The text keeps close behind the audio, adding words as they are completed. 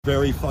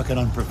Very fucking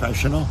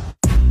unprofessional.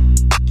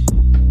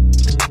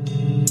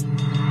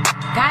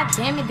 God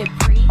damn it,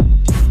 Dupree.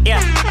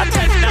 Yeah, I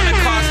touched down in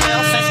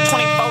Carswell since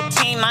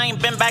 2014. I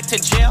ain't been back to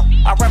jail.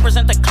 I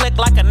represent the clique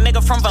like a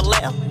nigga from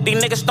Vallejo.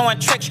 These niggas throwing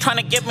tricks trying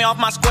to get me off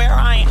my square.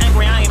 I ain't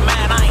angry, I ain't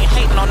mad, I ain't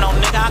hating on no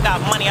nigga. I got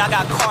money, I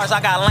got cars,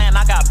 I got land,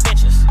 I got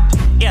bitches.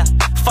 Yeah,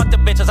 fuck the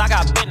bitches, I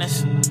got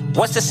business.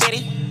 What's the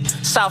city?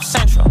 South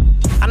Central.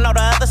 I know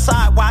the other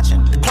side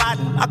watching,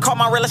 plotting. I call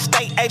my real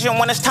estate agent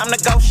when it's time to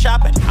go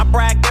shopping. I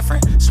brag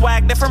different,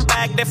 swag different,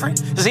 bag different.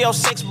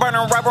 Z06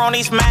 burning rubber on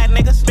these mad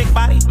niggas. Big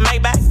body,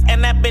 Maybach,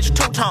 and that bitch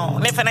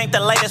two-tone. If it ain't the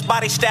latest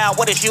body style,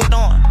 what is you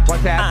doing?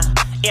 What's that?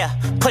 Yeah,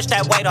 push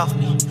that weight off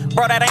me.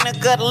 Bro, that ain't a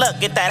good look,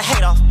 get that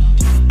hate off me.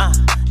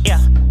 Yeah,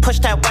 push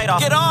that weight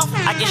off. Get off.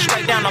 I get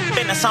straight down to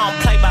business, I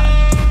don't play by it.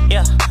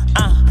 Yeah,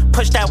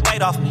 push that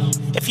weight off me.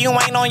 If you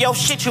ain't on your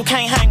shit, you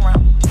can't hang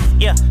around.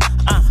 Yeah,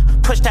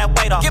 push that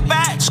weight off. Get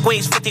back.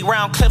 Squeeze 50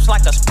 round clips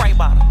like a spray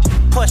bottle.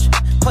 Push it,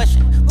 push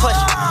it, push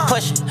it,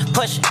 push it,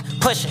 push it,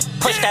 push it,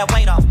 push that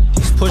weight off.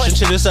 Pushing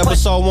to this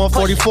episode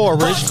 144,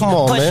 Rich. Come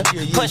on, man.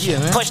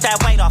 Push that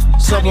weight off.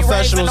 Some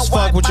professionals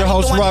fuck with your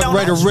host, Rock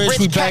Raider Rich.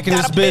 We back in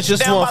this bitch.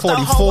 It's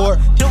 144.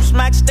 Deuce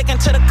Max sticking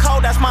to the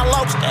code, that's my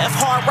low step.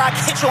 Hard rock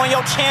hit you on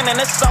your chin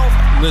and it's over.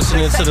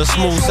 Listening to the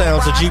smooth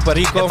sounds of G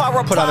Perico.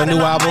 Put out a new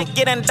album.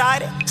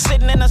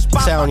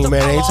 Sound you,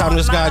 man. Anytime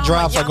this guy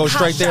drops, I go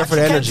straight there for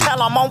the energy.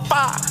 I'm on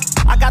fire.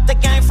 I got the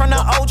game from the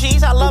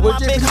OGs. I love my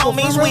big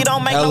homies. We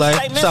don't make LA, no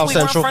statements. South we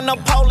Central. run from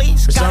the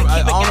police.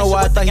 I don't know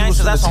why I thought he was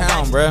from the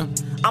town, bro.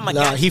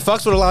 Nah, he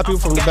fucks with a lot of people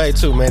from the Bay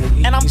too, man.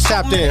 He's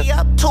tapped in.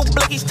 Up, 2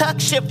 blickies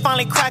tuck, shit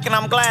finally cracking.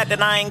 I'm glad that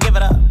I ain't give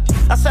it up.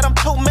 I said I'm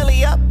 2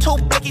 milli up, 2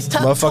 blickies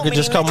tuck. Motherfucker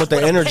just come with the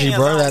energy,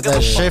 bro.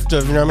 That shift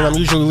of, you know what I mean? I'm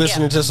usually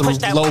listening to some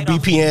low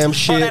BPM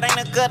shit.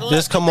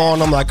 Just come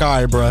on, I'm like,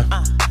 all right, bro.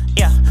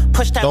 Yeah,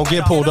 push that. Don't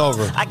get pulled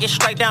over. I get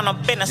straight down to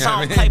business.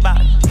 I don't play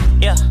by it.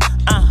 Yeah,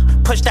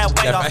 push that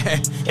weight off.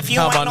 If you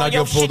ain't on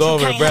your shit, you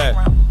can't hang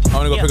around. I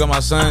want to go pick up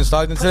my son in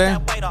Stockton today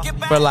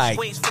for like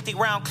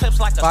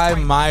 5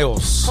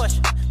 miles.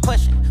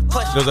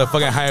 There's a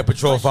fucking highway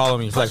patrol following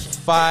me for like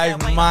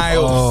 5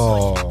 miles.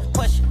 Oh.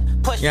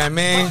 You know what I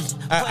mean?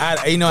 I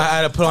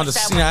had to put on the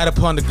I had to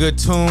put on the good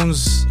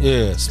tunes.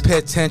 Yeah. Just pay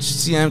attention,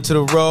 CM to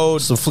the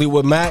road. Some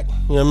Fleetwood Mac,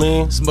 you know what I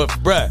mean?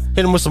 Bruh.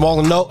 Hit him with some Hall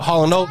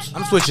 & Oates.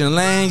 I'm switching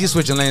lanes. You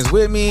switching lanes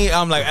with me.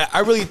 I'm like,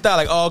 I really thought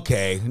like,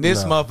 okay,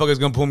 this motherfucker's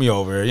gonna pull me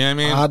over. You know what I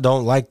mean? I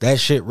don't like that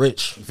shit,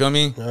 Rich. You feel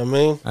me? You know what I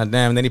mean?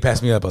 Damn. And then he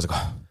passed me up. I was like,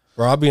 oh.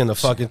 Bro, I'll be in the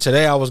fucking,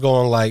 today I was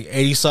going like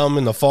 80 something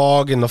in the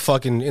fog in the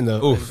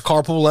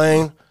carpool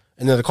lane.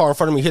 And then the car in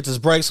front of me hits his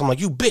brakes. I'm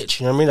like, you bitch.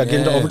 You know what I mean? I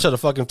get over to the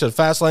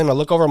fast lane. I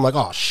look over. I'm like,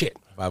 oh, shit.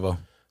 5-0.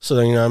 So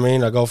then, you know what I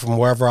mean? I go from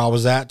wherever I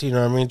was at, you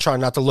know what I mean? Trying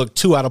not to look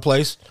too out of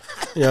place.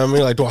 You know what I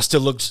mean? Like, do I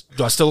still look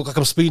like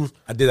I'm speeding?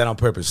 I did that on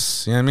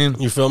purpose. You know what I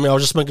mean? You feel me? I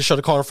was just making sure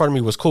the car in front of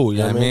me was cool. You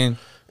know what I mean?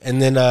 And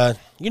then,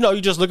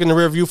 you just look in the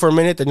rear view for a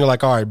minute. Then you're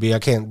like, all right, B, I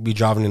can't be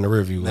driving in the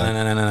rear view.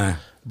 No.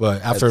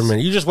 But after a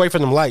minute, you just wait for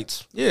them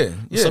lights. Yeah.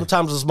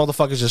 Sometimes those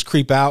motherfuckers just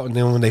creep out, and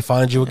then when they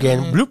find you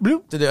again, bloop,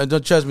 bloop.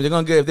 Don't trust me. If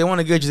they want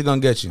to get you, they're going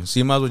to get you. So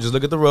you might as well just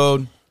look at the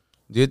road,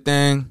 do your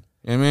thing.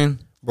 You know what I mean?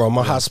 Bro,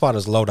 my hot spot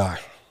is Lodi.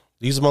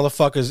 These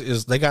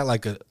motherfuckers they got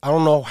like I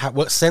don't know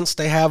what sense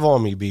they have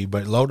on me, B,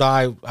 but Lodi,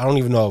 I don't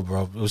even know,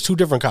 bro. It was 2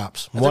 different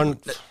cops.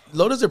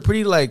 Lodi's a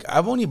pretty, like,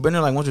 I've only been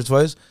there like once or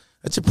twice.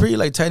 It's a pretty,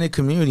 like, tight-knit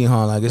community,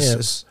 huh? Like,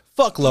 it's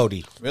fuck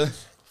Lodi. Really?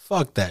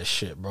 Fuck that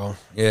shit, bro.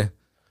 Yeah.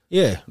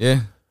 Yeah,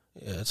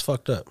 it's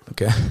fucked up.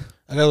 Okay.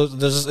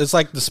 It's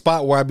like the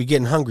spot where I be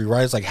getting hungry,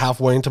 right? It's like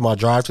halfway into my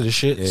drive to the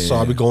shit. Yeah, so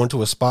I'll be going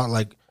to a spot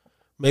like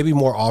maybe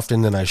more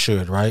often than I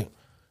should, right?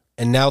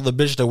 And now the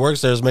bitch that works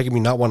there is making me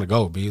not want to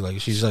go, B.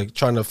 Like, she's like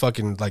trying to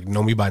fucking like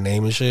know me by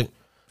name and shit.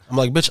 I'm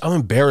like, bitch, I'm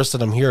embarrassed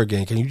that I'm here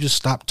again. Can you just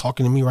stop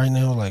talking to me right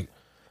now? Like,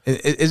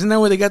 isn't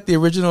that where they got the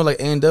original like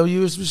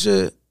A&W or some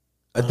shit?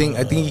 I think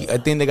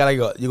they got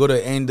like you go to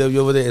A&W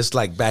over there. It's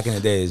like back in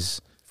the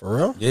days. For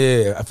real?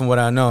 Yeah, from what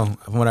I know,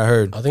 from what I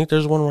heard. I think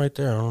there's one right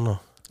there. I don't know.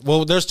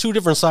 Well, there's 2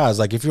 different sides.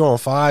 Like, if you're on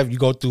 5, you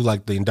go through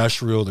like the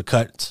industrial, the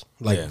cuts,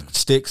 like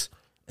sticks.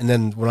 And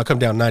then when I come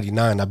down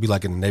 99, I'd be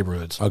like in the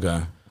neighborhoods. Okay.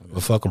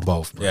 But fuck them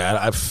both, bro. Yeah,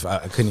 I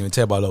couldn't even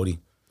tell about Lodi.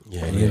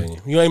 Yeah.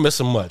 You ain't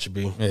missing much,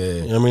 B. Yeah.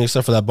 You know what I mean?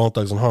 Except for that Bone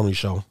Thugs and Harmony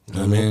show. You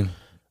know what I mean?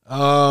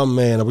 Oh,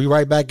 man. Are we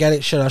right back at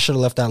it? Shit, I should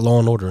have left that Law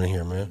and Order in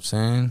here, man.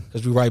 Saying?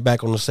 Because we right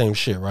back on the same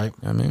shit, right?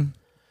 I mean?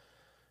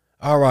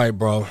 All right,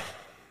 bro.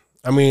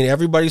 I mean,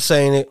 everybody's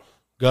saying it.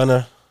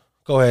 Gunna,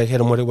 go ahead, hit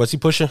him with it. What's he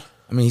pushing?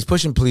 I mean, he's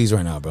pushing please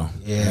right now, bro.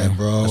 Yeah,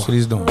 bro. That's what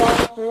he's doing.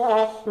 I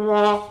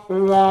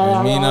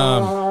mean,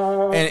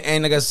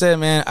 and like I said,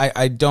 man,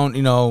 I don't,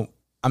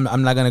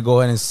 I'm not gonna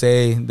go ahead and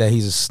say that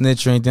he's a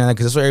snitch or anything like that,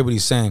 because that's what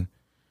everybody's saying,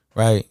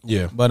 right?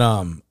 Yeah. But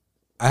I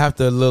have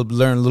to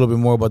learn a little bit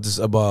more about this,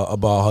 about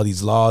how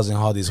these laws and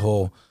how these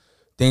whole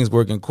things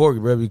work in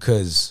court, bro.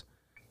 Because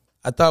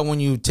I thought when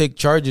you take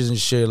charges and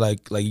shit,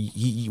 like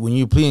when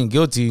you're pleading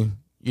guilty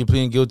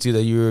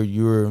that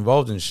you were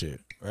involved in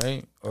shit,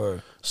 right?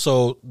 Or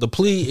so the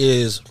plea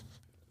is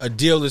a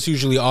deal is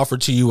usually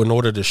offered to you in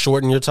order to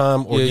shorten your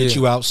time or get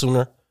you out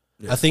sooner.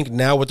 I think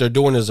now what they're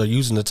doing is they're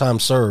using the time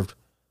served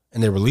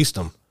and they released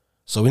them.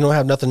 So we don't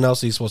have nothing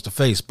else he's supposed to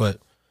face. But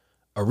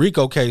a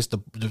RICO case, the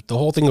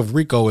whole thing of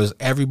RICO is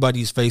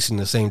everybody's facing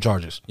the same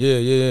charges.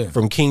 Yeah.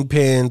 From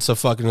kingpin to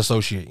fucking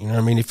associate. You know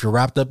what I mean? If you're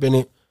wrapped up in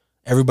it,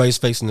 everybody's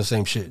facing the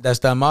same shit. That's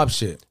that mob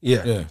shit.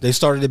 Yeah. They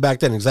started it back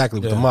then exactly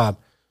with the mob.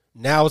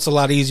 Now it's a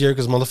lot easier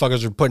because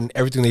motherfuckers are putting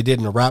everything they did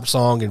in a rap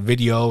song and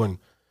video and,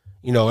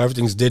 you know,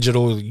 everything's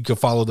digital. You can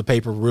follow the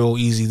paper real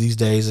easy these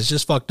days. It's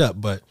just fucked up.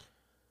 But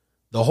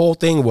the whole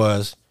thing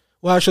was,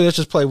 well, actually, let's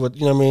just play what,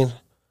 you know what I mean?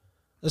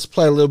 Let's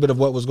play a little bit of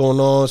what was going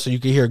on so you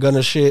can hear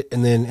Gunna shit,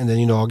 and then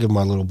you know, I'll give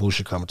my little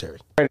bullshit commentary.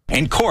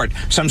 In court,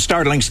 some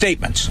startling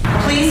statements.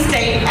 Please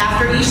state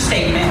after each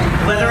statement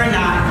whether or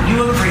not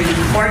you agree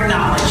or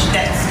acknowledge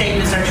that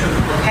statements are true,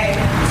 okay?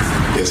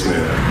 Yes,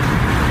 ma'am.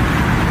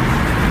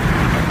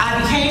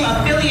 I became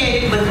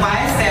affiliated with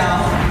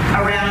YSL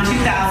around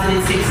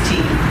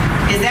 2016.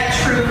 Is that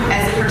true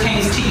as it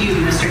pertains to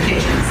you, Mr.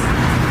 Kitchens?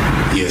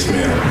 Yes,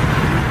 ma'am.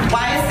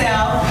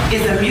 YSL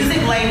is a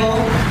music label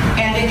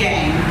and a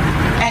gang,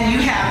 and you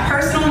have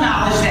personal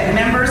knowledge that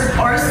members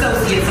or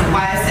associates of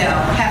YSL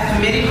have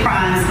committed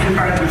crimes in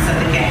furtherance of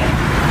the gang.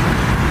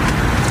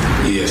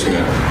 Yes,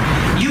 ma'am.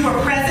 You were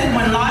present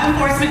when law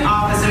enforcement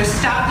officers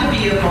stopped a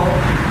vehicle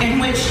in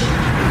which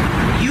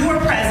you were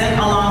present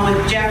along with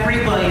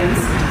Jeffrey Williams,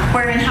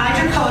 wherein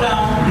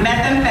hydrocodone,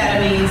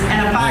 methamphetamines,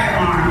 and a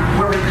firearm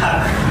were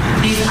recovered.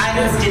 These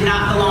items did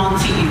not belong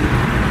to you.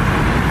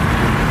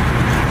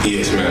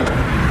 Yes, ma'am.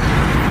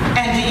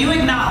 And do you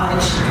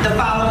acknowledge the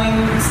following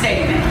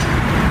statement?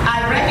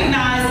 I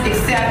recognize,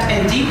 accept,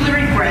 and deeply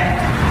regret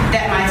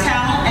that my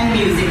talent and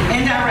music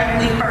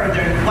indirectly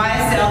furthered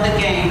YSL the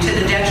gang to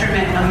the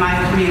detriment of my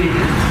community.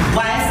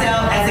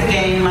 YSL as a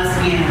gang must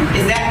end.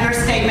 Is that your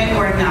statement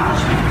or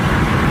acknowledgement?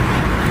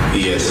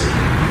 Yes.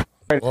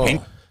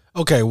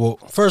 Okay, well,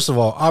 first of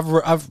all,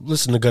 I've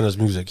listened to Gunna's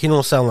music. He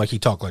don't sound like he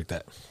talk like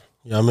that.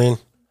 You know what I mean?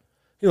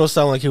 He don't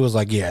sound like he was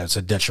like, yeah, it's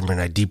a detriment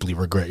I deeply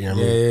regret. You know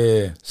what I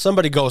mean? Yeah.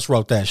 Somebody ghost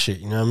wrote that shit.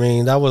 You know what I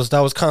mean? That was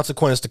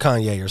consequence to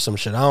Kanye or some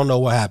shit. I don't know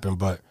what happened,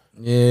 but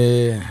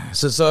Yeah.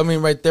 So I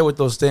mean, right there with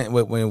those things,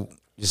 when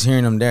just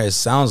hearing them there, it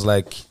sounds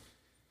like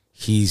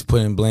he's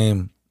putting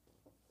blame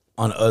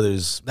on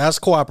others. that's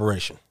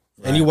cooperation.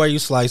 Any way you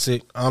slice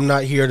it. I'm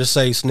not here to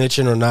say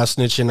snitching or not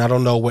snitching. I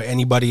don't know what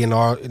anybody in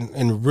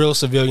real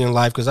civilian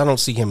life, because I don't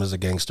see him as a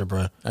gangster,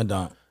 bro. I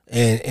don't.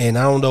 And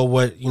I don't know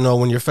what, you know,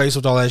 when you're faced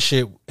with all that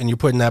shit and you're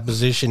put in that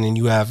position and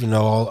you have, you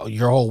know,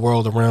 your whole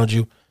world around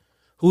you,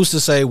 who's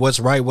to say what's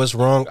right, what's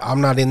wrong?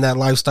 I'm not in that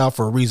lifestyle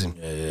for a reason.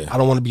 I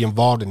don't want to be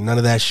involved in none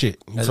of that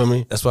shit. You feel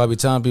me? That's why I be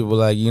telling people,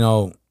 like, you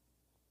know,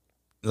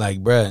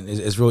 like, bruh,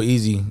 it's real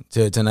easy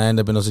to not end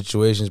up in those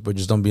situations, but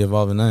just don't be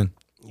involved in none.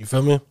 You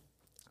feel me?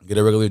 Get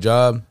a regular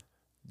job,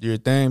 do your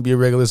thing, be a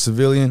regular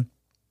civilian.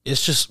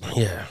 It's just,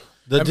 yeah.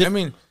 I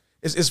mean,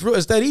 it's real.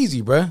 It's that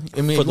easy, bruh.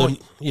 I mean,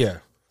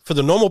 For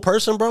the normal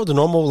person, bro, the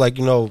normal, like,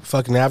 you know,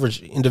 fucking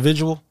average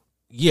individual,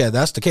 yeah,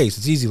 that's the case.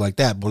 It's easy like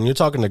that. But when you're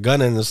talking to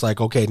Gunna and it's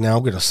like, okay, now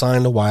I'm going to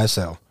sign to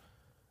YSL.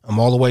 I'm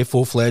all the way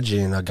full-fledged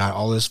in. I got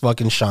all this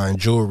fucking shine,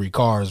 jewelry,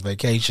 cars,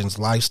 vacations,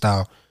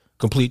 lifestyle,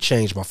 complete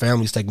change. My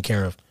family's taken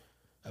care of.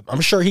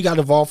 I'm sure he got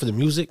involved for the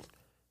music.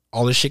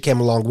 All this shit came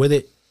along with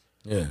it.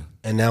 yeah.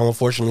 And now,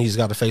 unfortunately, he's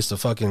got to face the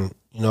fucking,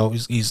 you know,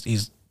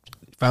 he's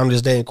found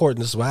his day in court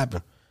and this is what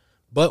happened.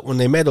 But when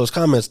they made those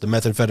comments, the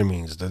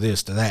methamphetamines, the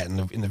this, the that,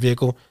 in the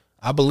vehicle,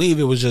 I believe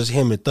it was just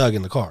him and Thug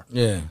in the car.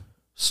 Yeah.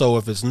 So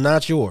if it's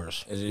not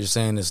yours, You're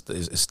saying it's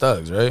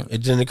thugs, right?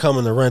 it didn't come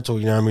in the rental,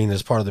 you know what I mean,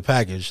 as part of the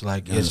package.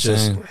 Like, You know it's what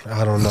I'm just, saying?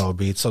 I don't know,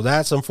 Beat. So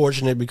that's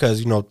unfortunate because,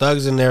 you know,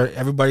 Thug's in there.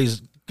 Everybody's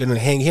going to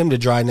hang him to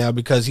dry now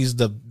because he's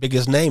the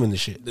biggest name in the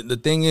shit. The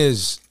thing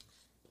is,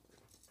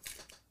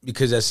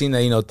 because I seen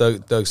that, you know,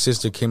 Thug's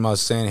sister came out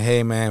saying,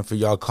 hey, man, for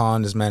y'all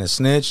calling this man a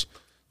snitch,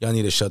 y'all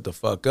need to shut the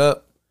fuck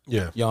up.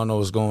 Yeah. Y'all know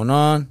what's going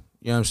on.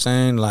 You know what I'm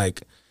saying?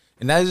 Like,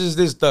 and that's just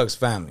this Thug's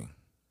family.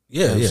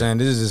 You know what I'm saying?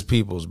 This is his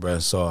people's,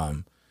 bruh. So,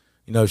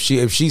 you know,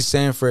 if she's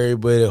saying for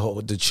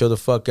everybody to chill the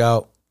fuck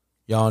out,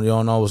 y'all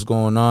know what's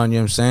going on, you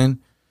know what I'm saying?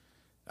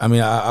 I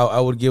mean, I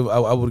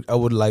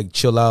would like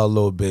chill out a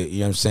little bit, you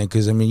know what I'm saying?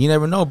 Because, I mean, you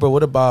never know, bro.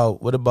 What about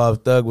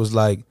if Thug was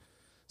like,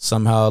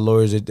 somehow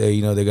lawyers, they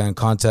got in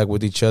contact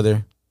with each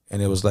other,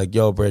 and it was like,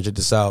 yo, bro, check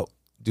this out.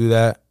 Do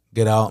that.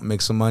 Get out.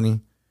 Make some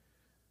money.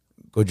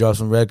 Go drop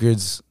some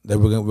records. That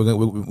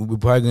we're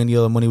probably gonna need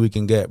all the money we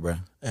can get, bro.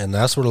 And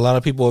that's what a lot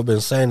of people have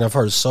been saying. I've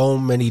heard so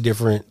many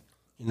different,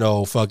 you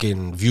know,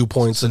 fucking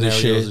viewpoints of this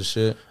Scenarios shit.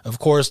 and shit. Of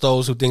course,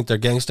 those who think they're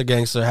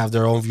gangster have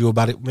their own view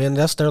about it. Man,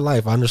 that's their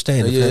life. I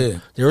understand. Yeah.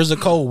 There is a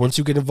code once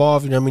you get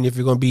involved. You know what I mean? If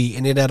you're gonna be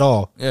in it at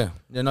all. Yeah.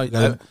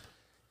 No.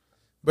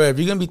 Bro, if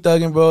you're gonna be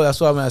thugging, bro, that's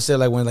why I said,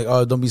 like, when, like,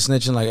 oh, don't be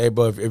snitching. Like, hey,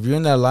 bro, if you're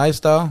in that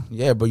lifestyle,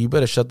 yeah, bro, you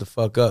better shut the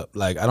fuck up.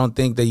 Like, I don't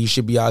think that you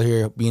should be out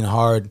here being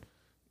hard,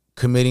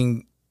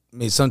 committing,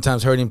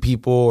 sometimes hurting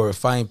people or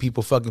fighting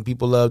people, fucking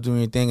people up, doing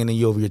your thing, and then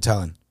you over your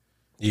talent.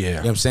 Yeah. You know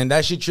what I'm saying?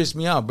 That shit trips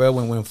me out, bro.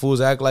 When fools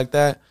act like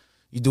that,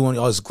 you doing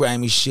all this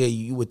grimy shit,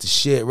 you with the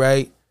shit,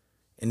 right?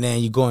 And then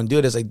you go and do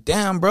it. It's like,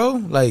 damn, bro,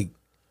 like,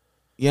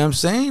 you know what I'm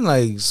saying?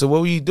 Like, so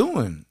what were you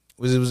doing?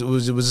 Was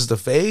this the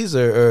phase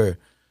or?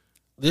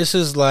 This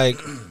is like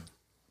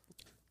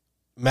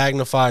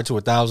magnified to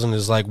 1,000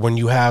 is like when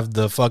you have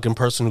the fucking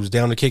person who's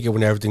down to kick it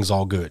when everything's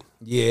all good.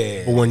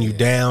 Yeah. But when you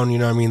down, you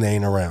know what I mean, they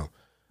ain't around.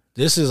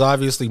 This is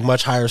obviously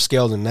much higher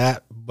scale than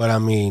that, but I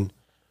mean,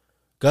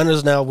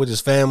 Gunna's now with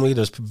his family.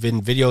 There's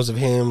been videos of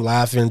him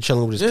laughing,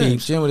 chilling with his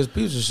peeps. Chilling with his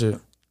peeps and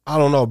shit. I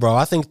don't know, bro.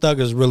 I think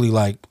Thug is really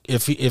like,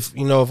 if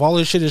all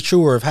this shit is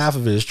true or if half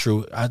of it is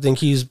true, I think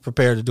he's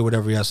prepared to do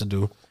whatever he has to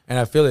do. And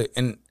I feel it.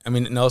 And I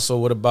mean, and also,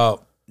 what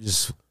about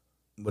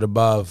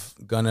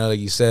Gunna? Like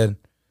you said,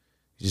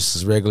 just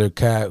this regular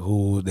cat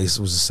who they was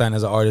assigned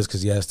as an artist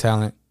because he has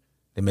talent.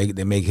 They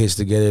make hits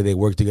together. They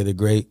work together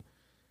great,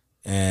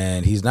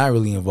 and he's not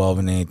really involved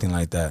in anything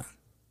like that.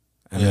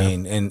 I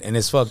mean, and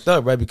it's fucked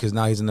up, right? Because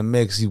now he's in the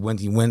mix. He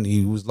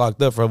was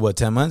locked up for what,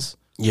 10 months?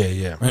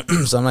 Yeah.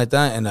 Something like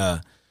that.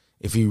 And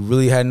if he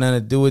really had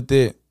nothing to do with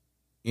it,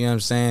 you know what I'm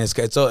saying?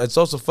 It's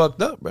also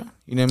fucked up, bro.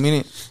 You know what I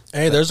mean?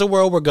 Hey, there's a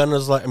world where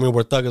Gunna's like,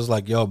 where Thug is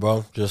like, yo,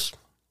 bro, just,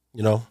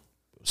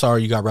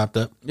 sorry you got wrapped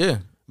up. Yeah.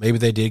 Maybe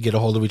they did get a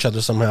hold of each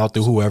other somehow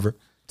through whoever.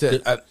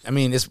 I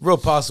mean, it's real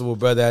possible,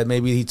 bro, that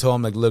maybe he told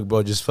him, like, look,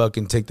 bro, just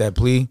fucking take that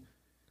plea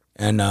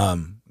and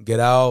get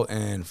out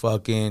and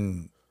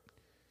fucking,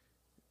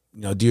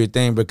 do your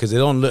thing, because it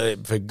don't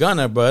look, for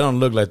Gunna, bro, it don't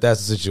look like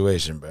that's the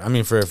situation, bro. I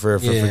mean, for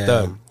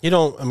Thug. You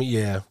know what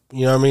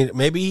I mean?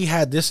 Maybe he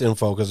had this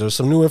info because there's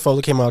some new info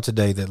that came out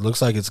today that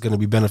looks like it's going to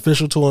be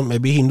beneficial to him.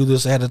 Maybe he knew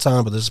this ahead of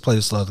time, but let's play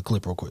this other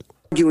clip real quick.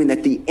 Arguing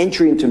that the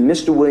entry into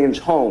Mr. Williams'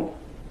 home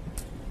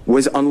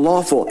was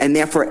unlawful, and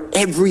therefore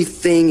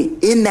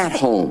everything in that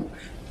home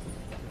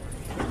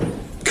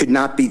could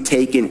not be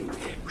taken,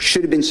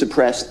 should have been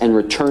suppressed and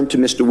returned to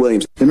Mr.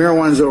 Williams. The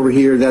marijuana's over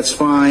here, that's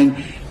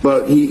fine,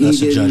 but he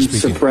didn't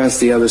suppress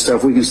the other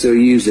stuff. We can still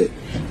use it.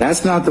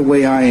 That's not the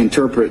way I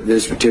interpret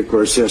this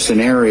particular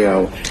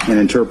scenario and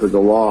interpret the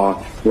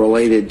law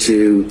related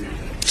to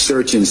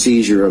search and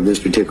seizure of this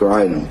particular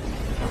item.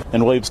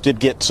 And Williams did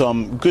get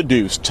some good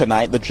news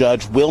tonight. The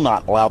judge will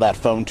not allow that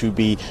phone to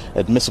be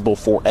admissible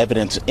for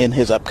evidence in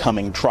his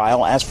upcoming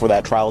trial. As for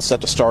that trial, it's set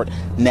to start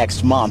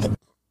next month.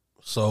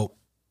 So,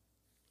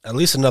 at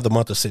least another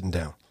month of sitting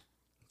down.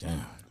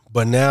 Damn.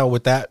 But now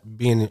with that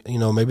being,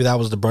 maybe that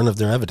was the brunt of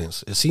their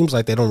evidence. It seems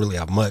like they don't really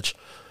have much.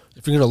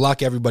 If you're going to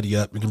lock everybody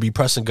up, you can be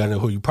pressing Gunna,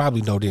 who you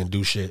probably know didn't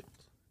do shit,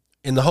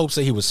 in the hopes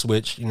that he would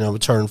switch,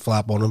 return,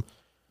 flip on him.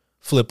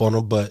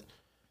 But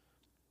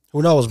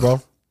who knows,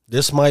 bro?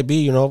 This might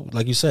be,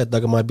 like you said,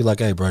 Thugger might be like,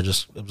 hey, bro,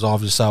 just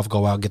absolve yourself,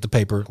 go out, get the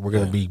paper. We're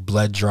going to be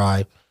bled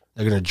dry.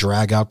 They're going to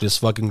drag out this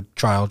fucking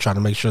trial, trying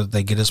to make sure that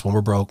they get us when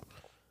we're broke.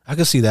 I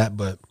can see that,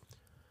 but,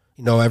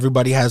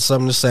 everybody has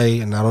something to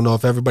say, and I don't know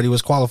if everybody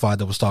was qualified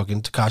that was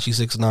talking. Tekashi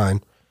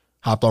 6ix9ine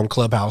hopped on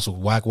Clubhouse with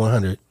Whack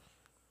 100.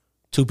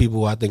 Two people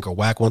who I think are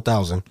Whack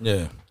 1000.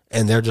 Yeah.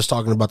 And they're just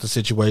talking about the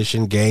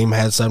situation. Game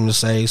had something to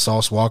say.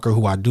 Sauce Walker,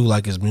 who I do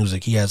like his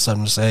music, he had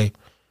something to say.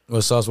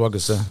 What Sauce Walker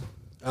said?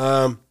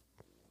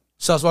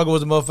 Sauce Walker was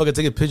the motherfucker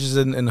taking pictures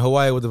in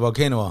Hawaii with the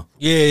volcano on.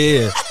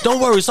 Yeah.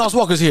 Don't worry, Sauce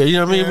Walker's here. You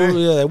know what I mean?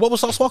 Yeah. What would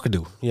Sauce Walker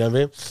do? You know what I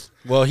mean?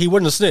 Well, he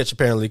wouldn't have snitched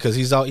apparently because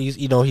he's out.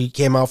 He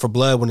came out for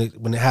blood when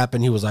it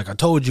happened. He was like, "I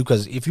told you."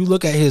 Because if you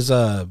look at his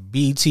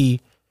BET,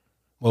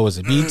 what was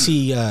it? BET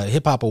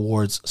Hip Hop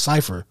Awards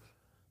cipher,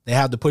 they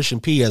have the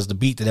Pushin' P as the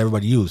beat that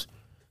everybody used.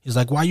 He's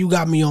like, "Why you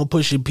got me on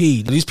Pushin'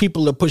 P? These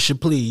people are Pushin'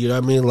 P." You know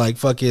what I mean? Like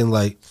fucking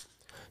like,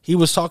 he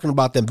was talking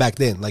about them back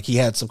then. Like he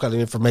had some kind of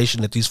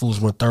information that these fools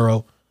weren't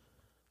thorough.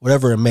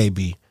 Whatever it may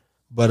be,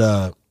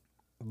 but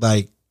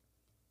like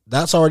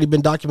that's already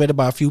been documented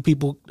by a few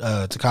people.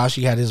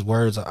 Tekashi had his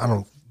words. I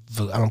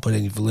don't put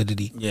any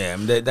validity. Yeah, I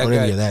mean, that on guy,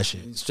 any of that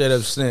shit. Straight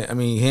up snitch. I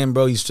mean, him,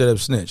 bro. He straight up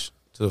snitch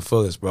to the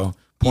fullest, bro.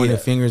 Pointing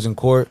fingers in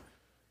court,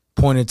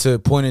 pointing to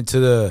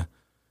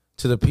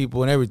the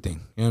people and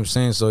everything. You know what I'm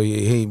saying? So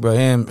he bro,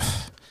 him.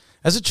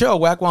 That's a chill.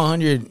 Whack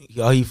 100.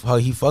 How he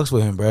fucks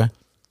with him, bro.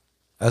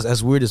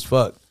 That's weird as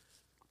fuck.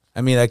 I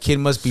mean, that kid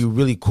must be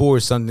really cool or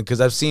something, because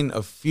I've seen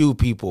a few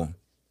people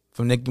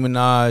from Nicki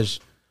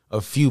Minaj,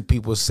 a few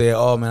people say,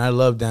 oh, man, I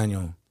love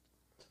Daniel.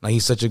 Like,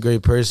 he's such a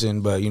great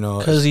person, but,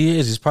 because he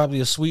is. He's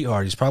probably a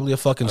sweetheart. He's probably a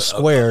fucking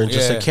square and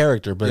just a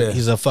character, but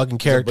he's a fucking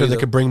character that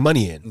could bring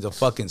money in. He's a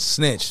fucking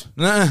snitch.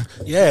 Yeah,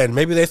 and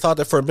maybe they thought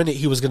that for a minute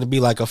he was going to be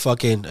like a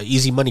fucking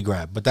easy money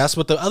grab, but that's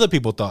what the other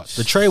people thought.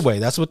 The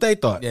Treyway, that's what they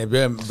thought. Yeah,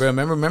 bro,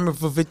 remember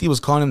 50 was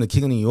calling him the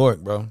king of New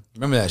York, bro.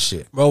 Remember that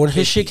shit. Bro, when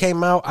his shit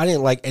came out, I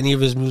didn't like any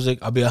of his music.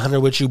 I'll be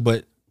 100 with you,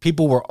 but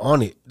people were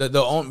on it. The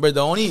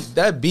only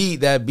that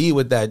beat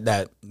with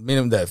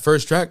that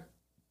first track,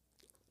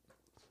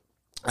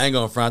 I ain't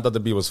gonna front. I thought the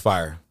beat was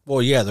fire. Well,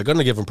 yeah, they're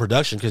gonna give him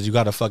production because you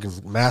got to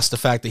fucking mask the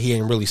fact that he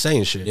ain't really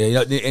saying shit.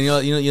 Yeah,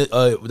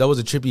 that was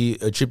a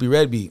trippy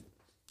red beat.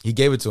 He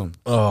gave it to him.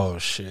 Oh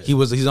shit.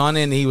 He's on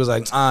it and he was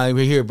like,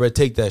 we're here, bro.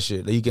 Take that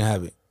shit. You can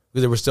have it,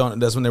 because they were still.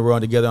 That's when they were on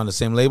together on the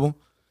same label.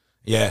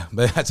 Yeah,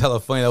 but that's hella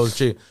funny. That was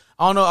trippy.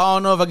 I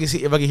don't know if I can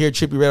hear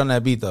Trippie Redd on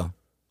that beat though.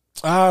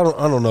 I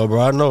don't know,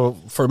 bro. I know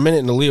for a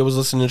minute, Aaliyah was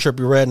listening to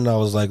Trippie Redd, and I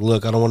was like,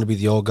 look, I don't want to be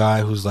the old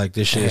guy who's like,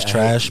 this shit is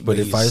trash. But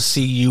if I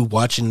see you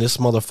watching this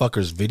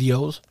motherfucker's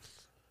videos,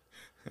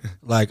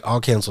 like,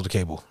 I'll cancel the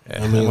cable.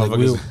 I mean, like,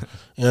 you know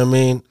what I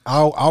mean?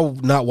 I'll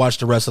not watch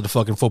the rest of the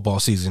fucking football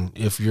season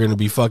if you're gonna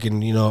be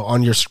fucking, you know,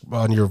 on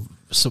your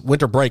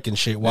winter break and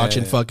shit,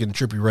 watching fucking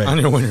Trippie Redd on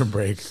your winter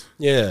break.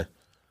 Yeah,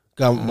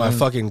 got my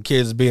fucking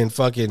kids being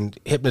fucking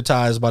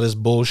hypnotized by this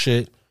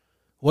bullshit.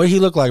 What did he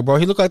look like, bro?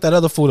 He looked like that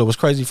other fool that was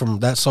crazy from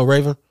That's So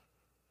Raven.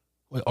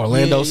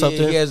 Orlando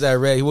something. He has that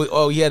red.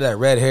 He had that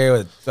red hair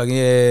with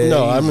fucking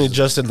No, I mean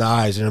just in the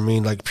eyes. You know what I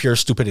mean? Like pure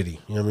stupidity.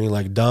 You know what I mean?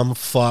 Like dumb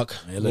fuck.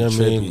 You know what I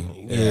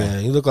mean? Yeah,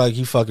 he looked like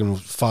he fucking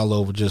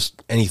follow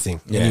just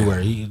anything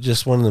anywhere. He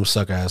just one of them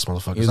sucker ass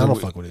motherfuckers. I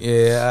don't fuck with it.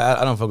 Yeah,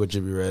 I don't fuck with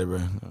Trippie Redd, bro.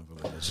 I don't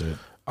fuck with that shit.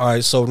 All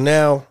right, so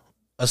now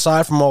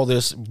aside from all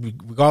this,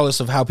 regardless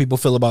of how people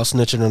feel about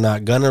snitching or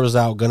not, Gunna is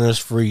out, Gunna is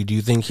free. Do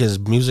you think his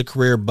music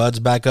career buds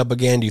back up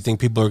again? Do you think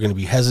people are going to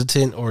be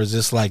hesitant, or is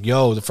this like,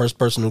 yo, the first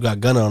person who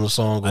got Gunna on the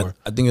song? Or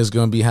I think it's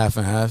going to be half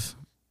and half.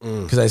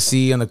 Because I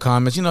see in the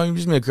comments, you know, you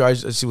just make I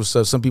see what's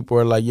up. Some people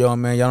are like, yo,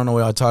 man, y'all don't know what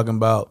y'all talking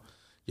about.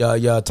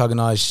 Y'all talking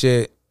all this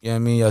shit. You know what I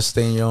mean? Y'all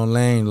stay in your own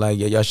lane. Like,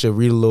 y'all should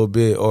read a little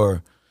bit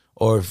or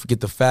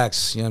get the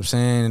facts. You know what I'm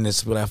saying? And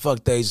it's like,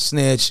 fuck, they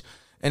snitch.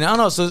 And I don't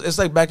know, so it's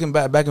like back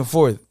and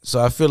forth.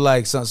 So I feel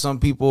like some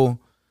people,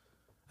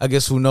 I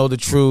guess, who know the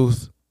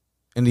truth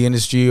in the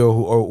industry or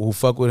who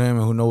fuck with him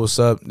and who know what's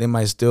up, they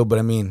might still. But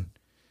I mean,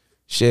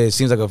 shit, it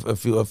seems like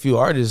a few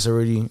artists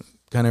already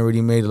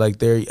made it like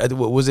there.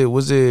 Was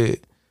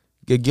it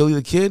Gilly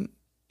the Kid?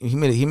 He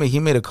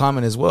made a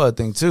comment as well, I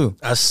think too.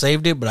 I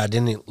saved it, but I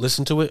didn't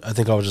listen to it. I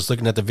think I was just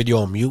looking at the video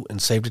on mute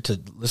and saved it to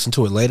listen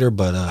to it later.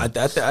 But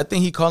I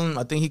think he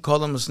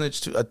called him a snitch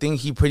too. I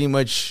think he pretty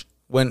much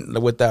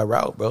went with that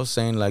route, bro,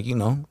 saying like, you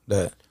know,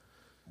 that.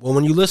 Well,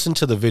 when you listen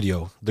to the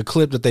video, the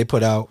clip that they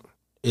put out,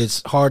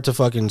 it's hard to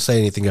fucking say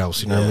anything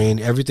else. You know what I mean?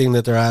 Everything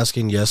that they're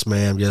asking, yes,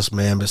 ma'am, yes,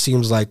 ma'am. It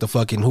seems like the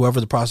fucking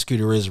whoever the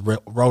prosecutor is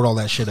wrote all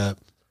that shit up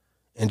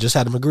and just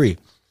had them agree.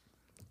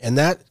 And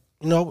that,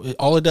 you know,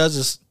 all it does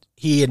is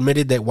he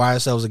admitted that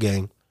YSL was a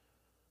gang.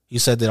 He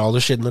said that all the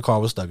shit in the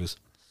car was Thuggers.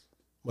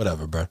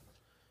 Whatever, bro.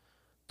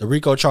 The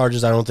RICO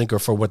charges, I don't think, are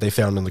for what they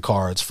found in the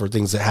car. It's for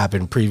things that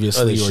happened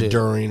previously or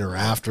during or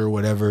after,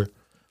 whatever.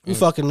 Who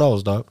fucking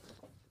knows, dog?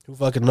 Who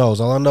fucking knows?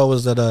 All I know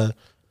is that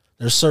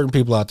there's certain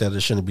people out there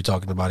that shouldn't be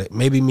talking about it.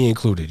 Maybe me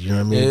included, you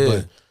know what I mean?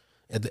 Yeah.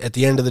 But at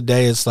the end of the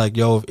day, it's like,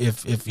 yo,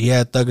 if he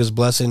had Thugger's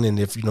blessing and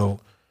if, you know,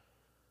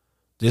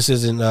 this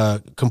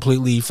isn't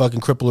completely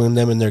fucking crippling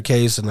them in their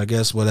case and I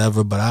guess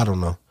whatever, but I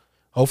don't know.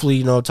 Hopefully,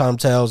 you know, time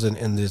tells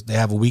and they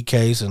have a weak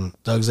case and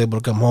Thug's able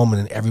to come home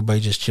and then everybody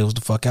just chills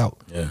the fuck out.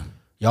 Yeah.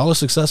 Y'all are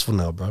successful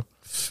now, bro.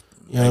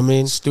 You know what I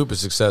mean? Stupid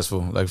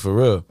successful, like for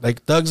real.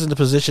 Like Thug's in the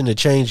position to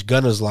change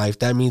Gunna's life.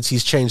 That means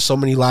he's changed so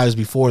many lives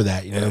before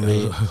that. You know what I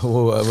mean?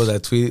 What was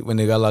that tweet when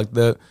they got locked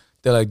up?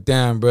 They're like,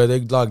 damn, bro,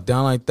 they locked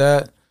down like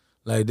that.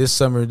 Like this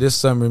summer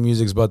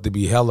music's about to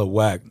be hella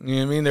whack. You know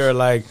what I mean? They're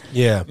like,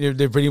 yeah,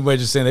 they're pretty much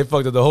just saying they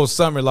fucked up the whole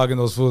summer locking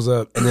those fools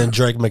up. And then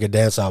Drake make a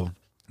dance album.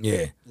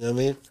 Yeah, you know what I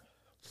mean?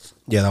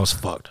 Yeah, that was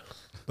fucked.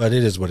 But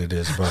it is what it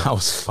is, bro. That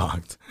was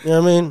fucked. You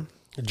know what I mean?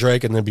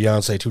 Drake and then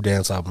Beyonce, 2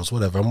 dance albums,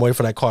 whatever. I'm waiting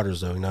for that Carter's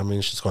though. You know what I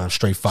mean? She's gonna have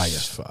straight fire.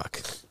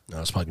 Fuck. No,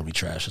 it's probably gonna be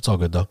trash. It's all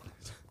good though.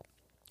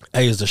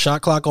 Hey, is the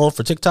shot clock on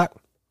for TikTok?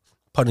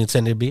 Pun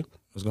intended, B.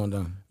 What's going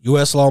down?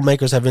 U.S.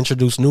 lawmakers have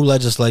introduced new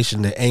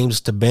legislation that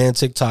aims to ban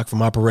TikTok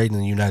from operating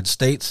in the United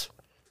States.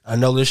 I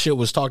know this shit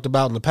was talked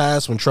about in the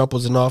past when Trump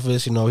was in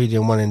office. You know, he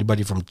didn't want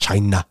anybody from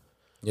China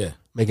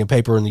making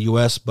paper in the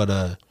U.S.,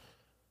 but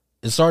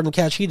it's starting to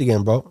catch heat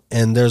again, bro.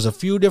 And there's a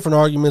few different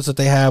arguments that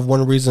they have.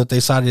 One reason that they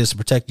cited is to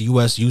protect the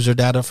U.S. user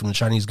data from the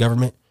Chinese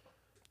government.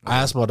 I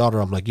asked my daughter,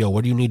 I'm like, yo,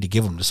 what do you need to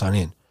give them to sign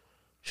in?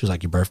 She was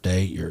like, your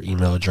birthday, your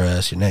email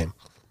address, your name.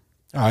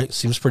 All right,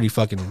 seems pretty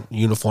fucking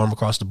uniform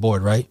across the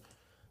board, right?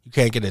 You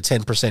can't get a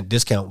 10%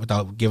 discount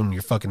without giving them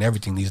your fucking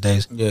everything these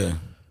days. Yeah.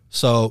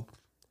 So,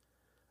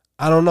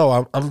 I don't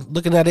know. I'm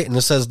looking at it, and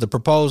it says the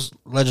proposed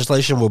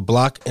legislation will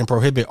block and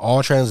prohibit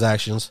all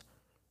transactions.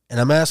 And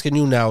I'm asking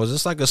you now, is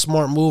this like a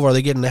smart move? Are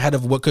they getting ahead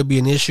of what could be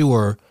an issue,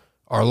 or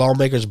are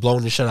lawmakers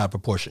blowing this shit out of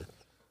proportion?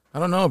 I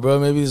don't know, bro.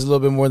 Maybe there's a little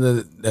bit more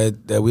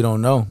that we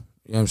don't know.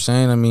 You know what I'm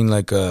saying? I mean,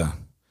 like,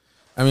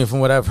 from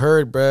what I've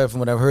heard, bro,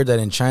 that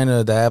in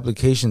China, the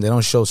application, they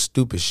don't show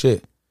stupid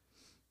shit.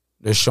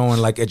 They're showing,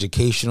 like,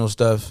 educational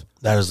stuff.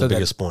 That is the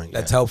biggest point.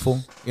 That's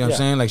helpful. You know what I'm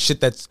saying? Like,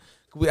 shit that's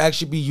could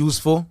actually be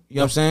useful. You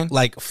know what I'm saying?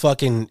 Like,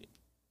 fucking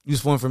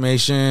useful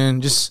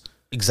information. Just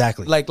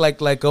exactly.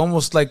 Like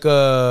almost like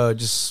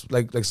just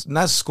like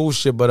not school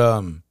shit,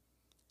 but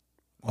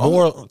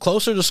more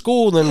closer to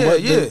school than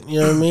what you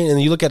know what I mean?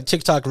 And you look at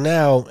TikTok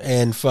now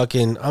and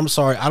fucking, I'm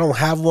sorry, I don't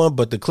have one,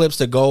 but the clips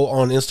that go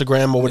on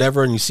Instagram or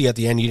whatever, and you see at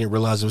the end, you didn't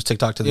realize it was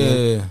TikTok to the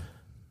end.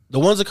 The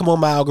ones that come on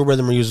my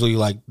algorithm are usually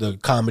like the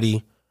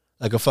comedy,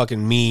 like a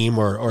fucking meme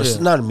or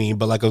not a meme,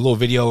 but like a little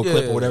video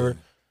clip or whatever.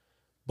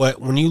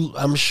 But when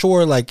I'm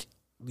sure like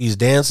these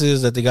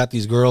dances that they got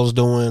these girls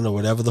doing or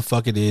whatever the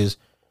fuck it is.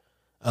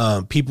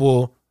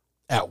 People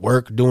at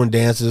work doing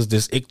dances.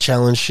 This ick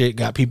challenge shit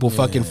got people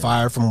fucking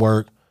fired from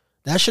work.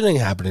 That shit ain't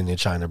happening in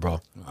China,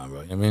 bro. Nah,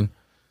 bro. I mean,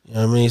 you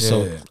know what I mean?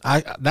 So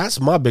that's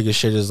my biggest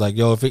shit is like,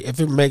 yo, if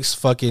it makes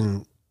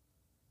fucking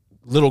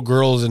little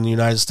girls in the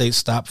United States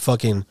stop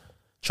fucking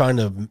trying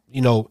to,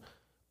 you know,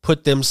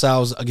 put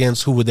themselves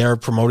against who they're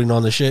promoting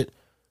on the shit,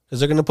 because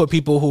they're gonna put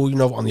people who, you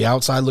know, on the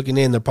outside looking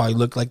in, they probably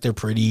look like they're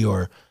pretty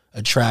or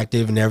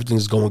attractive and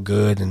everything's going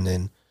good, and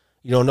then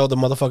you don't know the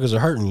motherfuckers are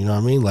hurting. You know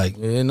what I mean? Like,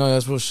 yeah, no,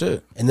 that's real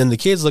shit. And then the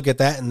kids look at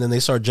that and then they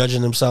start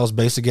judging themselves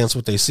based against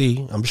what they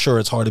see. I'm sure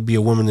it's hard to be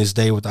a woman this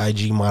day with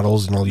IG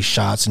models and all these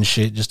shots and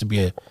shit just to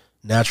be a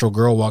natural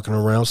girl walking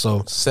around.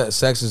 So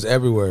sex is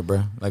everywhere,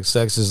 bro. Like,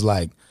 sex is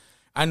like,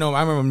 I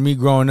remember me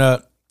growing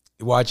up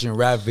watching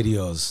rap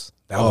videos.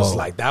 That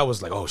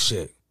was like, oh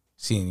shit.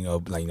 Seeing, you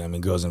know, like, you know what I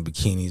mean, girls in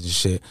bikinis and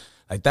shit.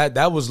 Like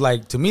that was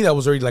like, to me, that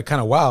was already like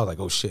kind of wild. Like,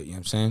 oh shit, you know what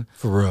I'm saying?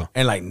 For real.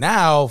 And like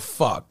now,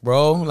 fuck,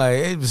 bro.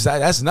 Like,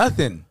 that's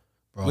nothing.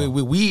 Bro.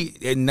 We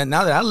and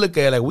now that I look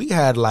at it, like, we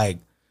had like,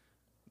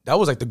 that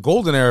was like the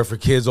golden era for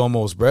kids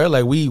almost, bro.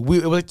 Like we it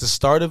was like the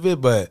start of it,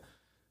 but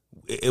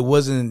it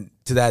wasn't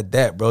to that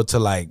depth, bro. To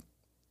like,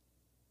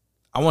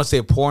 I want to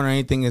say porn or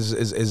anything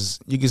is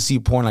you can see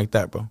porn like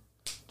that, bro.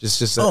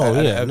 Just no.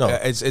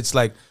 It's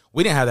like,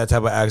 we didn't have that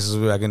type of access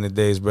back in the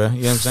days, bro. You know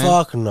what I'm saying?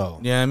 Fuck no.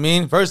 You know what I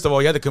mean? First of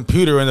all, you had the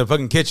computer in the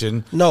fucking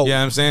kitchen. No. You know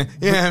what I'm saying?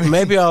 Yeah. I mean?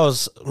 Maybe I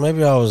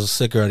was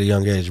sicker at a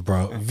young age,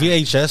 bro.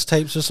 VHS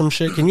tapes or some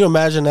shit. Can you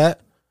imagine that?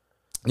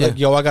 Like,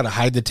 yo, I gotta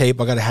hide the tape.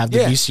 I gotta have the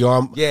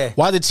VCR. Yeah.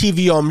 Why the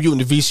TV on mute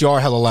and the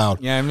VCR hella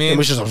loud? Yeah, you know what I mean? It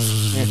was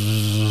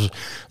just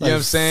you know what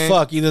I'm saying?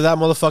 Fuck, either that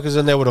motherfucker's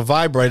in there with a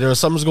vibrator or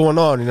something's going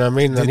on, you know what I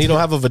mean? And he don't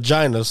have a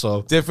vagina,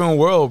 so. Different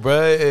world,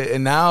 bro.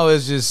 And now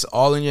it's just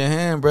all in your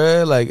hand,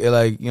 bro. Like,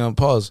 you know,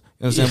 pause.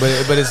 You know what I'm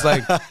saying? But it's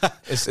like,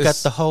 it's got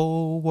the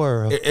whole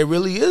world. It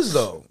really is,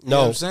 though. You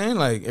know what I'm saying?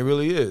 Like, it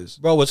really is.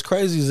 Bro, what's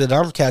crazy is that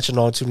I'm catching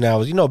on to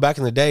now is, you know, back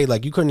in the day,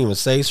 like, you couldn't even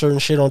say certain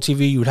shit on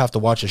TV. You would have to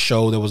watch a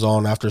show that was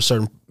on after a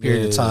certain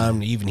period of time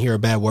to even hear a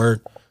bad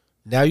word.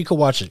 Now you can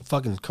watch a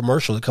fucking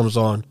commercial that comes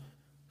on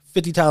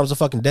 50 times a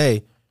fucking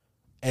day.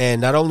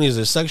 And not only is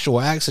there sexual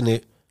acts in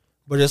it,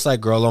 but it's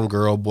like girl on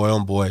girl, boy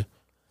on boy.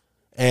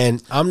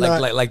 And I'm not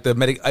like the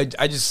medic. I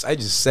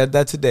just said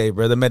that today,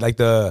 bro.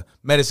 The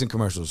medicine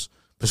commercials,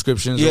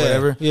 prescriptions, or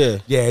whatever. Yeah.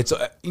 It's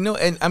you know,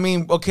 and I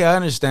mean, okay, I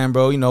understand,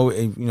 bro. You know,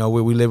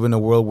 we live in a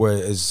world where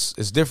it's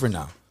different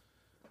now.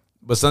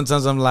 But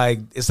sometimes I'm like,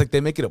 it's like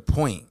they make it a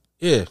point.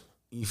 Yeah.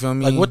 You feel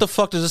me? Like, what the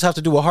fuck does this have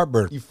to do with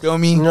heartburn? You feel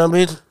me? You know what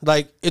I mean?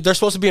 Like, if they're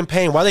supposed to be in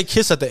pain, why they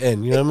kiss at the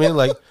end? You know what I mean?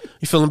 Like,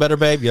 you feeling better,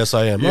 babe? Yes,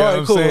 I am. Yeah, all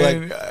right, cool.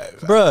 saying, like,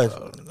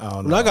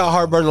 bruh, when I got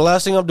heartburn, the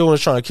last thing I'm doing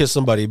is trying to kiss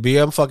somebody.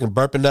 I'm fucking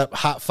burping up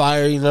hot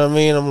fire. You know what I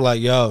mean? I'm like,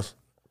 yo,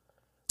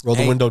 roll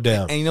the window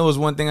down. And you know, it was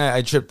one thing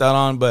I tripped out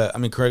on, but I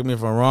mean, correct me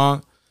if I'm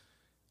wrong.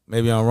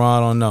 Maybe I'm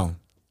wrong. I don't know.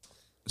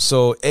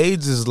 So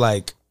AIDS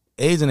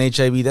and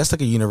HIV, that's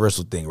like a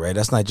universal thing, right?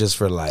 That's not just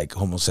for like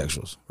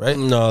homosexuals, right?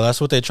 No, that's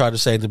what they tried to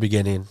say at the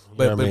beginning.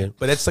 But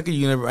that's like a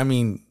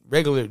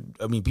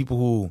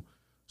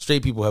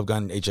straight people have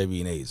gotten HIV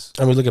and AIDS.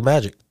 I mean, look at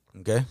Magic.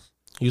 Okay.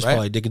 He was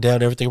probably digging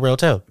down everything around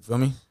town. You feel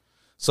me?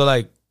 So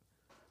like,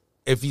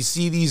 if you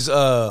see these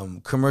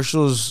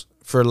commercials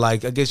for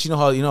like, I guess you know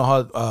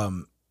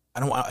how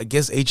I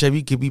guess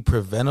HIV could be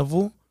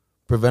preventable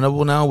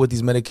now with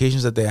these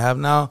medications that they have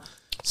now.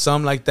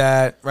 Some like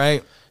that,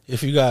 right?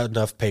 If you got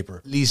enough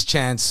paper. Least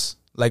chance,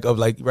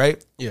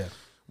 right? Yeah.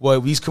 Well,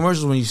 these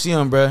commercials, when you see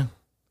them, bruh,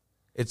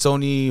 it's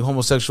only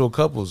homosexual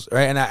couples,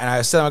 right? And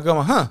I said, I'm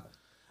like,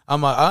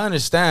 I'm like, I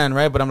understand,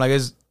 right? But I'm like,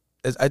 is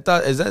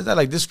that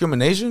like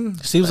discrimination?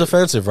 Seems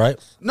offensive, right?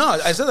 No,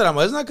 I said that. I'm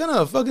like, isn't that kind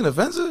of fucking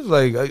offensive?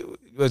 Like,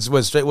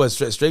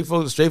 straight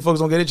folks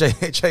don't get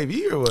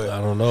HIV or what?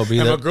 I don't know.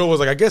 And my girl was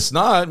like, I guess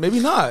not, maybe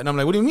not. And I'm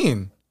like, what do you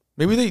mean?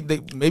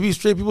 Maybe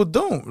straight people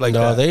don't like. No,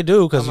 that. they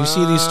do, because you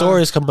see these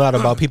stories come out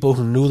about people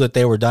who knew that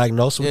they were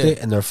diagnosed with it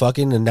and they're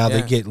fucking, and now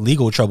they get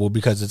legal trouble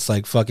because it's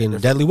like fucking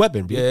deadly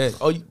weapon. Bro. Yeah.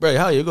 Oh, bro,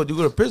 how you go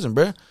to prison,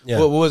 bro? Yeah.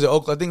 What was it?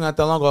 I think not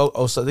that long ago.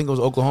 I think it was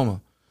Oklahoma.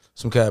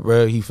 Some cat,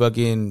 bro. He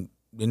fucking,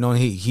 you know,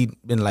 he'd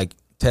been like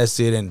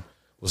tested and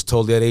was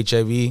told he had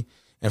HIV,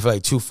 and for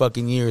like 2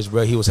 fucking years,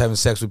 bro, he was having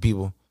sex with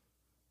people,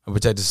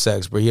 unprotected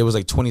sex, bro. He was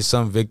like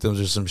 20-some victims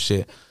or some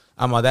shit.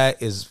 I'm like,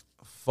 that is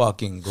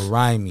fucking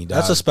grimy, dog.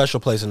 That's a special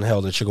place in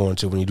hell that you're going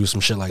to when you do some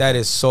shit like that. That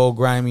is so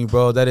grimy,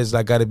 bro. That is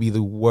like got to be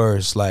the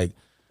worst. Like,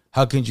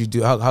 how can you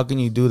do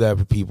that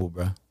for people,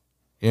 bro?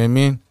 You know what I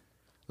mean?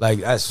 Like,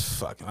 that's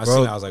fucking. I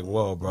seen that, I was like,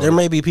 whoa, bro. There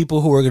may be people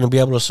who are going to be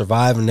able to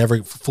survive and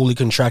never fully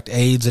contract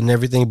AIDS and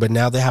everything, but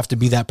now they have to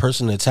be that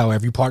person to tell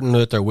every partner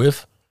that they're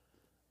with.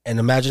 And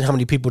imagine how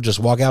many people just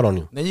walk out on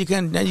you. Then you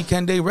can't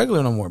date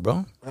regular no more,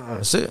 bro.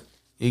 That's it.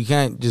 You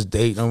can't just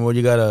date no more.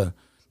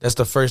 That's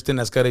the first thing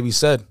that's got to be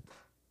said.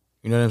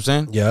 You know what I'm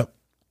saying? Yep.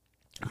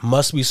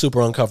 Must be super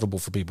uncomfortable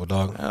for people,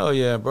 dog. Hell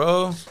yeah,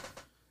 bro.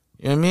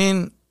 You know what I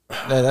mean?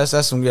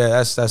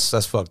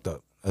 That's fucked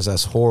up.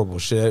 That's horrible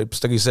shit.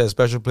 It's like you said,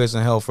 special place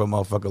in hell for a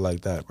motherfucker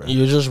like that, bro.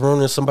 You're just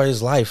ruining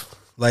somebody's life.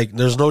 Like,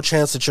 there's no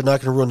chance that you're not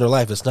going to ruin their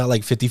life. It's not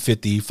like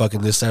 50-50,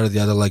 fucking this side or the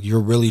other. Like,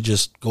 you're really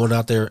just going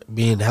out there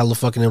being hella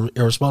fucking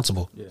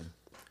irresponsible. Yeah.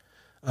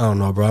 I don't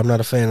know, bro. I'm not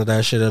a fan of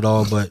that shit at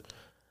all. But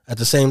at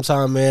the same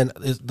time, man,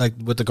 it's like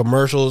with the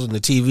commercials and the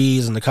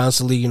TVs and the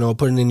constantly, you know,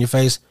 putting it in your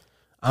face,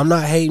 I'm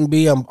not hating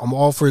B. I'm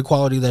all for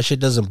equality. That shit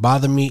doesn't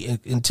bother me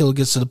until it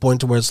gets to the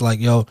point to where it's like,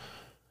 yo,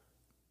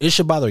 it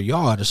should bother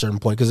y'all at a certain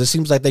point because it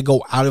seems like they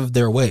go out of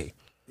their way.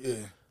 Yeah.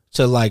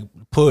 To like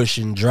push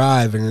and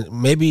drive and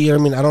maybe, I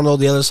mean, I don't know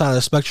the other side of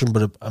the spectrum,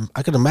 but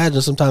I can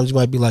imagine sometimes you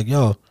might be like,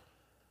 yo,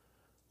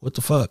 what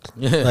the fuck?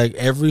 Yeah. Like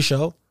every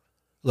show,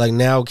 like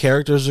now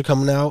characters are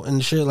coming out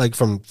and shit, like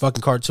from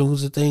fucking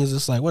cartoons and things.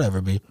 It's like, whatever,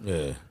 B.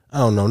 Yeah. I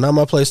don't know. Not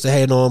my place to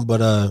hate on,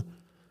 but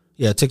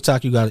yeah,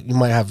 TikTok, you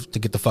might have to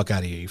get the fuck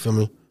out of here. You feel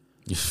me?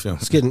 You feel me?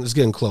 It's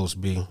getting close,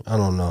 B. I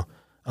don't know.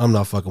 I'm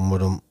not fucking with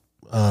them.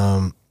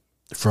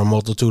 For a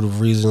multitude of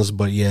reasons,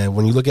 but yeah,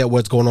 when you look at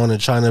what's going on in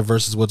China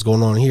versus what's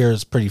going on here,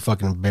 it's pretty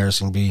fucking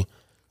embarrassing, B,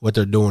 what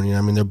they're doing. You know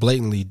what I mean? They're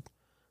blatantly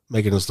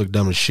making us look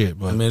dumb as shit.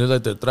 But I mean, it's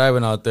like they're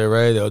thriving out there,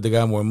 right? They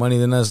got more money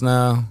than us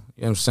now. You know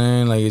what I'm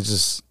saying? Like, it's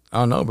just, I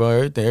don't know,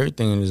 bro.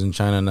 Everything is in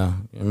China now.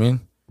 You know what I mean?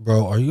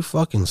 Bro, are you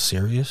fucking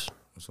serious?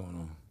 What's going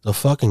on? The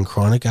fucking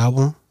Chronic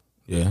album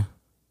Yeah.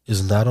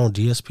 is not on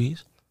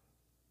DSPs?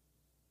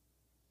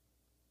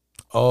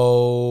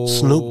 Oh,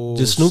 Snoop?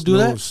 Did Snoop do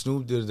that?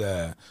 Snoop did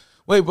that.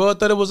 Wait, bro, I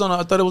thought it was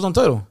on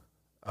Tidal.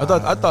 I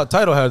thought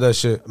Tidal had that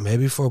shit.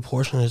 Maybe for a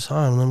portion of the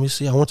time. Let me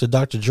see. I went to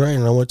Dr. Dre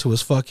and I went to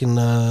his fucking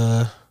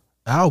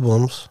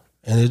albums,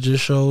 and it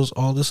just shows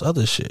all this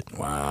other shit.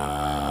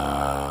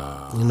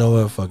 Wow. You know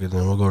what? Fuck it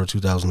then. We'll go to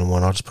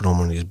 2001. I'll just put on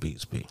one of these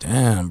beats, B.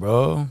 Damn,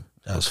 bro.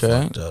 That's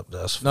fucked up.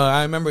 That's no.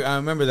 I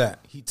remember that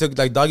he took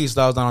like Doggy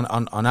Styles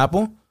on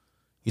Apple.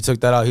 He took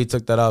that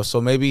out.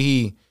 So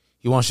maybe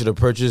he wants you to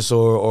purchase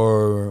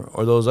or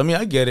those. I mean,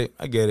 I get it.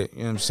 You know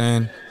what I'm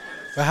saying?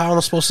 But how am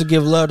I supposed to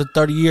give love to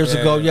 30 years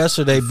ago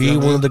yesterday, B?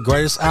 One of the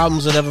greatest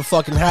albums that ever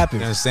fucking happened.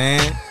 You know what I'm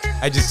saying?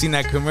 I just seen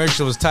that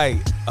commercial. It was tight.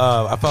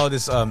 I follow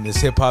this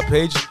hip hop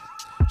page.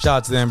 Shout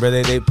out to them, bro.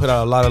 They put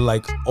out a lot of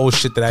like old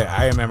shit that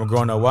I remember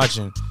growing up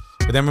watching.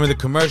 But then remember the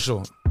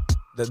commercial,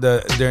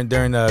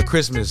 during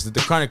Christmas, the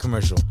Chronic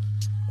commercial,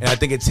 and I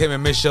think it's him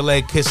and Miss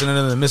Chalet kissing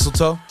under the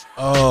mistletoe.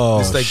 Oh,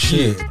 it's like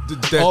shit.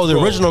 The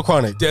original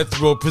Chronic. Death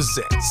Row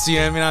presents. See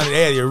what I mean?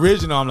 Yeah, the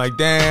original. I'm like,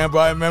 damn,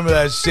 bro. I remember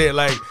that shit.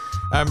 Like,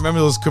 I remember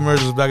those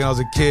commercials back when I was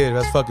a kid.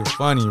 That's fucking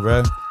funny,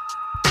 bro.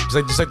 Just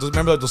like those,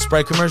 remember like those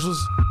Sprite commercials?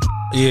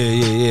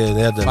 Yeah. They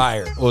had the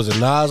fire. What was it?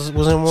 Nas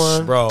was in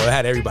one, bro. It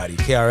had everybody.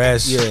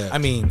 KRS. Yeah. I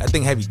mean, I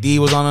think Heavy D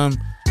was on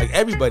them. Like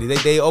everybody,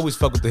 they always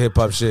fuck with the hip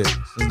hop shit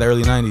in the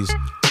early '90s.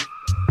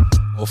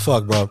 Well,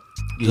 fuck, bro.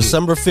 Yeah.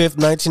 December 5th,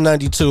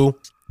 1992,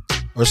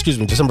 or excuse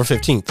me, December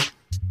 15th,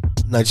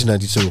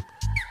 1992.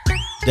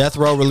 Death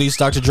Row released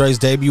Dr. Dre's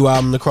debut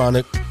album, The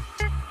Chronic.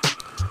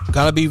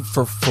 Gotta be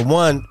for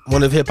one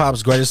of hip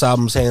hop's greatest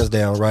albums, hands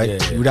down, right?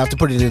 Yeah. You'd have to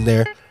put it in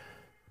there.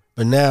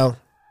 But now,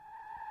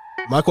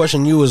 my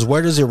question to you is,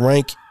 where does it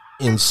rank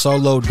in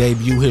solo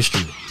debut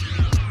history?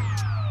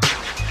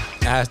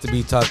 It has to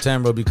be top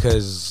 10, bro,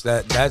 because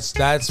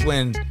that's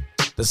when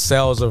the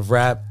sales of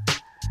rap,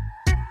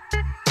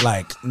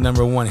 like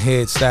 #1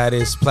 hit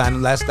status,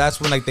 platinum.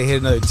 That's when like they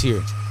hit another tier. You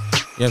know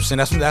what I'm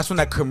saying? That's when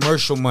that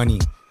commercial money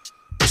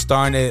was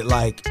starting to,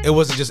 like, it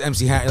wasn't just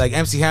MC Hammer. Like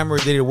MC Hammer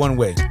did it one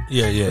way.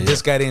 Yeah.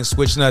 This guy didn't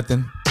switch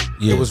nothing.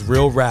 Yeah. It was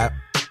real rap,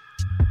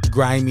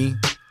 grimy.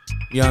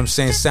 You know what I'm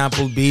saying?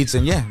 Sampled beats,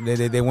 and yeah,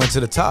 they went to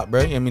the top,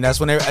 bro. I mean, that's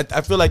when I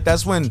feel like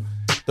that's when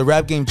the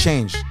rap game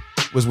changed.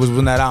 Was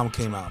when that album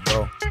came out,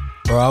 bro.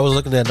 Bro, I was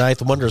looking at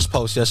Ninth Wonder's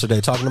post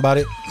yesterday talking about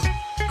it.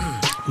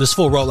 This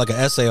fool wrote like an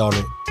essay on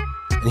it,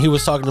 and he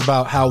was talking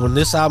about how when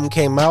this album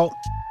came out,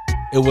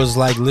 it was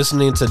like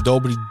listening to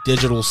Dolby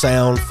Digital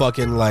sound.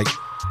 Fucking like,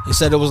 he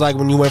said it was like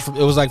when you went from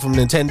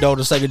Nintendo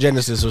to Sega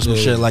Genesis or some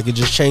shit. Like, it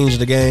just changed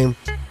the game.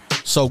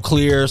 So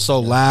clear, so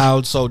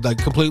loud, so like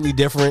completely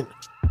different.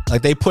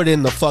 Like, they put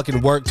in the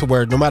fucking work to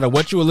where no matter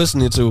what you were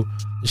listening to,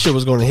 the shit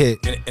was going to hit.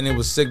 And it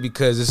was sick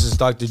because this is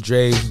Dr.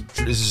 Dre.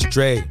 This is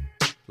Dre.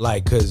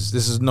 Like, because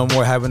this is no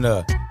more having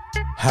to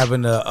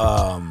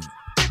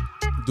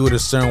do it a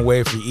certain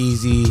way for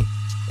Easy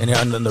and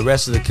the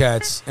rest of the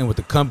cats and what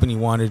the company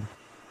wanted.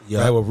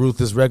 Yeah, right, what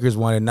Ruthless Records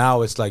wanted.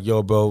 Now it's like,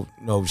 yo, bro,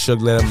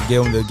 Suge let him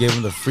give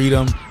him the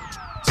freedom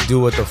to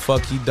do what the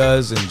fuck he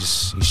does, and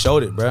just he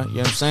showed it, bro. You know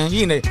what I'm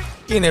saying?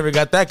 He never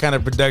got that kind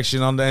of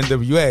production on the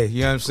NWA.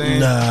 You know what I'm saying?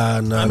 Nah.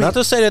 I mean, not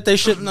to say that they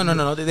should.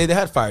 No. They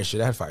had fire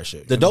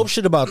shit. The dope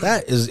shit about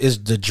that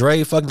is the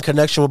Dre fucking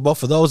connection with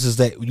both of those is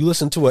that you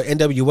listen to an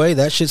NWA,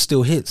 that shit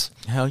still hits.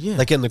 Hell yeah.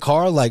 Like in the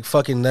car, like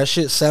fucking that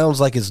shit sounds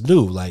like it's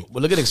new. Like,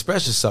 well, look at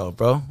Express Yourself,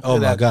 bro. Oh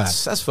my God.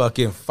 That's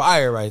fucking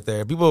fire right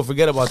there. People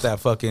forget about that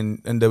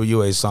fucking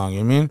NWA song,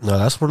 you know what I mean? No,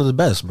 that's one of the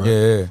best, bro.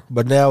 Yeah.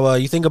 But now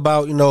you think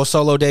about,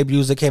 solo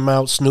debuts that came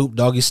out, Snoop,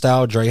 Doggy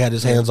Style, Dre had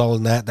his hands all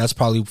in that. That's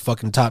probably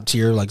fucking top tier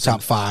tier, like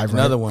top 5.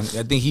 Another right?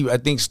 one. I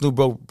think Snoop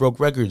broke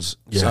records.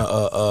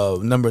 Yeah.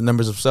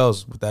 Numbers of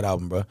sales with that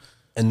album, bro.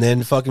 And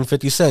then fucking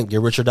 50 Cent,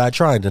 Get Rich or Die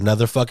Trying,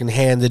 another fucking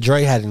hand that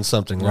Dre had in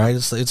something, right?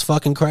 It's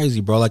fucking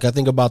crazy, bro. Like, I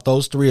think about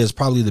those three as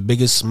probably the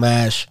biggest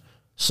smash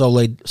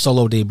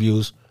solo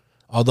debuts.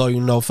 Although, you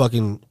know,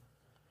 fucking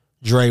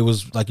Dre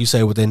was, like you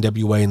say, with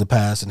NWA in the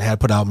past and had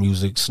put out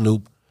music.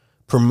 Snoop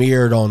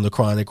premiered on The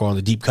Chronic or on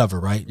the Deep Cover,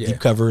 right? Yeah. Deep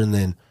Cover, and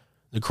then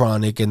The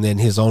Chronic, and then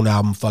his own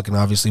album fucking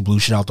obviously blew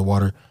shit out the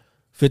water.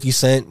 50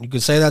 Cent, you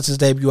could say that's his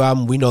debut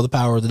album. We know the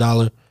power of the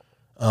dollar.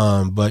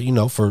 But, you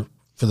know, for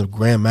the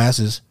grand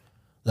masses,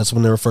 that's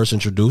when they were first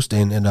introduced,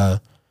 and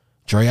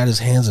Dre had his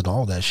hands in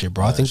all that shit,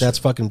 bro. I think that's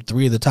fucking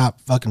 3 of the top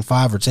fucking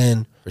 5 or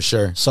 10 for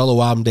sure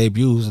solo album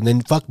debuts, and then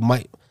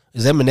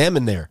is Eminem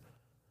in there?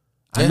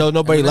 I know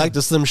nobody liked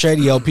the Slim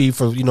Shady LP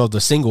for, you know, the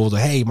single, the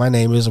Hey, My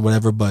Name Is or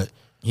whatever, but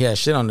yeah,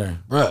 shit on there,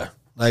 bruh.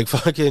 Like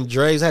fucking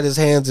Dre's had his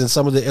hands in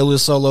some of the illest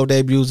solo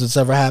debuts that's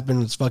ever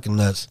happened. It's fucking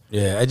nuts.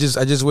 Yeah, I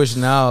just wish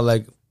now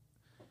like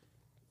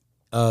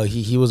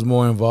he was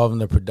more involved in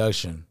the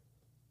production,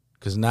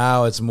 because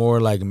now it's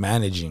more like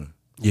managing.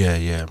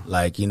 Yeah.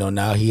 Like, you know,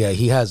 now he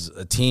has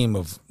a team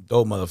of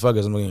dope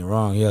motherfuckers. I'm not getting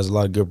wrong. He has a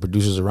lot of good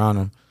producers around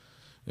him.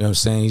 You know what I'm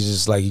saying? He's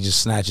just like, he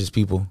just snatches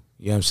people.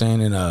 You know what I'm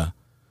saying? And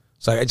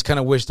so I just kind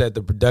of wish that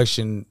the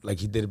production, like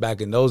he did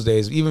back in those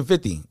days, even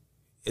 50,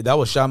 that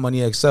was Shot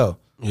Money XL.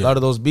 A lot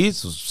of those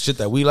beats was shit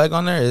that we like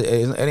on there.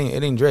 It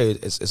ain't Dre.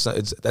 It's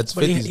that's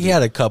 50. He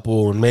had a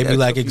couple, and maybe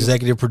like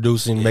executive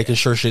producing, making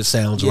sure shit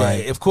sounds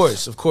right. Of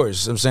course.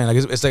 I'm saying like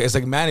it's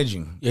like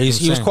managing. Yeah,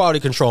 he was quality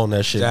controlling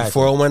that shit. Exactly.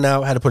 Before it went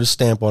out, had to put a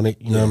stamp on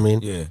it. You know what I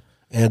mean? Yeah.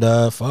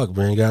 And fuck,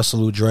 man, you gotta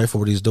salute Dre for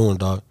what he's doing,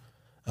 dog.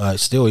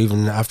 Still,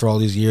 even after all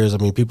these years, I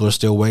mean, people are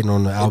still waiting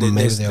on the album.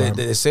 They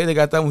say they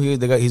got that one.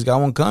 He's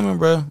got one coming,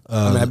 bro.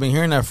 I mean, I've been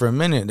hearing that for a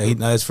minute.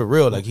 That it's for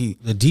real. Like the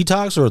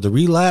Detox or the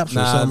Relapse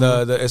or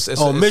something.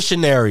 It's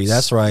Missionary.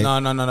 That's right.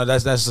 No.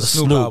 That's the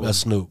Snoop album. That's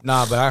Snoop.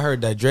 Nah, but I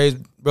heard that Dre's,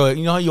 bro.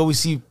 You know how you always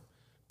see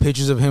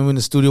pictures of him in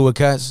the studio with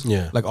cats?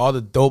 Yeah. Like all the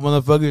dope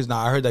motherfuckers.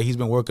 Nah, I heard that he's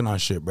been working on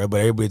shit, bro.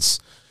 But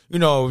it's, you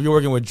know, if you're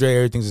working with Dre,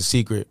 everything's a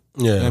secret.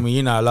 Yeah. You know what I mean,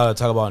 you're not allowed to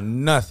talk about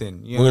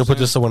nothing. You know We're gonna put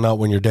this one out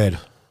when you're dead.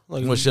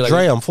 Like, shit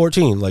Dre, like, I'm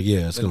 14. Like,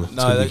 yeah, it's gonna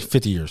be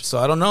 50 years. So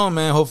I don't know,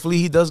 man. Hopefully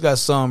he does got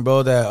some,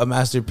 bro, that a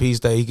masterpiece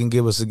that he can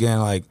give us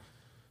again, like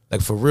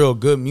for real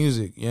good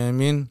music. You know what I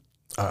mean?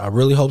 I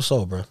really hope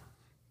so, bro.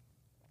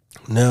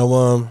 Now,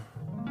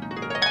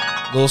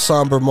 little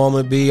somber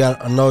moment, B.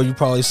 I know you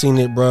probably seen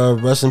it, bro.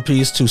 Rest in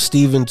peace to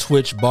Steven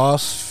Twitch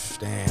Boss.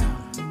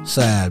 Damn.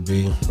 Sad,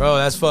 B. Bro,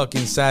 that's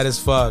fucking sad as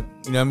fuck.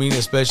 You know what I mean?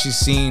 Especially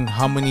seeing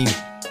how many...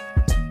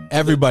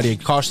 Everybody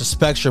across the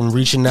spectrum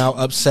reaching out,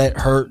 upset,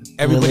 hurt.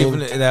 Everybody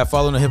that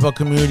following the hip hop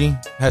community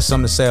has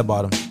something to say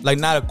about him. Like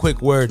not a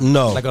quick word,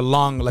 no, like a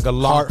long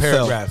heartfelt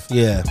paragraph.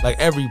 Yeah, like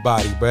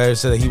everybody, bro,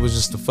 said that he was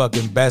just the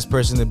fucking best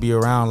person to be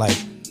around. Like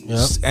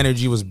his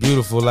energy was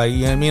beautiful. Like, you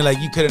know what I mean? Like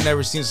you could have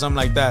never seen something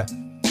like that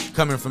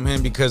coming from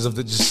him because of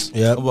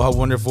how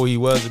wonderful he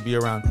was to be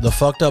around. The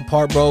fucked up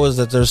part, bro, is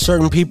that there's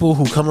certain people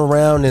who come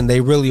around and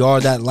they really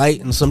are that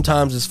light, and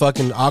sometimes it's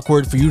fucking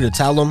awkward for you to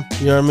tell them.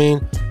 You know what I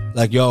mean?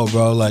 Like, yo,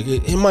 bro, like,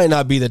 it might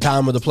not be the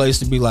time or the place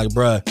to be like,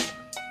 bruh.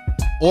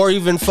 Or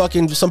even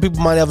fucking, some people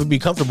might never be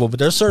comfortable, but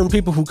there's certain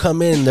people who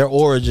come in, their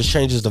aura just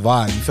changes the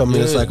vibe. You feel me?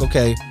 Yeah. It's like,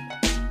 okay,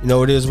 you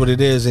know, it is what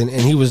it is. And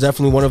he was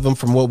definitely one of them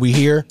from what we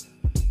hear.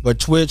 But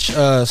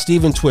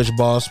Steven Twitch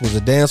Boss was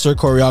a dancer,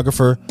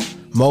 choreographer,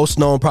 most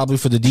known probably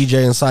for the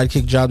DJ and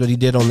sidekick job that he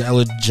did on the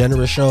Ellen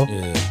DeGeneres show.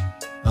 Yeah.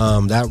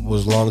 That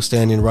was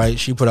long-standing, right?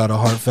 She put out a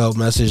heartfelt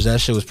message. That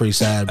shit was pretty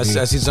sad. I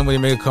see somebody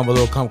make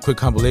a quick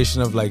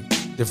compilation of like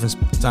different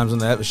times on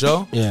the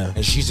show. Yeah,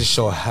 and she used to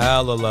show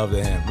hella love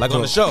to him, like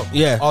on the show.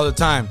 Yeah, all the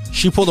time.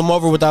 She pulled him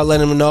over without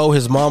letting him know.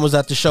 His mom was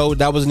at the show.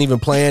 That wasn't even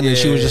planned, and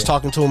she was just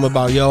talking to him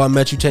about, yo, I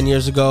met you 10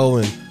 years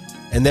ago,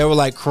 and they were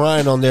like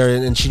crying on there,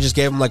 and she just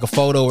gave him like a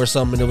photo or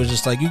something. And it was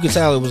just like, you could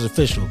tell it was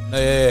official.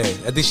 Yeah.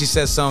 I think she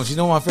said something. You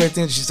know what my favorite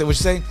thing? She said, what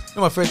she say? You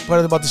know what my favorite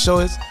part about the show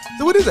is?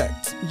 So what is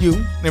that? You.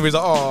 And everybody's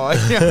like, oh.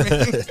 You know what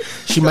I mean?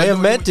 She may have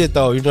meant it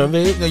though. You know what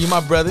I mean? You know, you're my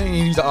brother, and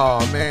he's like,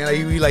 oh man,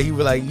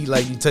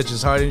 like he touch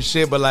his heart and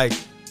shit. But like,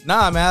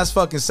 nah, man, that's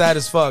fucking sad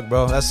as fuck,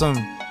 bro. That's some,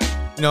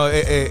 you know,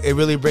 it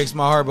really breaks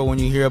my heart. But when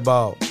you hear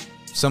about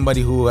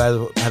somebody who had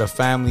a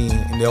family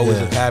and they always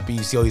look happy,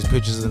 you see all these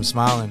pictures of them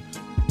smiling,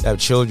 they have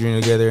children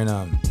together,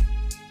 and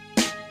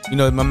you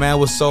know, my man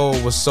was so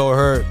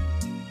hurt,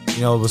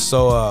 you know, was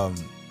so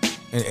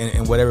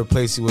in whatever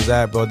place he was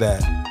at, bro,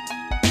 that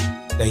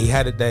he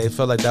had it, that it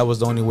felt like that was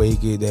the only way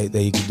he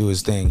could do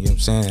his thing. You know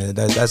what I'm saying?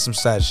 That's some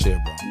sad shit,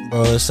 bro.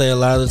 Bro, let's say a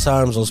lot of the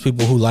times those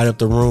people who light up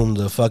the room,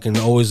 the fucking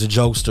always the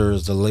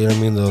jokesters, you know what I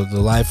mean,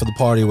 the life of the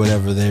party,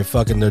 whatever,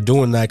 they're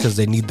doing that because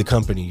they need the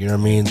company. You know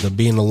what I mean? The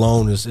being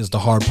alone is the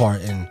hard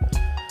part. And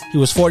he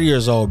was 40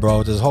 years old, bro,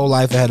 with his whole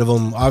life ahead of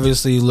him.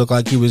 Obviously, he looked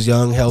like he was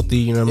young, healthy.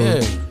 You know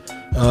what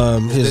I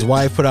mean? His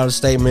wife put out a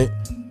statement.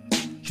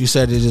 She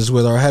said, "It is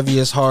with our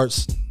heaviest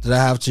hearts that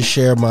I have to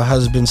share. My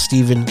husband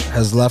Steven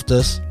has left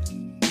us."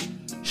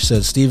 She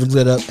said, Steven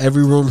lit up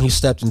every room he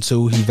stepped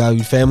into. He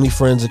valued family,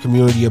 friends, and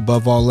community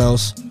above all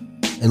else,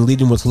 and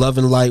leading with love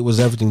and light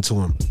was everything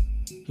to him.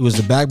 He was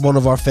the backbone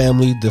of our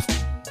family, the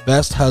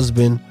best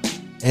husband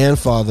and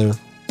father,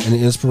 and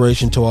an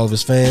inspiration to all of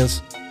his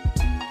fans.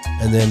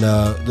 And then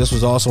this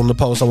was also on the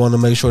post I wanted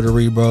to make sure to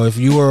read, bro. If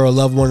you or a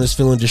loved one is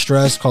feeling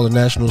distressed, call the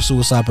National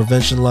Suicide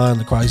Prevention Line.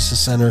 The Crisis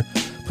Center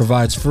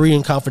provides free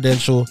and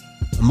confidential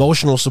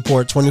emotional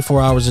support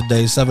 24 hours a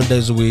day, 7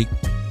 days a week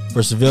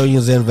for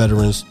civilians and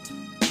veterans.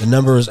 The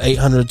number is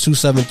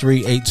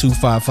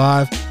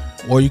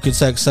 800-273-8255, or you can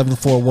text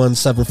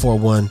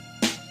 741-741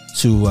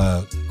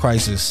 to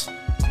crisis,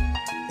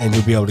 and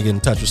you'll be able to get in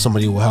touch with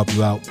somebody who will help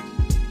you out.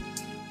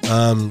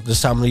 This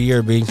time of the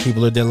year,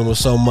 people are dealing with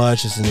so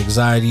much. It's an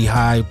anxiety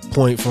high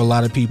point for a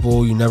lot of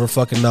people. You never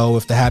fucking know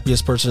if the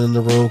happiest person in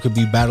the room could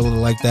be battling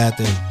like that.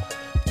 Then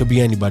it could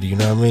be anybody, you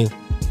know what I mean?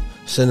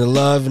 Sending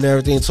love and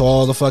everything to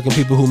all the fucking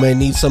people who may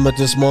need some at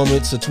this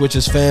moment, to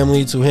Twitch's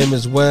family, to him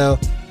as well.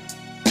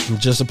 I'm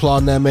just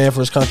applauding that man for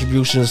his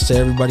contributions, to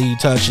everybody he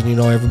touched, and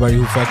everybody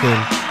who had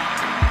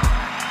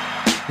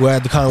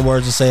the kind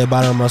words to say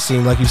about him. I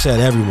seen, like you said,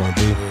 everyone,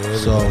 dude.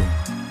 So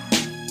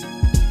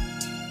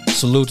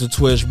salute to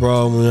Twitch,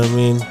 bro. You know what I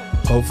mean?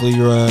 Hopefully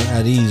you're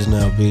at ease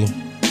now, B.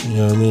 You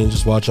know what I mean?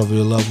 Just watch over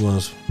your loved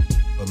ones.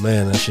 But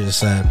man, that shit is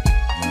sad.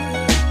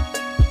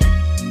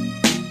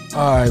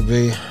 Alright,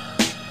 B.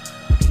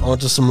 On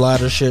to some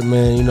lighter shit,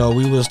 man.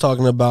 We was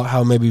talking about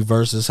how maybe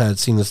Versus had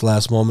seen this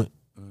last moment.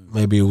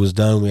 Maybe it was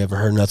done. We haven't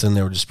heard nothing.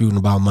 They were disputing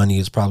about money.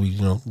 It's probably,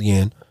 the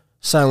end.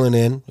 Silent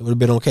end. It would have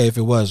been okay if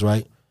it was,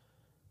 right?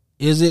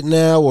 Is it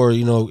now? Or,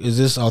 is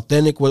this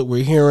authentic, what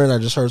we're hearing? I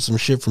just heard some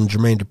shit from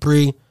Jermaine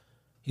Dupri.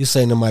 He's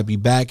saying they might be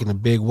back in a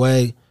big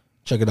way.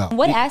 Check it out.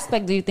 What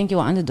aspect do you think you're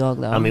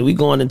underdog, though? I mean, we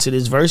going into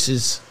this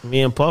versus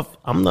me and Puff.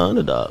 I'm the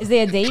underdog. Is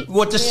there a date?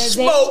 What the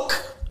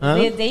smoke? Is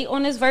there a date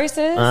on this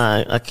versus?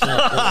 I can't. Come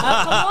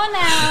on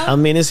now. I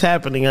mean, it's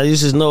happening. I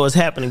just know it's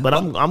happening, but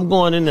I'm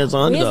going in as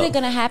an underdog. Where is it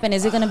gonna happen?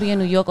 Is it gonna be in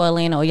New York or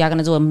Atlanta, or y'all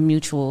gonna do a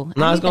mutual?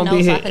 No, it's gonna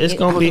be here. It's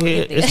gonna be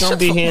here. It's gonna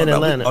be here in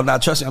Atlanta. Oh, now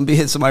trust me, I'm gonna be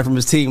hitting somebody from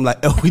his team. Like,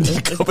 oh, we need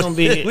to go. It's gonna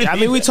be here. I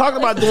mean, we talked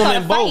about doing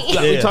them in both.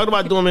 Yeah. We talked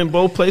about doing them in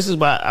both places,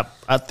 but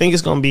I think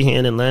it's gonna be here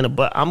in Atlanta.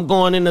 But I'm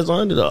going in as an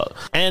underdog,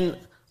 and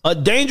a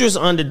dangerous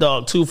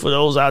underdog too for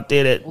those out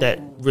there that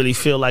really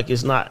feel like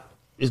it's not.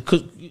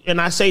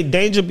 And I say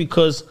danger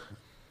because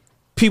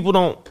people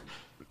don't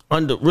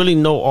really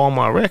know all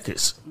my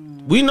records.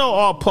 We know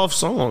all Puff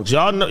songs.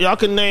 Y'all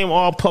can name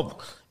all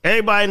Puff.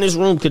 Everybody in this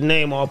room can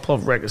name all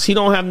Puff records. He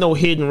don't have no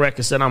hidden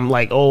records that I'm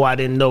like, oh, I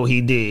didn't know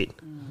he did.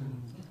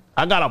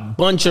 I got a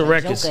bunch of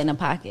records. Joker in the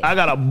pocket. I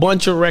got a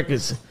bunch of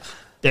records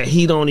that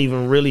he don't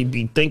even really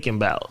be thinking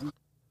about.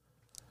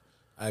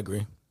 I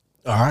agree.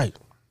 All right.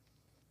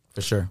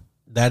 For sure.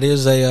 That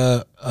is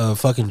a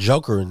fucking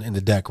joker in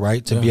the deck,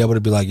 right? To be able to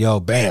be like,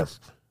 yo, bam.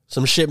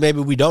 Some shit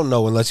maybe we don't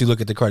know unless you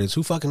look at the credits.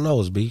 Who fucking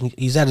knows, B?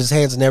 He's had his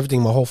hands in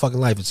everything my whole fucking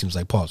life, it seems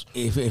like. Pause.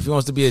 If he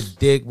wants to be a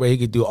dick, where he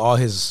could do all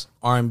his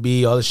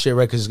R&B, all the shit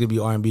records is going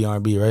to be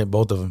R&B, right?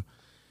 Both of them.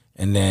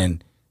 And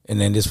then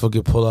this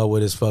fucking pull out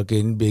with his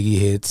fucking Biggie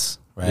hits,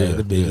 right? Yeah,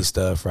 the Biggie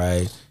stuff,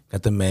 right?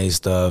 Got the May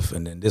stuff.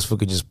 And then this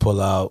fucking just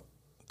pull out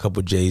a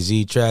couple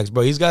Jay-Z tracks.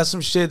 Bro, he's got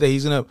some shit that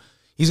he's gonna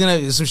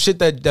some shit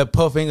that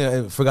Puff ain't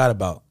gonna forgot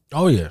about.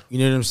 Oh, yeah. You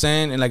know what I'm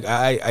saying? And like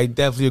I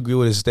definitely agree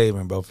with his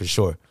statement, bro, for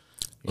sure.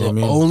 You know what I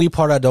mean? Only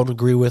part I don't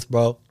agree with,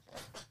 bro,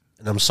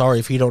 and I'm sorry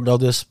if you don't know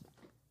this,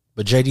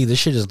 but JD, this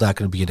shit is not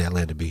going to be in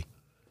Atlanta, B.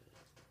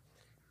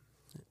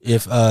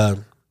 If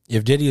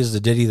Diddy is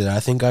the Diddy that I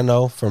think I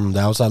know from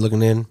the outside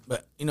looking in,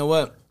 but you know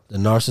what? The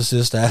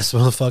narcissist ass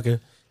motherfucker.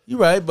 You're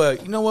right,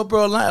 but you know what,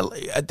 bro?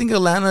 I think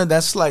Atlanta,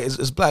 that's like,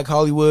 it's Black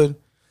Hollywood.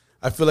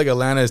 I feel like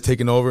Atlanta has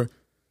taken over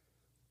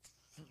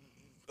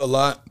a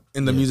lot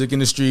in the music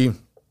industry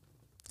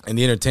and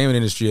the entertainment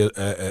industry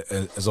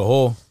as a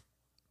whole.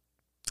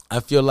 I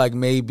feel like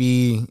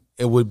maybe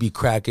it would be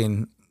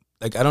cracking.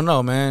 Like, I don't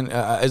know, man.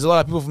 There's a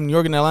lot of people from New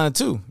York and Atlanta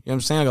too. You know what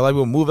I'm saying? Like, a lot of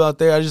people move out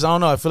there. I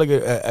don't know. I feel like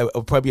it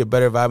would probably be a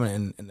better vibe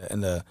in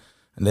the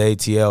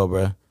ATL, bro.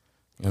 You know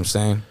what I'm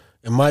saying?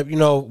 It might,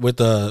 with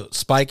the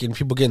spike and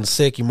people getting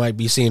sick, you might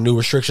be seeing new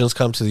restrictions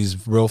come to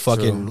these real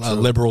fucking True.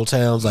 Liberal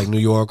towns like New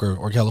York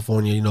or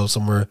California.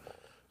 Somewhere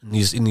in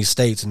these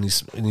states in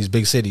these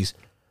big cities.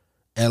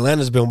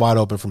 Atlanta's been wide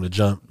open from the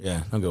jump.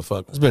 Yeah, don't give a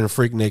fuck. It's been a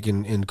freaknik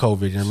in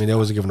COVID. I mean, they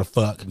wasn't giving a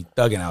fuck. Be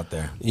thugging out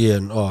there. Yeah,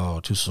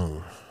 too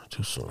soon.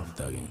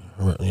 Thugging.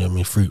 Yeah, I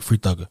mean, free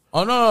thugger.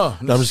 Oh, no.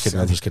 I'm just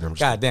kidding.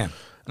 God damn.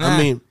 I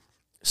mean,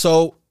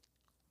 so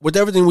with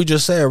everything we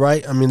just said,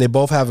 right? I mean, they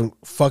both have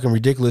fucking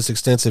ridiculous,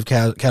 extensive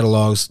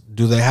catalogs.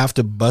 Do they have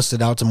to bust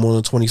it out to more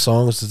than 20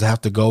 songs? Does it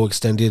have to go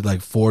extended like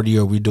 40?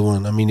 Are we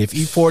doing? I mean, if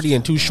E40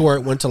 and Too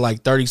Short went to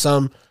like 30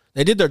 something,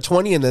 they did their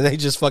 20 and then they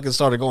just fucking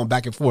started going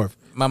back and forth.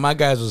 My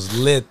guys was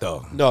lit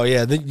though. No,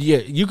 yeah, they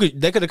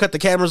could have cut the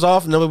cameras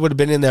off and nobody would have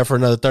been in there for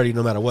another 30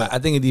 no matter what. I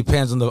think it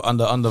depends on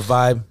the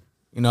vibe,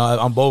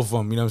 on both of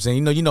them. You know what I'm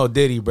saying? You know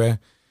Diddy, bro.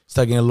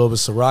 Start getting a little bit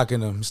Ciroc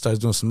in him. Starts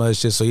doing some other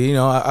shit. So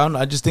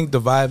I just think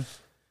the vibe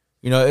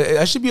You know,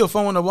 that should be a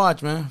fun one to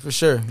watch, man, for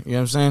sure. You know what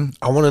I'm saying?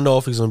 I want to know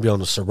if he's gonna be on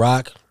the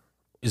Ciroc,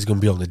 is gonna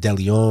be on the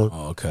DeLeon.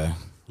 Oh, okay.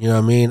 You know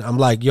what I mean? I'm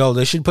like, yo,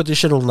 they should put this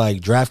shit on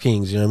like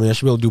DraftKings. You know what I mean? I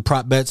should be able to do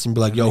prop bets and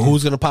be like, yo,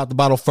 who's gonna pop the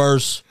bottle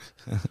first?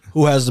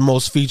 Who has the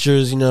most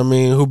features? You know what I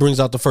mean? Who brings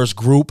out the first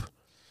group?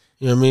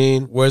 You know what I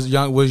mean? Where's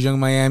Young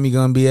Miami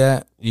gonna be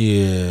at? Yeah.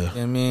 You know what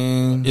I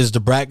mean? Is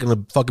DeBrat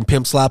gonna fucking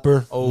pimp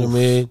slapper? Oh. You know what I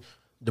mean?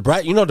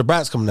 DeBrat, you know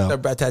DeBrat's coming out.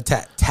 DeBrat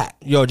tat.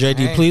 Yo,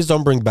 JD, please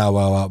don't bring Bow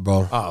Wow out,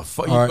 bro. Oh,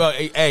 fuck you. All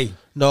right. Hey.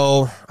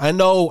 No, I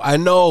know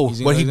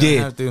what he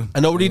did. I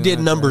know what he did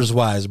numbers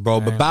wise,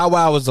 bro. But Bow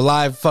Wow was the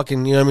live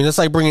fucking, you know what I mean? It's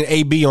like bringing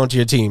AB onto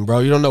your team, bro.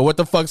 You don't know what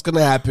the fuck's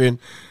gonna happen.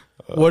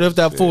 What if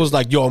that fool was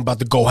like, yo, I'm about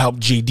to go help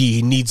GD.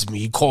 He needs me.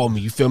 He called me.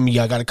 You feel me?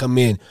 I gotta come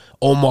in.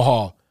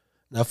 Omaha.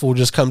 That fool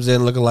just comes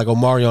in looking like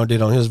Omarion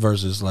did on his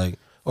verses, like,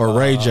 or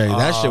Ray J.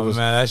 That shit was,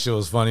 man, that shit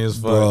was funny as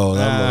fuck. bro.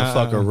 That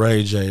motherfucker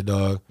Ray J,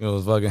 dog. It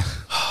was fucking.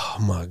 Oh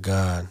my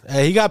god.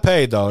 Hey, he got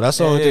paid though. That's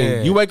the only Yeah.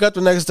 thing. You wake up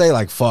the next day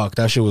like, fuck,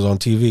 that shit was on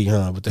TV,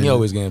 huh? But then He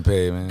always getting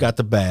paid, man. got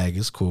the bag.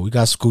 It's cool. We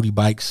got Scooty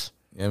bikes.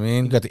 You know what I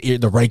mean? You got the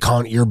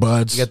Raycon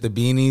earbuds. You got the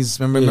beanies.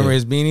 Remember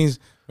his beanies?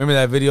 Remember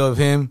that video of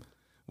him?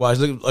 Watch,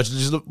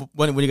 just look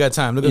when you got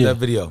time. Look at that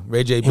video.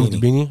 Ray J Him beanie. with the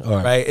beanie?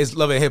 All right. It's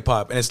Love and Hip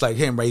Hop, and it's like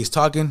him, right? He's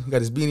talking, he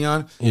got his beanie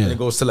on, Yeah. and it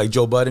goes to like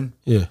Joe Budden.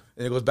 Yeah.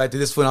 And it goes back to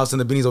this foot, and all of a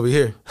sudden the beanie's over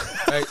here.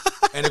 Right?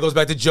 And it goes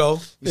back to Joe.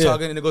 He's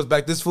talking, and it goes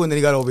back this foot, and then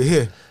he got over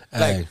here.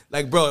 Hey.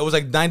 Like, bro, it was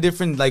like 9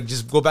 different, like,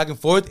 just go back and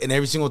forth, and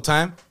every single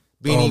time,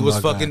 Beanie Oh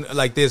was my fucking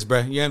like this, bro.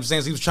 You know what I'm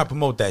saying? So he was trying to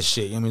promote that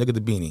shit. You know what I mean? Look at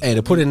the beanie. Hey,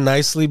 to put it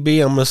nicely, B,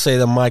 I'm gonna say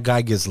that my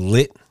guy gets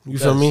lit. You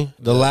feel me?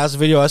 The last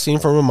video I seen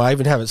from him, I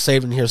even have it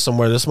saved in here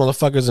somewhere. This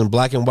motherfucker's in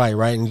black and white,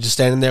 right? And he's just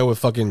standing there with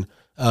fucking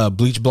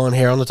bleach blonde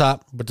hair on the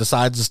top, but the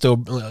sides is still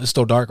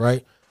dark,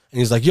 right? And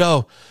he's like,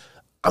 yo,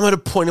 I'm at a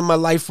point in my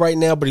life right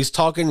now, but he's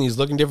talking and he's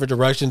looking different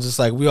directions. It's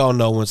like, we all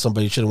know when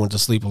somebody should have went to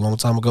sleep a long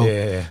time ago. Yeah.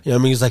 You know what I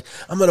mean? He's like,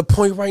 I'm at a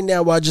point right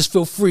now where I just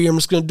feel free. I'm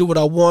just going to do what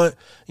I want.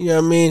 You know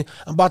what I mean?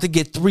 I'm about to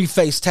get 3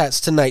 face tats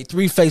tonight,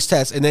 3 face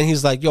tats. And then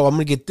he's like, yo, I'm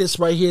going to get this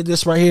right here,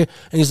 this right here.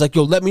 And he's like,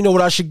 yo, let me know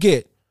what I should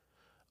get.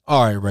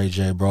 All right, Ray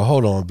J, bro,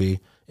 hold on, B.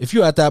 If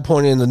you're at that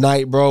point in the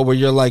night, bro, where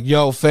you're like,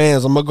 yo,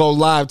 fans, I'm going to go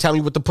live. Tell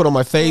me what to put on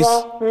my face.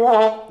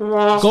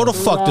 Go to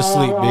fuck to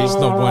sleep, B. It's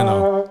no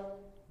bueno.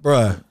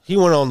 Bruh, he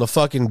went on the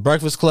fucking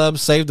Breakfast Club,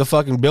 saved the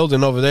fucking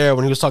building over there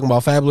when he was talking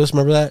about Fabulous.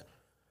 Remember that?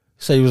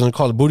 He said he was going to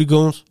call the Booty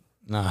Goons.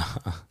 Nah.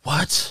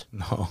 What?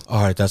 No.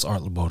 All right, that's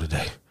Art LeBeau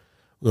today.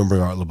 We're going to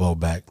bring Art LeBeau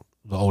back.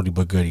 The oldie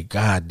but goodie.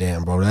 God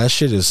damn, bro. That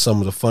shit is some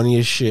of the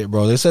funniest shit,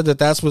 bro. They said that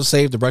that's what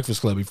saved the Breakfast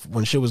Club.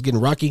 When shit was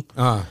getting rocky,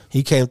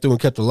 he came through and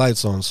kept the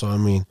lights on. So, I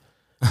mean,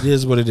 it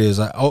is what it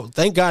is.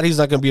 Thank God he's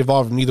not going to be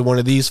involved in either one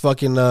of these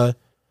fucking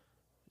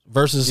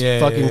versus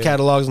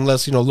catalogs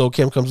unless, you know, Lil'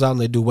 Kim comes out and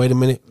they do Wait a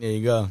Minute. There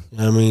you go. You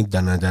know what I mean?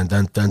 Dun, dun, dun,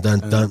 dun, dun, dun,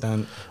 dun,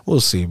 dun. We'll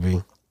see,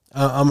 B.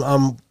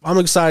 I'm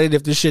excited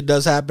if this shit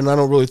does happen. I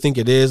don't really think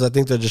it is. I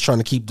think they're just trying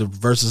to keep the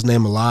Versus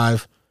name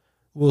alive.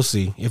 We'll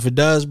see. If it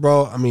does,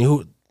 bro, I mean,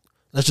 who?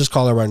 Let's just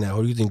call it right now.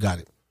 Who do you think got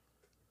it?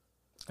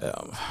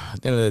 At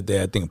the end of the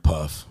day, I think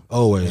Puff.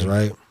 Always,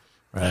 right?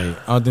 Right.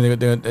 I don't think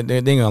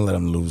they're gonna let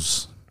him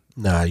lose.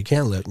 Nah, you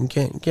can't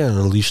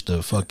unleash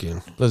the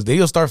fucking. Plus,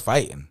 they'll start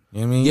fighting. You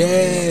know what I mean?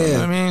 Yeah. You know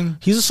what I mean?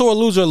 He's a sore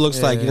loser, it looks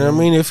like. You know what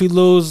I mean? If he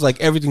lose, like,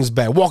 everything's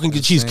bad. Walk and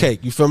get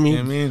cheesecake. You feel me? You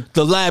know what I mean?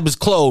 The lab is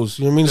closed.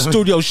 You know what I mean? The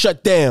studio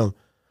shut down.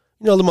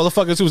 You know, the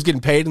motherfuckers who was getting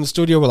paid in the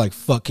studio were like,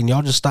 fuck, can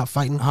y'all just stop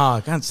fighting?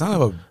 God,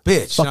 son of a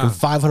bitch. Fucking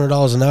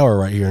 $500 an hour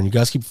right here, and you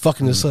guys keep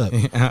fucking this up.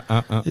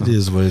 It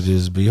is what it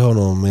is, B. Hold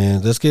on,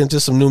 man. Let's get into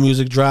some new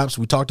music drops.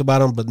 We talked about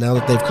them, but now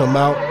that they've come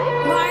out,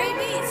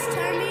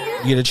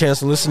 you get a chance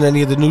to listen to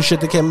any of the new shit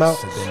that came out?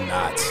 They're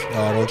not.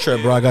 Oh, don't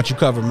trip, bro. I got you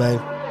covered,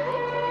 man.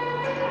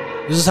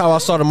 This is how I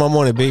started my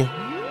morning, B.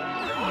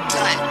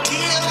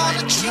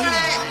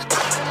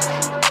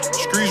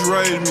 Streets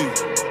raised me.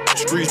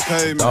 Streets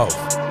paid me.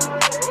 Oh.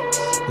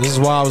 This is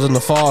why I was in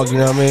the fog, you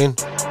know what I mean?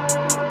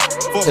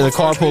 In the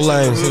carpool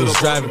lanes. He was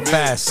driving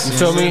fast. You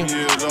feel me?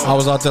 I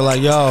was out there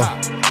like, yo.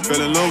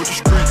 Fell in love with the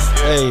streets.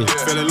 Hey.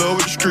 Fell in love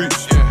with the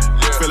streets.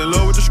 Fell in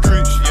love with the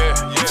streets.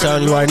 I'm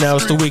telling you right now,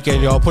 it's the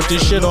weekend, y'all. Put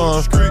this shit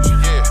on.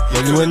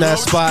 When you in that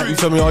spot, you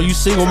feel me? All you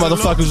single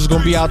motherfuckers is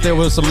gonna be out there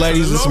with some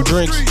ladies and some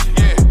drinks.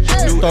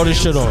 Throw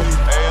this shit on.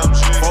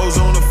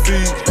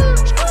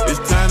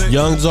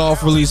 Young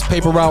Dolph released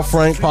Paper Route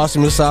Frank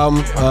posthumous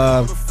album.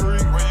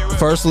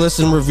 First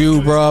listen review,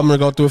 bro. I'm gonna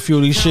go through a few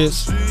of these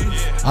shits.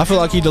 I feel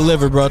like he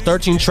delivered, bro.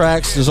 13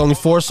 tracks. There's only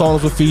 4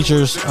 songs with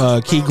features.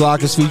 Key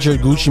Glock is featured,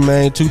 Gucci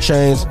Mane, 2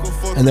 Chainz,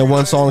 and then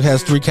 1 song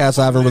has 3 cats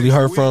I haven't really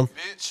heard from.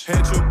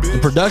 The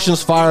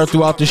production's fire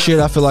throughout the shit.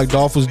 I feel like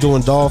Dolph was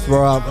doing Dolph,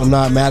 bro. I'm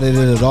not mad at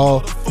it at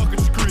all.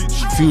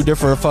 A few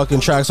different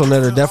fucking tracks on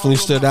there that definitely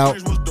stood out.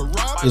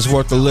 It's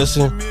worth a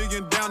listen.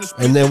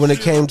 And then when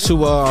it came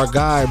to our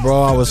guy,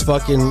 bro, I was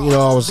fucking, you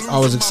know, I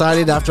was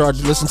excited after I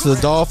listened to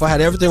the Dolph. I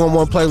had everything on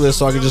one playlist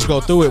so I could just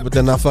go through it, but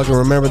then I fucking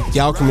remembered The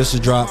Alchemist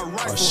had dropped.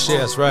 Oh shit,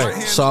 that's right.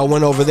 So I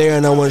went over there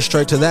and I went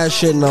straight to that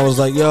shit and I was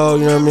like, yo,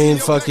 you know what I mean?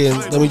 Fucking,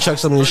 let me check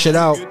some of this shit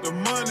out.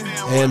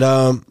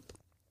 And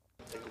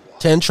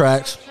 10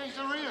 tracks.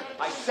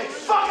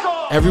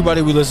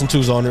 Everybody we listen to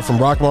is on it, from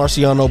Rock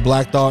Marciano,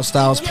 Black Thought,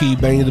 Styles P,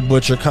 Benny the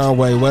Butcher,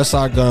 Conway,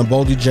 Westside Gunn,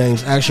 Boldy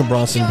James, Action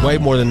Bronson, way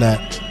more than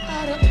that.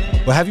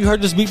 But have you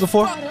heard this beat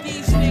before?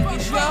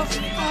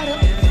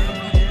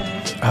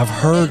 I've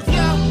heard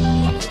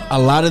a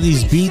lot of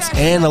these beats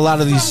and a lot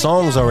of these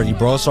songs already,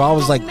 bro. So I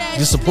was like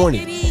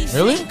disappointed.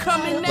 Really?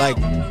 Like,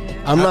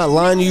 I'm not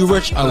lying to you,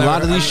 Rich. A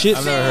lot of these shits.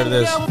 I've never heard of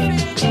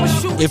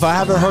this. If I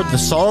haven't heard the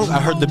song, I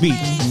heard the beat.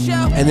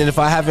 And then if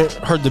I haven't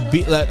heard the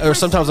beat, or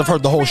sometimes I've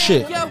heard the whole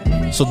shit.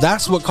 So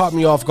that's what caught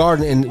me off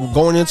guard. And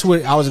going into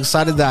it, I was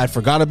excited that I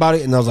forgot about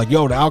it. And I was like,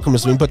 yo, The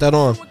Alchemist, let me put that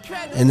on.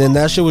 And then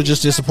that shit was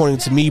just disappointing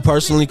to me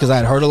personally because I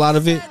had heard a lot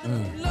of it.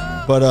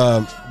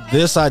 But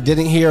this I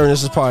didn't hear, and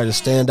this is probably the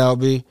standout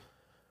B.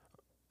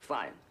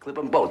 Fine. Clip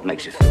them both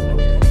makes you.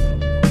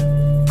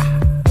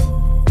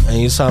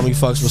 Anytime he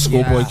fucks with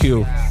Schoolboy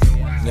Q.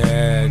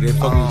 Yeah, they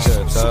fuck with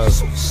each other.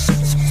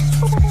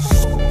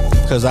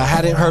 Because I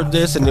hadn't heard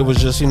this, and it was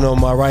just,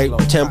 my right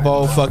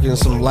tempo, fucking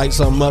some light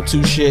something up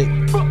to shit.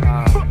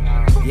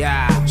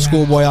 Yeah.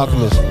 Schoolboy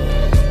Alchemist.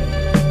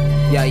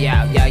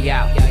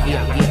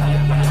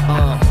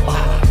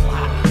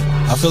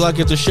 I feel like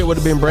if the shit would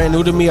have been brand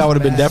new to me, I would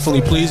have been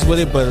definitely pleased with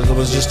it, but it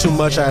was just too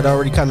much. I had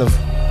already kind of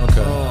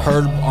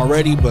heard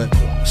already, but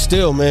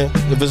still, man,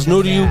 if it's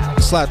new to you,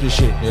 slap this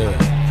shit. Yeah.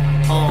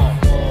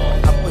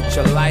 I put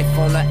your life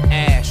on the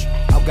ash.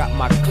 I got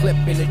my clip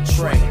in the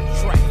tray.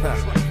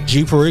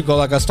 G Perico,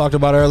 like I talked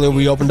about earlier,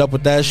 we opened up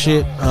with that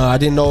shit. I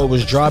didn't know it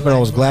was dropping. I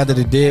was glad that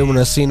it did when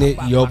I seen it.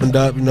 He opened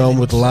up,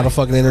 with a lot of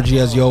fucking energy,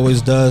 as he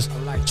always does.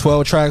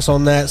 12 tracks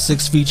on that,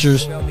 6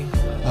 features.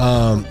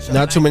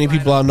 Not too many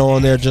people I know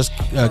on there. Just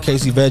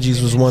Casey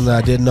Veggies was one that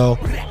I didn't know.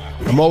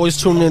 I'm always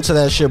tuning into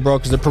that shit, bro,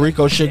 because the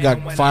Perico shit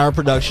got fire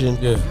production.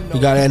 Yeah. He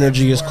got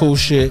energy. It's cool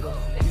shit.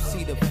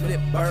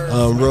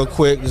 Real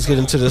quick, let's get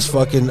into this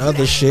fucking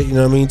other shit. You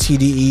know what I mean?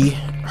 TDE,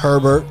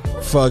 Herbert,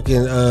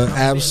 fucking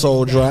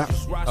Ab-Soul drop.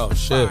 Oh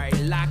shit!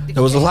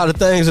 There was a lot of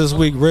things this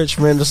week, Rich.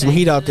 Man, there's some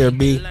heat out there,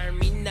 B.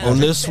 On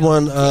this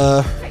one,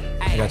 I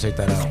gotta check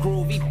that out.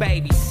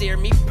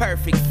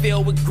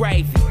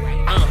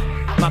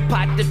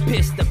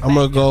 I'm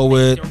gonna go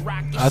with.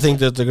 I think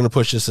that they're gonna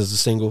push this as a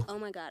single. Oh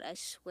my god! I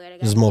swear to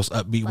God. This is the most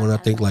upbeat one. I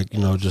think,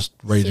 just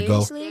ready to go.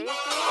 It's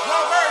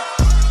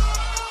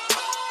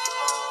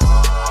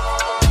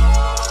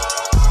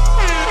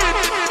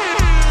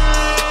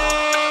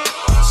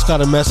got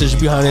a message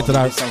behind it that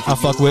I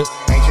fuck with.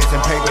 Ain't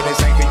chasing paper,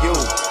 this ain't for you.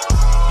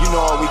 You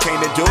know what we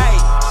came to do. Hey,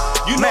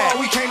 you know what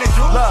we came to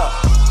do. Look,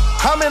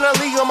 I'm in a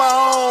league of my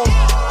own.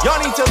 Y'all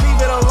need to leave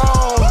it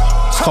alone.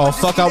 It's called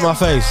Fuck Out My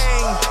Face.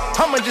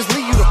 I'ma just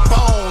leave you the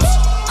bones.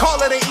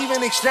 Call it an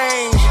even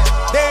exchange.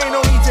 There ain't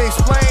no need to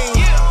explain.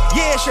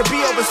 Yeah, it should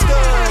be understood.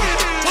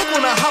 Like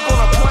when I hop on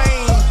a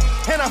plane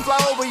and I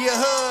fly over your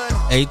hood.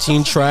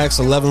 18 tracks,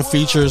 11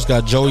 features.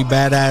 Got Joey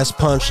Badass,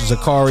 Punch,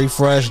 Zakari,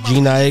 Fresh,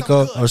 Janae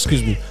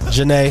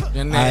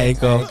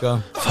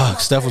Aiko.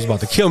 Fuck, Steph was about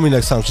to kill me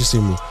next time she see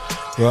me.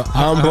 Bro,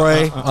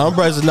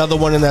 Ombre is another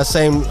one in that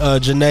same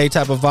Janae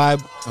type of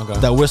vibe. Okay.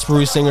 That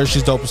whispery singer,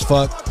 she's dope as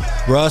fuck.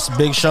 Russ,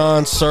 Big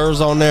Sean,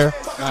 Serves on there.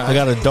 They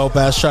got a dope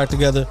ass track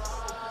together.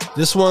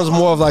 This one's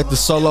more of like the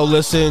solo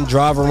listen,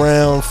 drive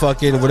around,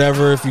 fucking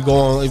whatever. If you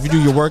do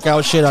your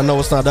workout shit, I know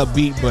it's not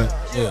upbeat, but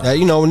that,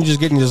 when you're just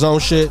getting your own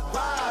shit.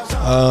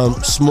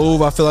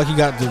 Smooth, I feel like he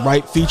got the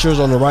right features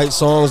on the right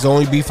songs. The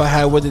only beef I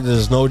had with it,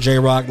 there's no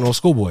J-Rock, no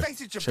Schoolboy.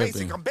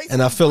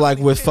 And I feel like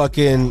with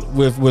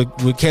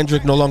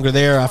Kendrick no longer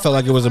there, I felt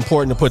like it was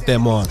important to put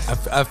them on.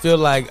 I feel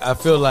like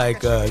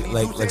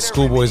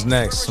Schoolboy's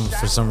next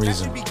for some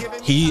reason.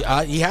 He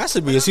has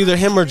to be. It's either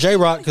him or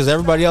J-Rock because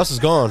everybody else is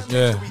gone.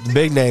 Yeah, the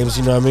big names,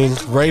 you know what I mean?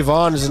 Ray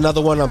Vaughn is another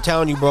one. I'm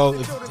telling you, bro.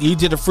 If he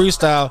did a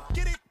freestyle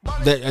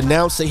that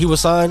announced that he was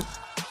signed,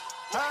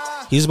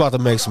 he's about to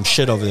make some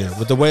shit over there.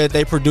 With the way that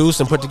they produce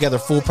and put together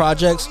full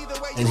projects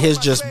and his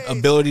just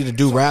ability to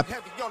do rap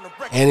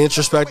and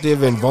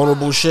introspective and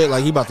vulnerable shit,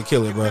 like he about to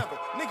kill it, bro.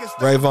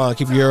 Ray Vaughn,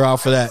 keep your ear out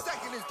for that.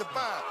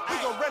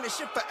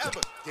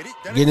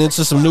 Getting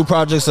into some new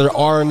projects that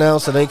are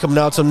announced that ain't coming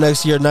out till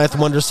next year. Ninth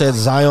Wonder said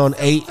Zion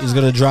 8 is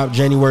going to drop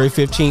January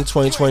 15th,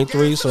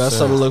 2023. So that's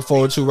something to look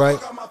forward to, right?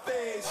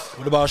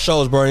 What about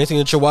shows, bro? Anything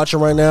that you're watching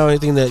right now?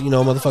 Anything that,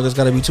 motherfuckers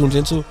got to be tuned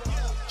into?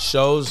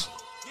 Shows?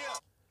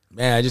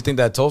 Man, I just think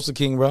that Tulsa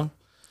King, bro.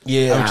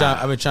 Yeah.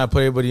 I've been trying to put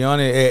everybody on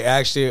it.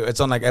 It's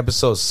on like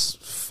episode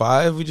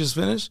 5 we just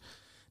finished.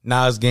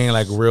 Now it's getting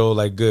like real,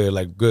 like good,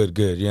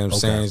 good. You know what I'm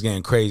saying? It's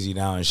getting crazy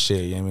now and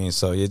shit. You know what I mean?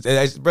 So,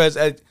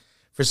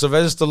 for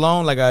Sylvester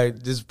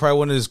Stallone, this is probably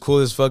one of his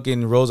coolest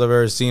fucking roles I've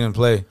ever seen him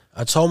play.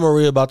 I told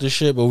Maria about this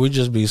shit, but we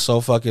just be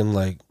so fucking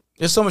like...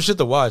 There's so much shit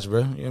to watch, bro.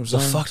 You know what I'm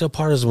saying? The fucked up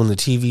part is when the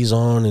TV's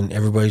on and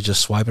everybody's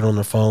just swiping on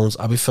their phones.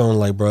 I be feeling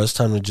like, bro, it's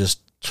time to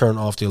just turn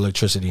off the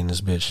electricity in this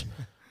bitch.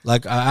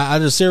 Like, I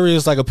had a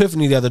serious,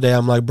 epiphany the other day.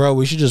 I'm like, bro,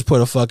 we should just put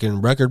a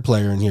fucking record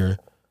player in here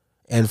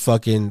and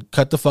fucking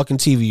cut the fucking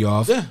TV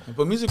off. Yeah, and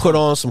put music Put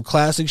on some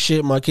classic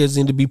shit my kids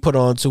need to be put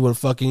on to, and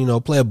fucking, you know,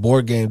 play a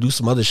board game, do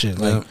some other shit.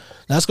 Like,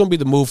 that's going to be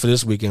the move for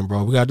this weekend,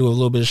 bro. We got to do a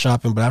little bit of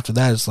shopping, but after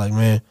that, it's like,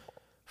 man,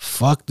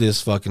 fuck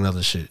this fucking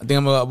other shit. I think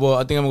I'm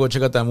gonna go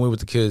check out that movie with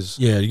the kids.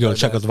 Yeah, you go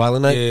check out the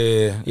Violent Night?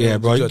 Yeah,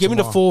 bro. You give me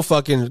the full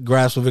fucking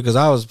grasp of it, because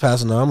I was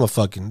passing on. We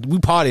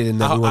partied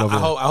and then we went over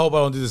there. I hope I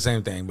don't do the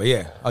same thing, but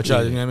yeah, I'll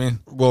try. You know what I mean?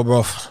 Well,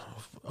 bro,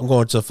 I'm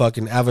going to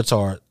fucking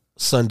Avatar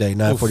Sunday,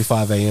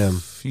 9:45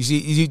 a.m. You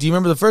see? Do you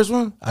remember the first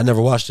one? I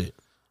never watched it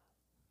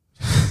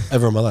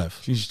ever in my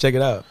life. You should check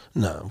it out.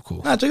 Nah, I'm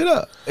cool. Nah, check it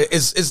out.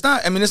 It's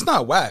not. I mean, it's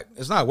not whack.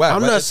 It's not whack.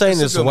 I'm not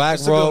saying it's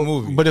whack,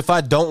 bro. But if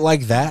I don't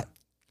like that,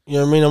 you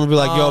know what I mean? I'm gonna be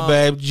like, yo,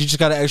 babe, you just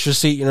got an extra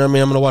seat. You know what I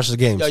mean? I'm gonna watch the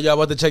games. Y'all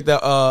about to check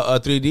that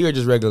 3D or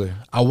just regular?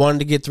 I wanted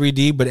to get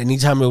 3D, but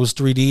anytime it was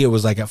 3D, it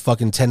was like at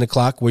fucking 10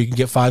 o'clock where you can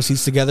get 5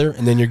 seats together,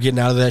 and then you're getting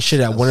out of that shit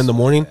at 1 in the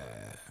morning.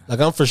 Like,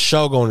 I'm for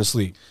sure going to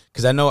sleep.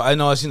 Because I know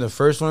I seen the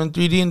first one in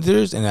 3D in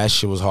theaters, and that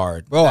shit was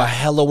hard. Bro, I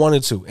hella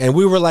wanted to. And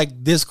we were like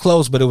this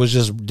close, but it was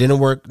just didn't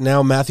work.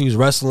 Now Matthew's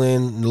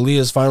wrestling.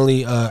 Leah's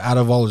finally out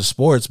of all of the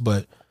sports,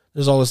 but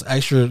there's all this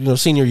extra, you know,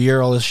 senior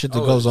year, all this shit that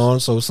goes on.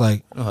 So it's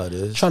like, I know how it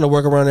is. Trying to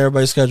work around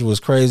everybody's schedule is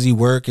crazy.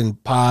 Work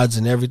and pods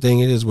and everything.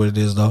 It is what it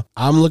is, though.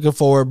 I'm looking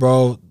forward,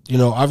 bro. You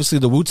know, obviously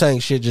the Wu-Tang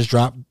shit just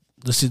dropped.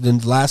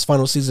 The last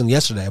final season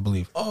yesterday, I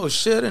believe. Oh,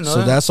 shit. I didn't know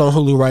so that's on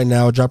Hulu right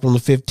now. It dropped on the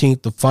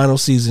 15th, the final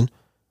season.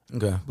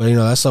 Okay. But, you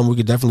know, that's something we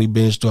could definitely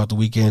binge throughout the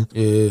weekend.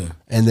 Yeah.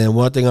 And then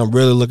one thing I'm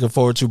really looking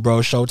forward to, bro,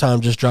 Showtime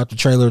just dropped the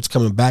trailer. It's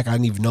coming back. I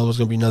didn't even know there was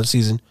going to be another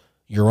season.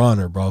 Your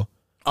Honor, bro.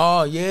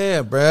 Oh,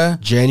 yeah, bruh.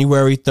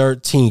 January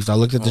 13th. I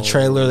looked at the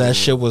trailer. That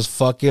shit was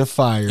fucking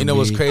fire. You know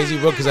what's crazy,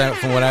 bro? Because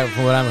from what I've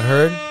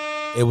heard,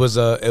 it was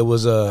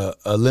a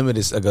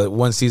limited, like a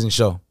 1 season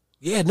show.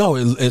 Yeah, no,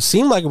 it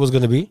seemed like it was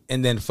going to be.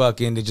 And then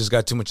fucking they just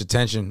got too much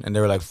attention, and they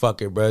were like,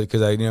 fuck it, bro. Because,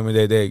 you know what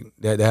I mean?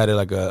 They had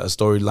like a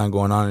storyline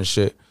going on and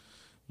shit.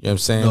 You know what I'm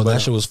saying? No,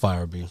 that shit was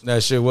fire, B.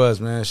 That shit was,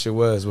 man. That shit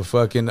was. But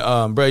fucking,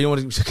 bro, you know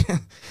what?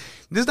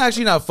 This is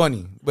actually not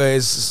funny, but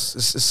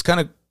it's kind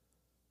of,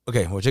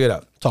 okay, well, check it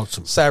out. Talk to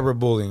me.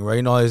 Cyberbullying, right?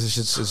 You know,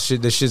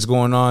 this shit's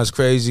going on. It's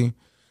crazy.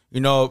 You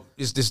know,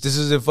 this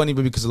isn't funny,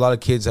 but because a lot of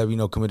kids have, you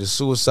know, committed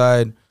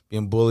suicide,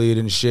 being bullied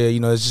and shit.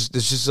 You know, it's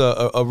just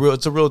a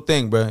real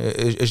thing, bro.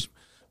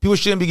 People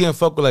shouldn't be getting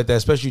fucked with like that,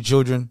 especially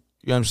children.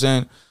 You know what I'm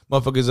saying?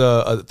 Motherfuckers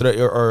a threat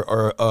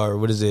or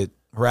what is it?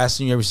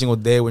 Harassing you every single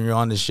day when you're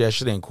on this shit. That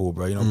shit ain't cool,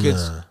 bro. You know,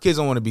 kids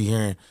don't want to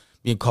be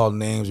being called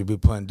names or be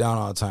putting down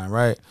all the time,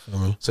 right?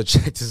 Mm-hmm. So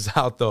check this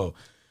out though.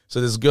 So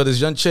this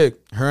young chick,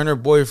 her and her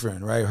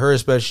boyfriend, right? Her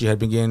especially had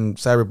been getting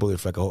cyberbullied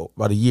for like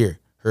about a year.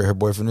 Her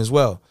boyfriend as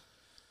well.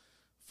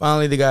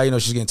 Finally, the guy, you know,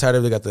 she's getting tired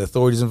of it. They got the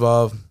authorities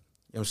involved. You know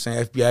what I'm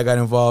saying? FBI got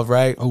involved,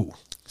 right? Oh.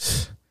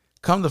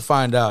 Come to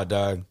find out,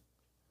 dog.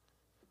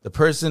 The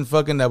person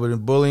fucking that was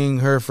bullying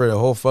her for the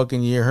whole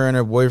fucking year, her and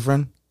her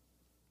boyfriend,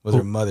 was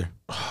her mother.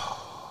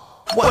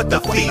 What the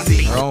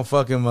feezy? Her own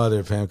fucking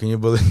mother, Pam. Can you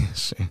believe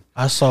this shit?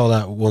 I saw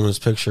that woman's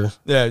picture.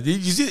 Yeah, you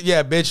see it?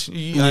 Yeah, bitch.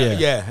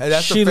 Yeah.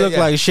 That's she looked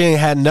like she ain't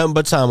had nothing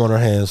but time on her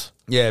hands.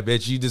 Yeah,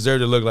 bitch. You deserve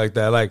to look like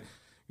that. Like,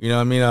 you know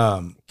what I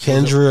mean?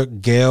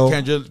 Kendra Gale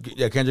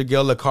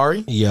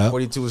Lakari. Yeah.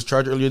 42 was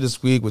charged earlier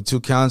this week with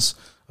 2 counts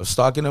of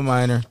stalking a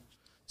minor,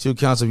 2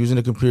 counts of using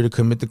a computer to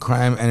commit the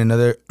crime, and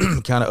another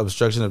count of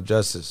obstruction of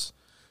justice.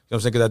 You know what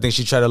I'm saying? Because I think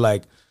she tried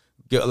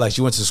to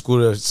she went to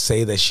school to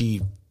say that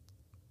she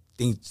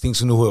thinks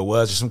she knew who it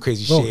was or some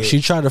crazy shit.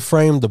 She tried to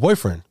frame the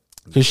boyfriend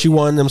because she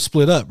wanted them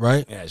split up,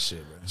 right? Yeah,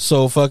 shit, bro.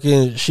 So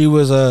fucking she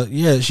was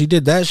she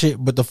did that shit.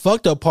 But the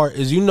fucked up part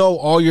is, you know,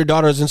 all your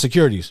daughter's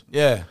insecurities.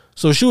 Yeah.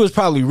 So she was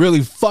probably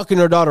really fucking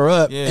her daughter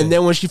up. Yeah. And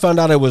then when she found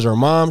out it was her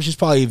mom, she's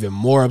probably even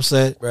more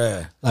upset.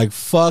 Bruh. Like,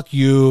 fuck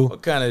you.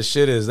 What kind of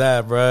shit is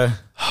that, bruh?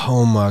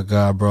 Oh my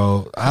God,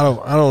 bro. I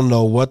don't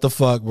know what the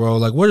fuck, bro.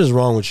 Like, what is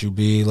wrong with you,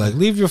 B? Like,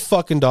 leave your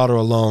fucking daughter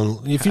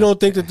alone. If you don't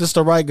think that this is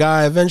the right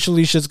guy,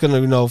 eventually shit's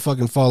gonna, you know,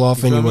 fucking fall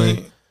off anyway.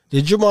 Me?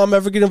 Did your mom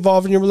ever get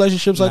involved in your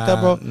relationships like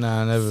that, bro?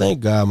 Nah, never.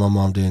 Thank God my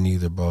mom didn't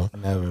either, bro.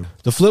 Never.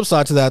 The flip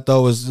side to that,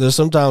 though, is there's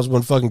sometimes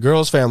when fucking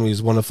girls'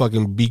 families want to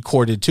fucking be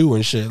courted too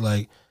and shit.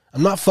 Like,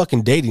 I'm not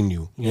fucking dating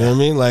you. You know what I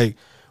mean? Like,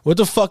 what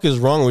the fuck is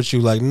wrong with you?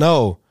 Like,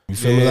 no. You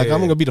feel me? Like,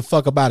 I'm gonna be the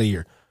fuck up out of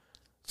here.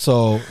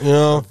 So, you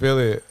know. I feel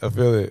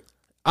it.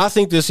 I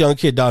think this young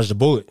kid dodged a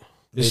bullet.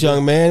 This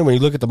young man, when you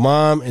look at the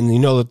mom and you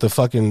know that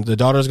the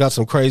daughter's got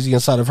some crazy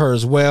inside of her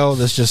as well,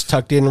 that's just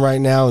tucked in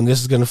right now, and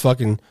this is gonna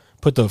fucking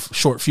put the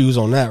short fuse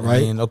on that,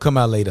 right? It'll come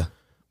out later.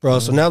 Bro,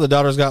 so now the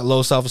daughter's got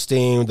low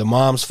self-esteem, the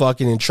mom's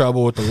fucking in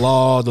trouble with the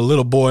law, the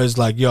little boy's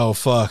like, yo,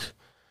 fuck.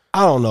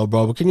 I don't know,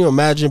 bro, but can you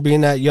imagine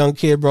being that young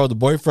kid, bro, the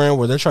boyfriend,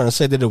 where they're trying to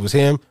say that it was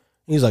him?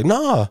 He's like,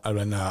 nah. I'm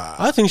like, nah.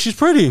 I think she's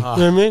pretty. You know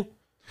what I mean?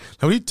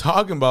 What are you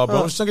talking about, bro?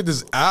 I'm just trying to get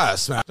this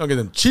ass, man. I'm trying to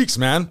get them cheeks,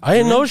 man. I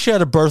didn't know she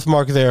had a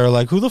birthmark there.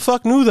 Like, who the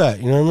fuck knew that?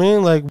 You know what I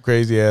mean? Like,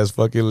 crazy ass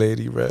fucking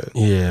lady, bro.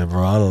 Yeah,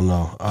 bro. I don't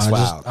know.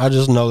 I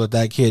just know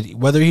that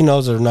kid, whether he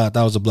knows it or not,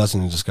 that was a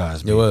blessing in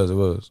disguise. B. It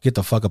was. Get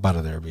the fuck up out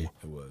of there, B.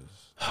 It was.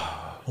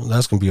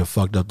 That's gonna be a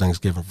fucked up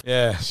Thanksgiving.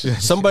 Yeah.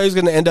 Somebody's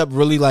gonna end up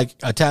really like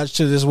attached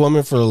to this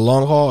woman for the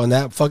long haul, and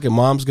that fucking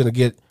mom's gonna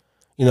get,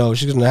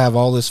 she's gonna have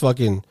all this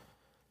fucking.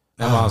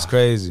 That mom's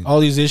crazy. All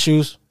these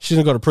issues. She's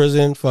gonna go to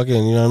prison.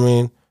 Fucking, you know what I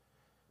mean?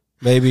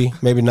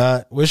 Maybe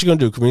not. What's she gonna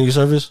do? Community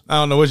service? I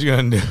don't know what you're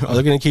gonna do. Are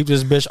they gonna keep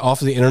this bitch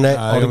off of the internet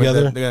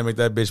altogether? They're gonna make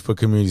that bitch put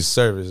community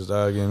service,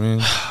 dog. You know what I mean?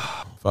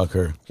 Fuck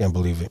her. Can't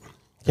believe it.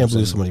 Can't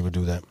believe somebody would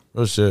do that.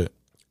 Real shit.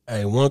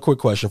 Hey, one quick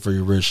question for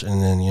you, Rich,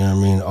 and then you know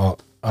what I mean.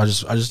 I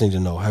just need to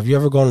know: have you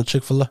ever gone to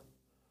Chick-fil-A?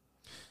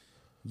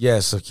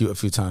 Yes, a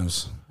few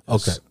times.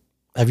 Okay.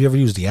 Have you ever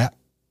used the app?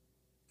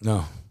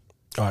 No.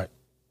 All right.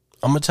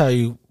 I'm gonna tell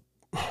you,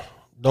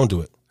 don't do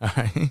it. All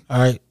right. All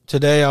right.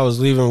 Today I was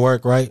leaving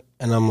work, right,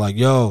 and I'm like,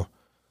 yo,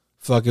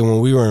 fucking when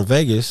we were in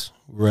Vegas,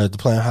 we were at the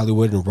Planet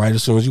Hollywood, and right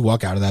as soon as you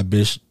walk out of that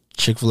bitch,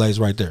 Chick-fil-A is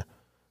right there.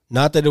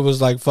 Not that it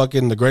was like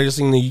fucking the greatest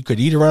thing that you could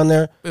eat around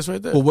there. It's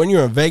right there. But when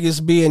you're in Vegas,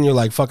 B, and you're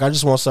like, fuck, I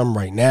just want something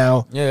right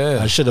now. Yeah.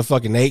 I should have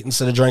fucking ate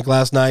instead of drank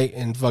last night,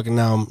 and fucking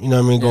now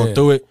I'm, going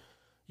through it.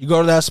 You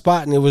go to that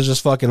spot, and it was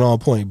just fucking on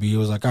point, B. It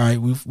was like, all right,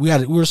 we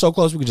were so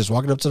close, we could just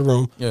walk it up to the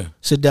room,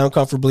 sit down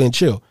comfortably and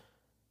chill.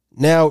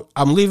 Now,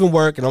 I'm leaving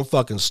work, and I'm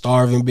fucking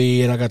starving,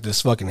 B, and I got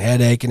this fucking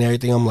headache and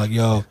everything. I'm like,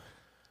 yo,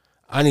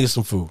 I need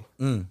some food.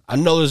 I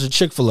know there's a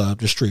Chick-fil-A up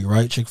the street,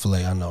 right?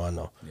 Chick-fil-A, I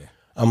know. Yeah.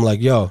 I'm like,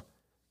 yo,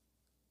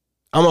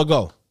 I'm going to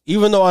go.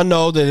 Even though I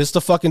know that it's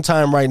the fucking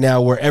time right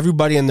now where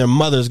everybody and their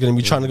mother is going to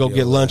be trying to go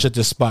get lunch at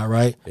this spot,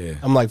 right? Yeah.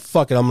 I'm like,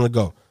 fuck it, I'm going to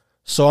go.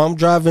 So I'm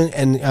driving,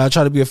 and I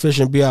try to be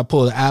efficient, B. I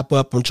pull the app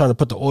up. I'm trying to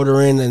put the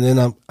order in, and then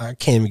I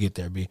can't even get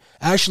there, B.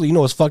 Actually, you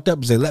know what's fucked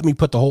up is they let me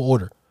put the whole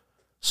order.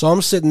 So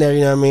I'm sitting there,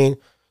 you know what I mean?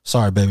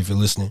 Sorry, baby, if you're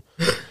listening.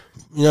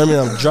 You know what I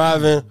mean? I'm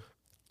driving.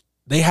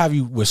 They have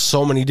you with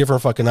so many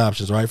different fucking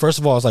options, right? First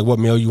of all, it's like what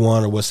meal you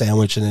want or what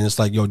sandwich, and then it's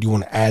like, yo, do you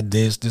want to add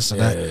this or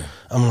that?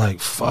 I'm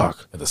like,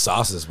 fuck. The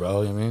sauces,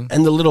 bro, you know what I mean?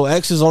 And the little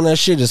X's on that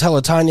shit is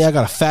hella tiny. I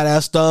got a fat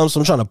ass thumb, so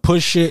I'm trying to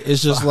push shit.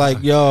 It's just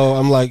like, yo,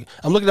 I'm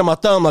looking at my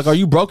thumb, like, are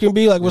you broken,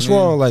 B? Like, what's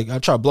wrong? Like, I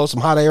try to blow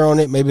some hot air on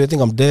it. Maybe they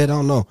think I'm dead. I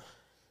don't know.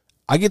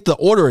 I get the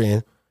order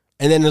in,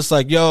 and then it's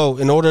like, yo,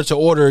 in order to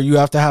order, you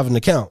have to have an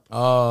account.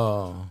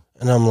 Oh.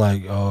 And I'm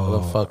like,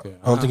 oh,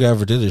 I don't think I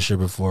ever did this shit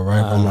before,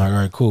 right? I'm like, all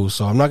right, cool.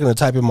 So I'm not going to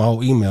type in my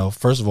whole email.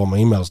 First of all, my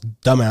email's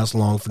dumbass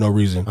long for no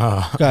reason.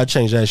 Gotta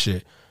change that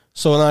shit.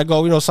 So then I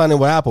go, sign in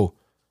with Apple.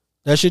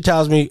 That shit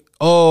tells me,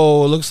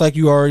 oh, it looks like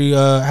you already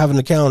have an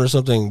account or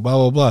something,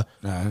 blah, blah,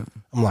 blah.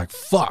 I'm like,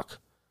 fuck.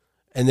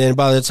 And then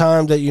by the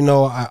time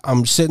that,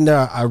 I'm sitting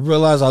there, I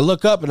realize I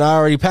look up and I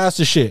already passed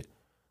the shit.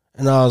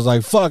 And I was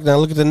like, fuck. Now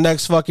look at the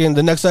next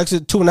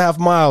exit, 2.5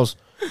 miles.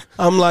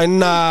 I'm like,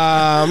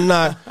 nah, I'm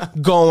not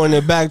going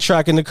and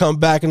backtracking to come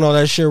back and all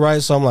that shit,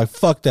 right? So I'm like,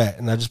 fuck that.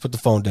 And I just put the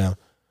phone down.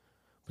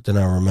 But then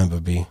I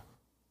remember, B,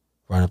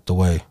 right up the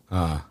way,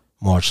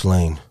 March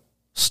Lane,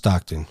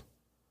 Stockton.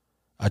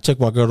 I took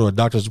my girl to a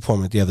doctor's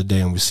appointment the other day,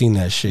 and we seen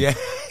that shit. Yeah.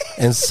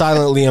 And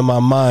silently in my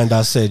mind,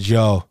 I said,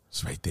 yo,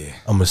 it's right there.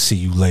 I'm going to see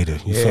you later.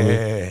 You feel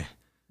me?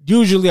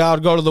 Usually I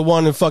would go to the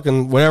one in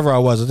fucking whatever I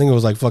was. I think it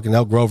was like fucking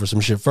Elk Grove or some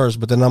shit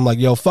first. But then I'm like,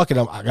 yo, fuck it.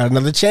 I got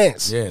another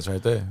chance. Yeah, it's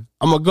right there.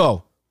 I'm going to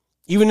go.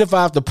 Even if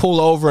I have to pull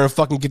over and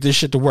fucking get this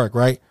shit to work,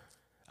 right?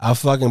 I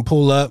fucking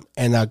pull up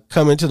and I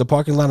come into the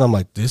parking lot. I'm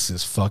like, this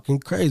is fucking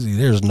crazy.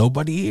 There's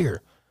nobody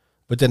here.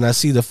 But then I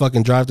see the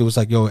fucking drive-thru. It's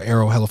like, yo,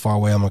 arrow hella far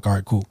away. I'm like, all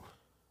right, cool.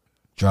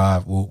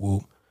 Drive, whoop,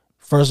 whoop.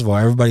 First of all,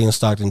 everybody in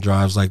Stockton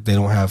drives like they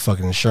don't have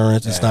fucking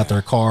insurance. It's not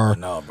their car.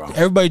 No, bro.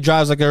 Everybody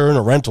drives like they're in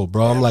a rental,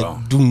 bro. I'm like,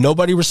 bro, do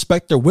nobody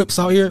respect their whips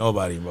out here?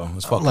 Nobody, bro.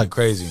 It's fucking like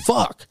crazy.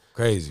 Fuck.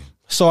 Crazy.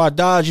 So I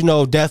dodge,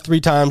 death 3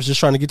 times just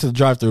trying to get to the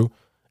drive-thru.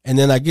 And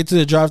then I get to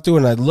the drive-thru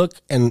and I look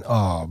and,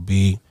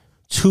 B,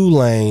 2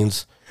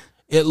 lanes.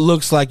 It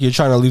looks like you're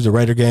trying to leave the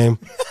Raider game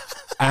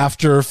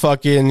after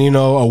fucking,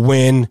 a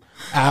win.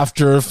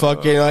 After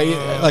fucking,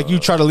 like you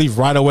try to leave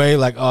right away.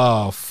 Like,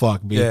 oh,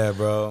 fuck, B. Yeah,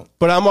 bro.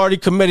 But I'm already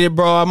committed,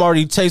 bro. I'm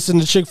already tasting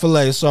the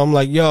Chick-fil-A. So I'm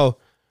like, yo,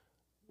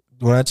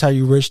 when I tell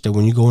you, Rich, that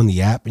when you go in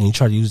the app and you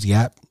try to use the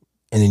app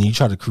and then you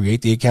try to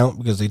create the account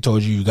because they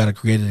told you got to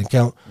create an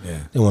account,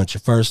 they want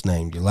your first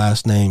name, your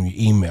last name, your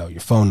email, your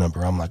phone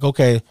number. I'm like,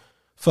 okay.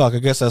 Fuck, I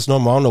guess that's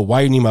normal. I don't know why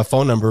you need my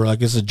phone number.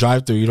 Like, it's a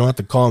drive-thru. You don't have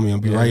to call me. I'll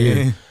be right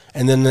here.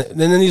 And then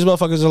these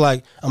motherfuckers are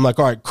like, I'm like,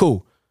 all right,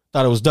 cool.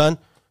 Thought it was done.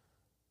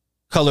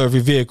 Color of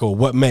your vehicle.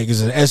 What make?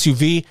 Is it an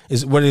SUV?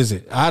 What is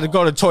it? I had to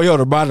go to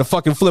Toyota, bro. I had to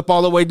fucking flip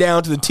all the way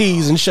down to the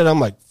T's and shit. I'm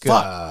like,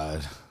 fuck.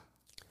 God.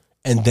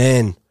 And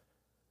then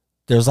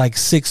there's like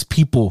 6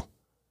 people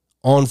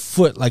on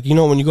foot. Like,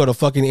 when you go to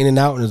fucking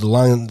In-N-Out and the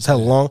line is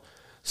hella long,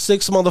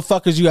 6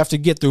 motherfuckers you have to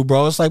get through,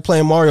 bro. It's like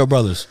playing Mario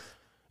Brothers.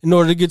 In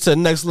order to get to the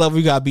next level,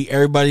 you gotta beat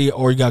everybody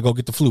or you gotta go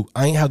get the flute.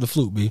 I ain't have the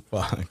flute, B.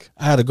 Fuck.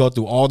 I had to go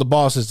through all the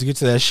bosses to get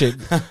to that shit.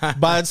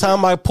 By the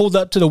time I pulled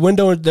up to the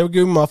window and they were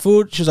giving me my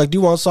food, she was like, do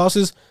you want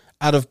sauces?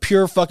 Out of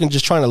pure fucking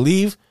just trying to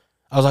leave,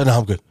 I was like, no,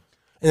 I'm good.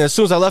 And as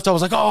soon as I left, I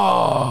was like,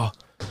 oh,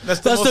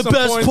 that's the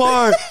best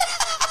part.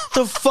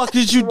 The fuck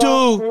did you do?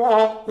 You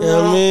know what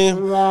I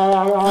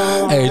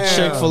mean? Hey,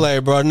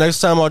 Chick-fil-A, bro.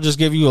 Next time I'll just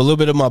give you a little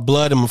bit of my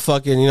blood and my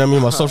fucking, you know what I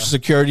mean, my social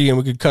security, and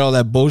we can cut all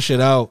that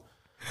bullshit out.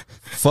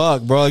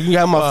 Fuck, bro. You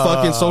got my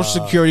fucking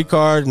social security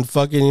card and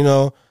fucking, you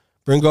know,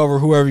 bring over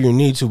whoever you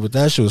need to, but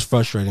that shit was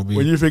frustrating, B.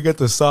 When you forget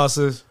the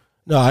sauces?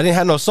 No, I didn't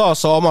have no sauce,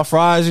 so all my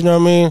fries, you know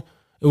what I mean?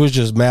 It was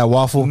just mad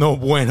waffle. No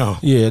bueno.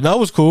 Yeah, no, it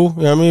was cool.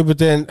 You know what I mean? But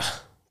then,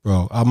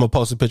 bro, I'm going to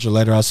post a picture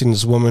later. I seen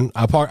this woman.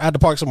 I had to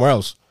park somewhere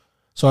else.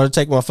 So I had to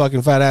take my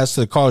fucking fat ass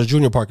to the Carl's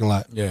Jr. parking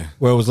lot. Yeah.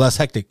 Where it was less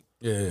hectic.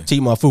 Yeah. To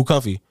eat my food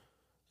comfy.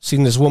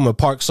 Seen this woman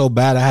park so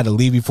bad, I had to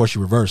leave before she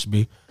reversed,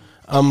 B.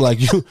 I'm like,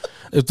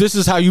 if this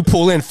is how you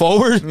pull in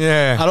forward,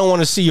 yeah, I don't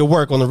want to see your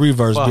work on the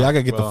reverse, B. I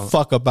gotta get the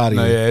fuck up out of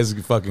here. Yeah, it's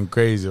fucking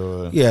crazy.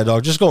 Yeah,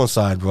 dog, just go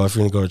inside, bro. If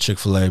you're gonna go to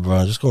Chick-fil-A,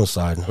 bro, just go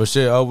inside. Well,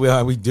 shit,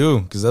 we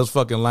do, because those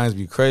fucking lines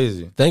be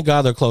crazy. Thank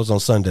God they're closed on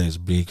Sundays,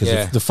 B. Because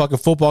Yeah. if the fucking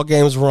football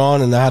games were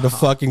on and I had to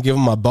fucking give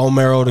them my bone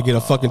marrow to get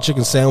a fucking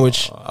chicken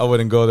sandwich, I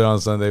wouldn't go there on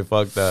Sunday.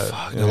 Fuck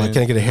that. they're like,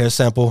 can I get a hair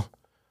sample?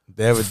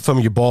 From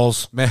your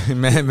balls. Man,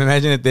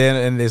 imagine if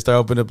they start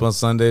opening up on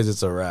Sundays,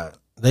 it's a wrap.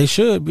 They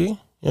should be.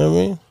 You know what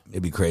I mean?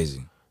 It'd be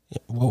crazy. Yeah,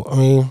 well, I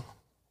mean,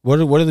 what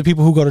do the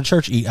people who go to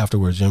church eat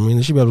afterwards? You know what I mean?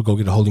 They should be able to go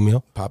get a holy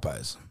meal.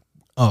 Popeyes.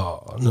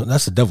 Oh, no,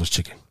 that's the devil's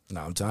chicken. No,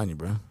 I'm telling you,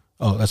 bro.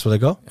 Oh, that's where they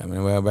go? I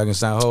mean, we're back in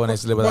San Ho and they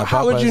used to live without Popeyes.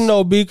 How would you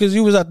know, B? Because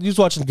you was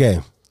watching the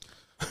game.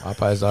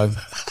 Popeyes, dog.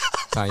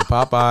 Telling you,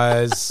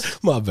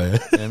 Popeyes. My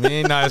bad. You know what I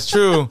mean? No, it's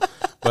true.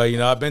 But, you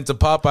know, I've been to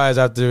Popeyes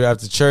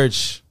after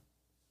church.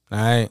 All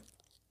right.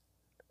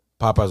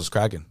 Popeyes was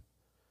cracking.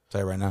 I'll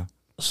tell you right now.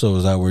 So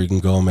is that where you can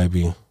go and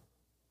maybe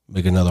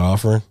make another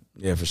offering?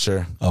 Yeah, for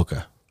sure. Okay.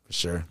 For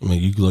sure. I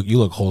mean, you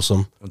look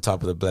wholesome. On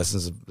top of the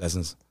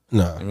blessings.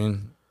 No. I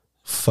mean,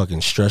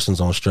 fucking stressings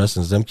on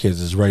stressings. Them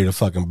kids is ready to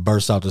fucking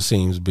burst out the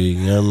seams, B.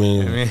 You know what I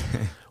mean?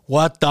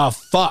 What the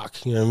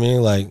fuck? You know what I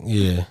mean? Like,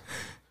 yeah.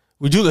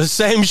 We do the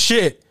same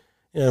shit.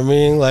 You know what I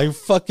mean? Like,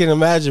 fucking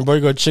imagine, bro,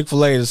 you go to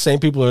Chick-fil-A, the same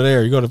people are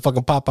there. You go to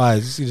fucking Popeyes,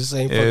 you see the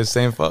same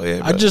same fuck.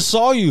 Yeah, I just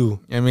saw you. You know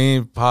what I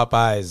mean?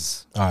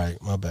 Popeyes. All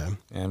right, my bad. You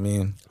know what I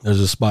mean? There's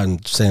a spot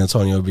in San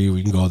Antonio, B,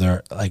 we can go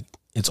there. Like,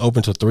 it's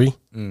open till 3.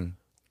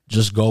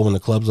 Just go when the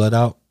club's let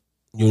out.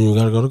 You ain't even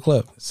gotta go to the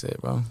club. That's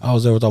it, bro. I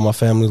was there with all my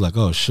family, like,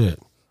 oh shit.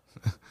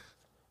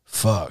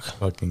 Fuck.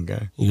 Fucking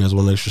guy. You guys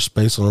want extra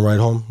space on the ride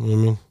home? You know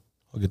what I mean?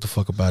 I'll get the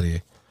fuck up out of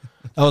here.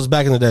 That was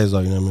back in the days, though.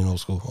 You know what I mean?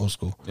 Old school.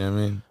 You know what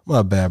I mean?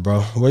 My bad,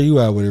 bro. Where you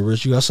at with it,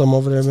 Rich? You got something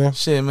over there, man?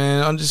 Shit,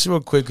 man. I'm just real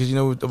quick because you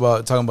know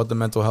talking about the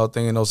mental health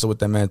thing, and also with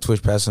that man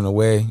Twitch passing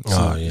away.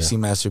 You see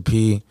Master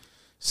P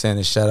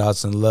sending shout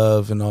outs and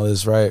love and all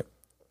this, right?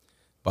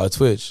 About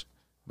Twitch.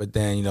 But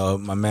then, you know,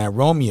 my man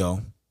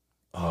Romeo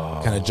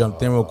kind of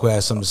jumped in real quick,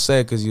 had something to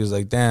say because he was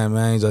like, damn,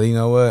 man. He's like, you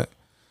know what?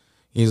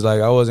 He's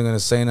like, I wasn't going to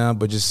say nothing,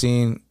 but just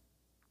seeing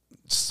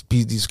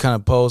these kind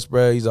of posts,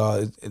 bro, he's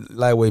all,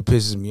 lightweight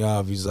pisses me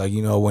off. He's like,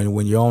 you know,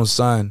 when your own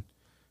son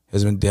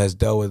has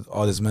dealt with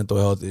all this mental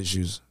health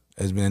issues,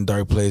 has been in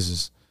dark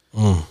places,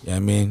 you know what I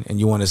mean? And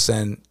you want to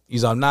send,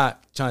 I'm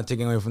not trying to take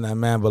it away from that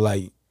man, but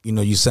like, you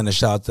know, you send a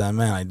shout out to that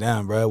man, like,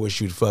 damn, bro, I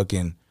wish you'd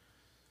fucking,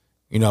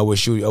 you know, I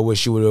wish you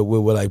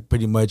would like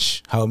pretty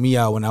much help me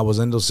out when I was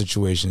in those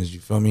situations, you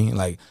feel me?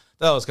 Like,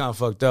 that was kind of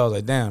fucked up. I was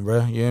like, damn,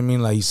 bro, you know what I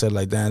mean? Like, he said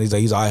like, damn, he's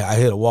like, I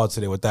hit a wall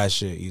today with that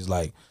shit. He's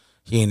like,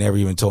 he ain't never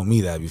even told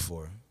me that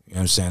before. You know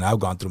what I'm saying? I've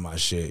gone through my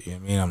shit. You know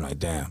what I mean? I'm like,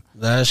 damn.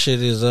 That shit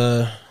is,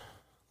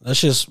 that's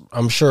just,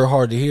 I'm sure,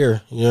 hard to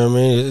hear. You know what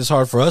I mean? It's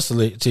hard for us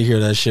to hear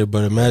that shit,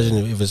 but imagine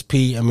if it's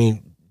P. I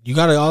mean, you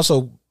got to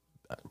also,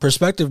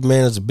 perspective,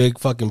 man, is a big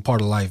fucking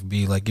part of life,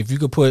 B. Like, if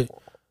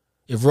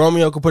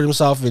Romeo could put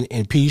himself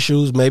in P's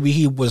shoes, maybe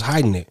he was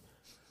hiding it.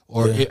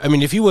 Or, I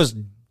mean, if he was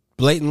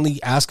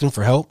blatantly asking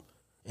for help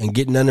and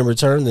getting none in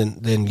return,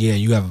 then yeah,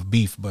 you have a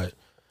beef, but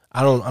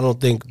I don't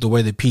think the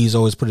way that P's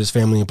always put his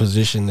family in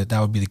position that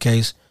would be the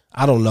case.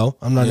 I don't know.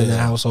 I'm not in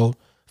that household.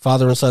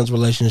 Father and son's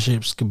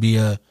relationships could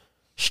be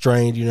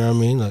strained, you know what I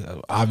mean? Like,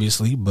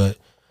 obviously, but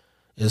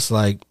it's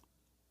like,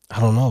 I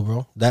don't know,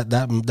 bro.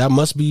 That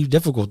must be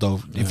difficult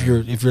though. Yeah.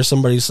 If you're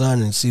somebody's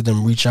son and see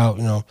them reach out,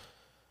 you know.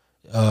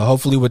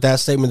 Hopefully with that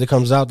statement that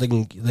comes out,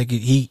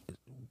 P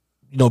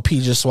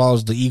just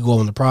swallows the ego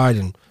and the pride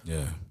and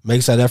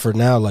makes that effort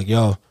now. Like,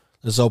 yo,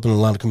 let's open a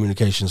line of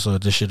communication so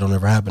that this shit don't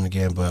ever happen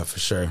again. But for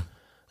sure,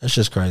 that's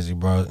just crazy,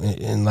 bro.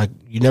 And like,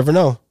 you never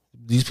know.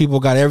 These people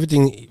got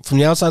everything from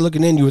the outside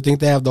looking in. You would think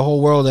they have the whole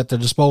world at their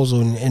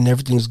disposal and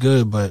everything's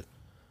good. But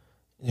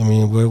I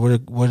mean,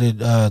 what did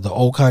the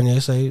old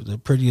Kanye say? The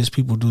prettiest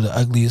people do the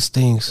ugliest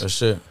things. That's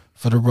shit.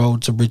 For the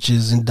road to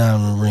riches and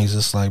diamond rings.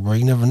 It's like, bro,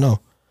 you never know.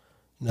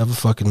 Never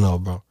fucking know,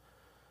 bro.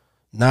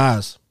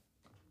 Nas.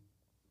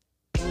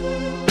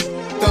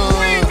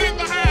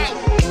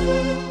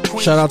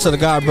 Shout out to the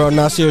guy, bro.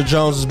 Nasir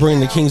Jones is bringing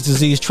the King's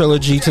Disease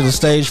trilogy to the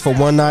stage for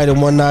one night and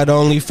one night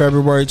only,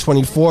 February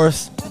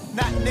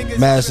 24th,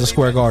 Madison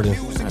Square Garden.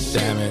 God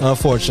damn it.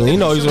 Unfortunately, you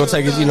know he's gonna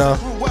take it. You know,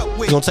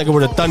 gonna take it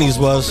where the Thunnies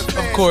was.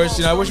 Of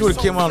course, I wish we would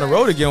have came on the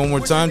road again one more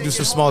time, do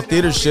some small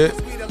theater shit.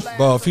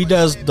 Bro, if he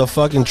does the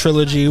fucking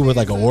trilogy with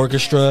like an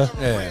orchestra,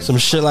 some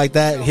shit like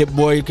that, Hit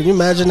Boy, can you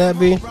imagine that,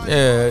 B?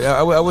 Yeah,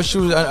 I wish she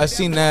was. I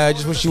seen that. I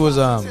just wish she was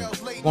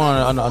going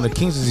on the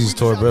King's Disease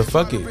tour, bro.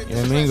 Fuck it. You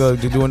know what I mean? Go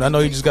do. I know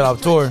he just got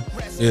off tour.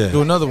 Yeah.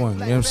 Do another one. You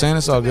know what I'm saying?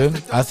 It's all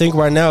good. I think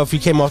right now, if he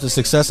came off the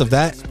success of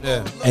that,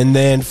 and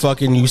then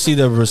fucking you see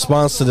the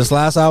response to this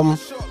last album,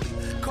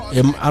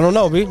 I don't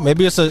know, B.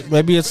 Maybe it's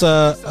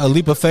a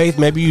leap of faith.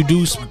 Maybe you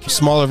do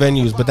smaller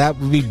venues, but that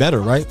would be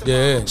better, right?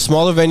 Yeah.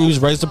 Smaller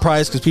venues, raise the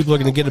price because people are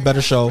gonna get a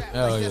better show.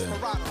 Hell yeah.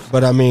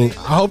 But I mean,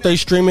 I hope they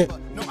stream it.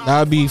 That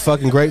would be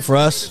fucking great for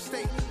us.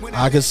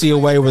 I could see a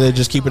way where they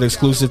just keep it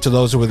exclusive to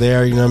those who were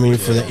there. You know what I mean?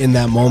 For in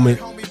that moment.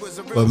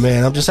 But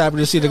man, I'm just happy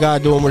to see the guy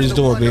doing what he's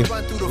doing, B.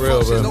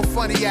 Real, bro.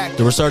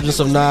 The resurgence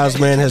of Nas,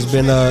 man, has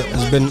been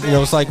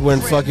it's like when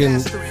fucking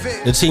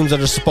the teams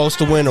that are supposed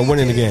to win are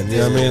winning again. You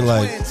know what I mean?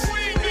 Like,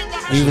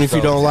 even if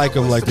you don't like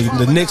them, like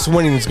the Knicks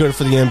winning is good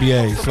for the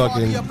NBA.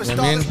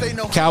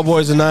 Fucking,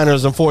 Cowboys and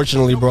Niners,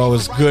 unfortunately, bro,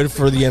 is good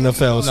for the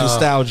NFL. It's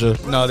nostalgia.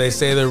 No, they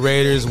say the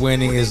Raiders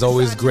winning is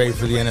always great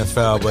for the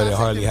NFL, but it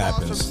hardly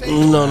happens.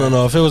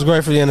 No. If it was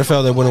great for the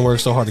NFL, they wouldn't work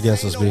so hard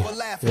against us, B. You know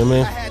what I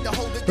mean?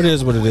 But it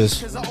is what it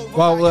is.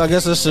 Well, I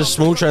guess it's a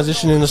smooth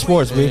transition into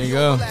sports, B. There you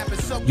go.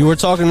 You were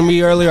talking to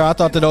me earlier. I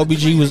thought that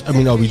OBJ was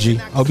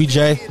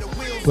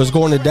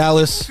going to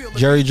Dallas.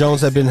 Jerry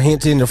Jones had been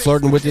hinting or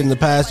flirting with it in the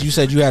past. You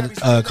said you had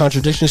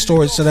contradiction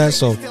stories to that,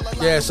 so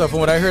yeah. So from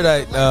what I heard,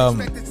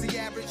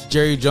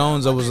 Jerry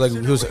Jones, I was like, he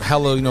was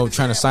hella,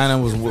 trying to sign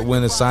him, was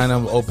willing to sign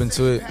him, open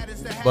to it.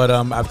 But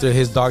after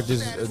his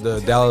doctors, the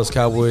Dallas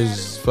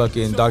Cowboys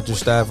fucking doctor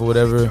staff or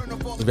whatever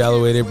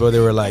evaluated, bro, they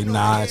were like,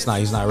 nah, it's not.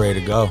 He's not ready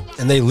to go.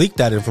 And they leaked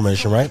that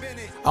information, right?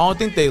 I don't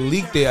think they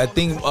leaked it. I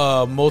think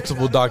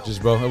multiple doctors,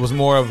 bro. It was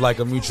more of like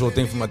a mutual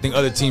thing from, I think,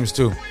 other teams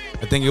too.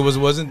 I think it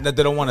wasn't that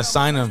they don't want to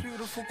sign him,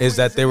 is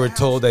that they were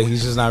told that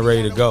he's just not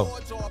ready to go.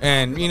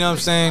 And you know what I'm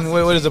saying?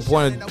 What is the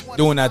point of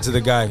doing that to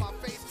the guy?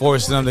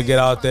 Forcing him to get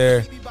out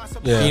there.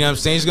 Yeah. You know what I'm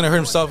saying? He's going to hurt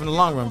himself in the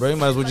long run, bro. He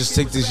might as well just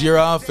take this year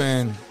off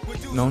and,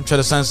 try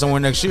to sign somewhere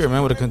next year,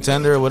 man, with a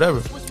contender or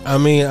whatever. I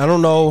mean, I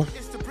don't know.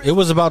 It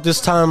was about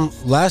this time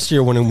last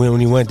year when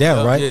he went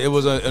down, right? Yeah, it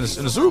was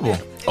in the Super Bowl.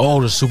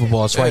 Oh, the Super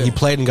Bowl. That's right. He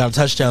played and got a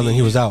touchdown, then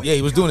he was out. Yeah,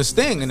 he was doing his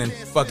thing, and then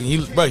fucking he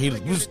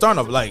was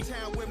starting to like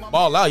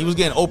ball out. He was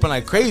getting open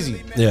like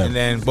crazy. Yeah. And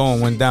then boom,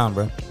 went down,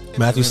 bro.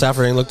 Matthew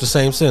Stafford ain't looked the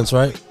same since,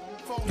 right?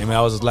 Yeah, man,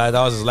 that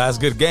was his last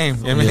good game.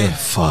 You know what I mean?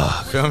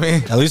 Fuck. Feel me?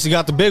 At least he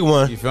got the big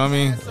one. You feel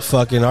me?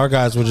 Fucking our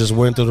guys were just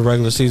went through the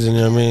regular season, you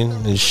know what I mean?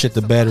 And shit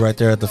the bed right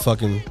there at the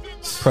fucking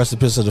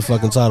precipice of the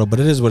fucking title. But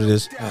it is what it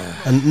is.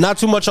 And not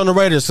too much on the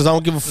Raiders because I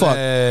don't give a fuck.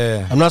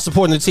 Yeah. I'm not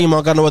supporting the team. I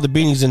don't got no other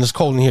beanies in. It's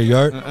cold in here, you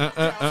heard?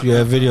 If you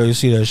have video, you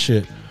see that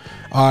shit.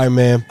 All right,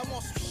 man.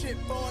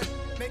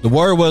 The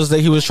word was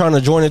that he was trying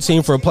to join a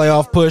team for a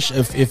playoff push.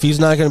 If he's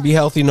not going to be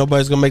healthy,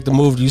 nobody's going to make the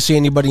move. Do you see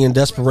anybody in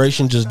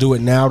desperation just do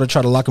it now to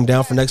try to lock him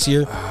down for next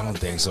year? I don't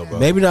think so, bro.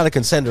 Maybe not a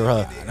contender,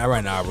 huh? Not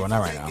right now, bro. Not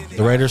right now.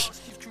 The Raiders?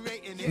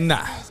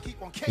 Nah.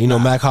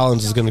 Mac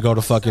Hollins is going to go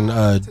to fucking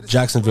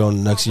Jacksonville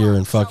next year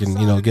and fucking,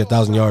 get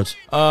 1,000 yards.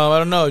 I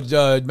don't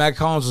know. Mac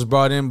Hollins was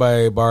brought in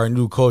by our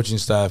new coaching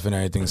staff and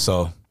everything,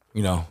 so,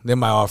 they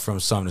might offer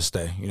him something to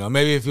stay.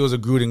 Maybe if he was a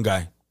Gruden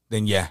guy,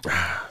 then yeah.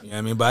 You know what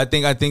I mean? But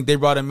I think they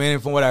brought him in,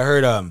 and from what I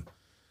heard,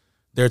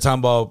 they're talking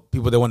about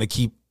people they want to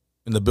keep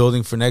in the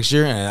building for next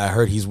year, and I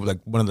heard he's like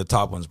one of the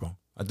top ones, bro.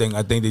 I think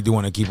they do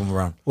want to keep him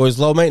around. Well, he's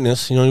low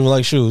maintenance. You don't even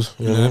like shoes.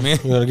 You know what I mean?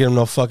 You got to get him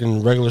no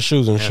fucking regular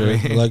shoes and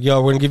shit. Like,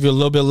 yo, we're going to give you a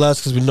little bit less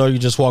because we know you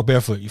just walk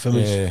barefoot. You feel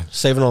me? Yeah.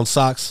 Saving on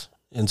socks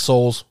and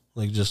soles.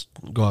 Like, just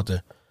go out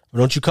there. But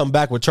don't you come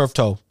back with turf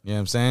toe. You know what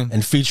I'm saying?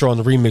 And feature on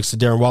the remix to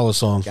Darren Wallace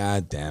song.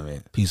 God damn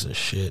it. Piece of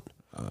shit.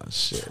 Oh,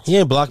 shit. He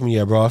ain't blocked me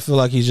yet, bro. I feel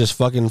like he's just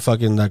fucking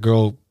that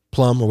girl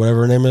Plum or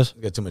whatever her name is.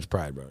 You got too much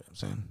pride, bro. You know what I'm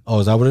saying? Oh,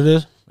 is that what it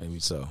is? Maybe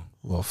so.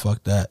 Well,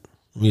 fuck that.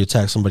 When you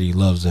attack somebody he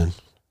loves, then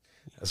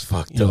that's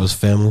fucked up. You know his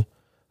family?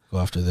 Go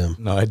after them.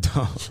 No, I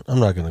don't. I'm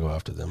not going to go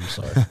after them. I'm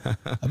sorry.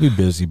 I'll be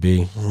busy,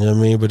 B. You know what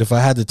I mean? But if I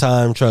had the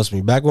time, trust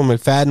me. Back when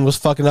McFadden was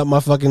fucking up my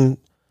fucking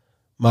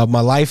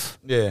my life,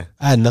 yeah,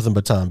 I had nothing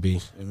but time,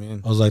 B. I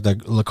mean, I was like that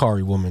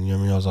Lakari woman. You know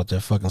what I mean? I was out there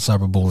fucking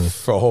cyberbullying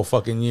for a whole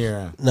fucking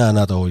year. Nah,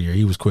 not the whole year.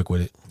 He was quick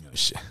with it. Oh,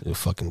 shit. The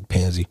fucking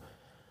pansy.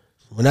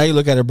 But now you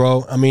look at it,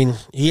 bro. I mean,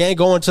 he ain't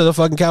going to the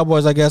fucking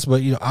Cowboys, I guess.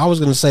 But I was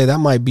gonna say that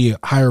might be a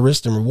higher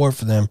risk than reward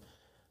for them.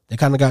 They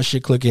kind of got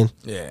shit clicking.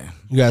 Yeah.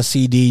 You got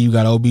CD, you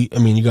got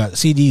you got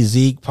CD,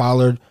 Zeke,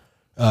 Pollard,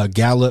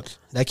 Gallup.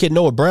 That kid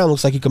Noah Brown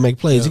looks like he could make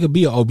plays. He could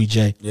be an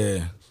OBJ.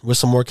 Yeah. With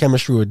some more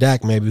chemistry with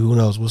Dak, maybe. Who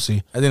knows? We'll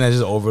see. I think that's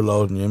just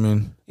overload. You know what I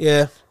mean?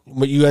 Yeah.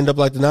 But you end up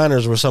like the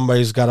Niners where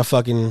somebody's got to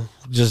fucking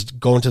just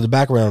go into the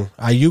background.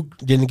 Ayuk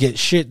didn't get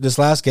shit this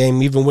last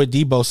game, even with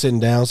Debo sitting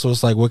down. So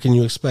it's like, what can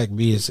you expect?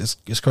 B,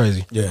 it's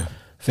crazy. Yeah.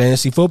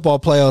 Fantasy football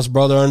playoffs,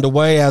 bro, they're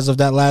underway as of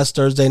that last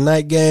Thursday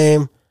night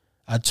game.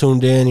 I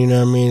tuned in, you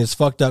know what I mean? It's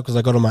fucked up because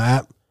I go to my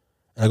app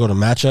and I go to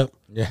matchup.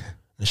 Yeah.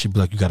 And she'd be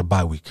like, you got a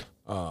bye week.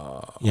 You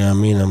know what I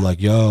mean? I'm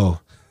like, yo,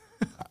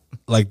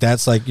 like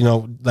that's like, you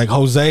know, like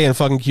Jose and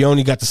fucking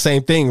Keone got the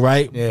same thing,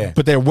 right? Yeah.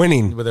 But they're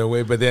winning.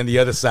 But then the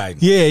other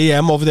side. Yeah.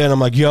 I'm over there and I'm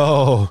like,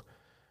 yo,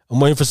 I'm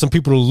waiting for some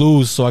people to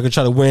lose so I can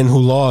try to win who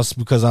lost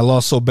because I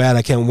lost so bad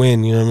I can't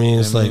win. You know what I mean?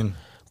 It's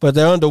but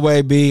they're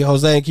underway, B.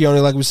 Jose and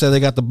Keone, like we said, they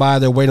got the bye.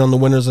 They're waiting on the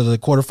winners of the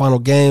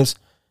quarterfinal games.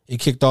 It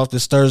kicked off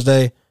this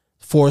Thursday.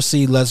 4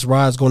 seed Let's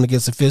Ride's going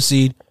against the 5th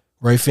seed,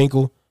 Ray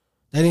Finkel.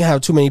 They didn't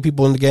have too many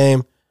people in the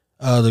game.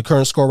 The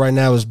current score right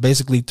now is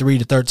basically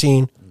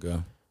 3-13. Okay.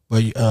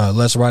 But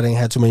Let's Ride ain't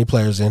had too many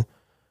players in.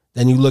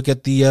 Then you look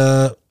at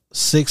the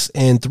 6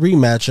 and 3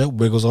 matchup.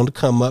 Wiggles on the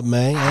come up,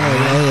 man.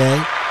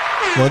 Hey.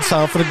 One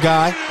time for the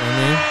guy.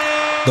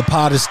 The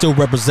pod is still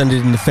represented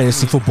in the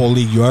Fantasy Football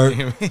League, you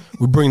heard?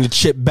 We bring the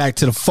chip back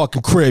to the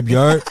fucking crib, you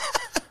heard?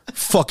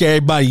 Fuck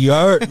everybody, you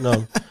heard? No. You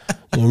know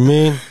what I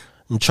mean?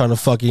 I'm trying to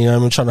fucking, you know what I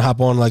mean? I'm trying to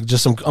hop on like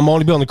just some, I'm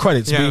only be on the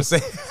credits, you know what I'm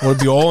saying? I want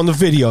to be all in the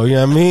video, you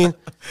know what I mean?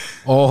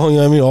 All, you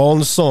know what I mean? All in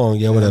the song,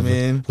 yeah, whatever.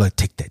 Like,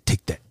 take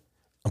that.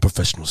 I'm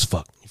professional as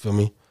fuck, you feel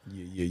me?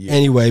 Yeah.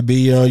 Anyway, B,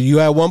 you know, you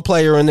had one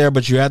player in there,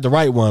 but you had the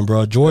right one,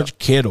 bro. George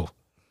Kittle.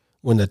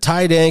 When the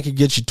tight end could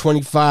get you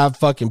 25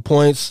 fucking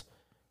points,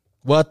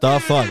 what the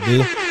fuck,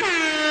 dude?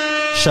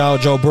 Shout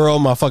out Joe Burrow,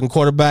 my fucking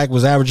quarterback,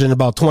 was averaging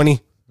about 20. You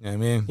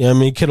know what I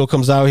mean? Kittle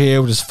comes out here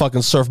with his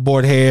fucking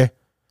surfboard hair.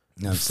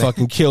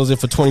 Fucking kills it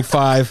for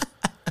 25.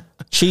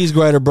 Cheese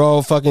grater,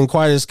 bro. Fucking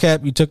quiet as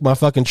kept. You took my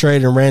fucking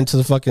trade and ran to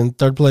the fucking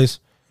 3rd place.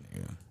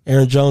 Yeah.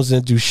 Aaron Jones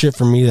didn't do shit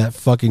for me, that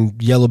fucking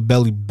yellow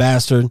belly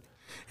bastard.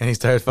 And he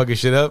started fucking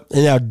shit up?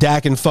 And now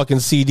Dak and fucking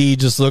CD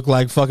just look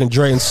like fucking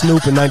Dre and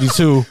Snoop in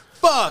 92.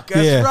 Fuck,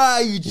 that's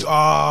right.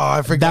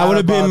 I forgot. That would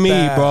have been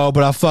me, bro.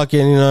 But I fucking,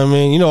 you know what I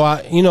mean? You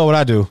know what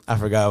I do. I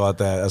forgot about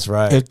that. That's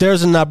right. If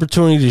there's an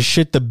opportunity to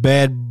shit the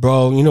bed,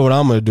 bro, you know what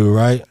I'm gonna do,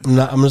 right?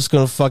 I'm just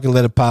gonna fucking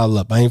let it pile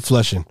up. I ain't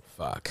flushing.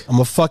 Fuck. I'm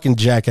a fucking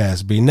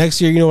jackass, B.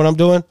 Next year, you know what I'm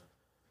doing?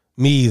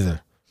 Me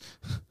either.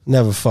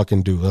 Never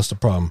fucking do. That's the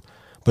problem.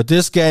 But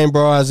this game,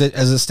 bro, as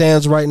it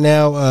stands right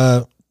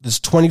now,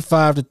 it's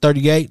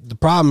 25-38. The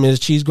problem is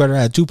Cheese Grater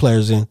had 2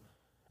 players in.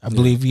 I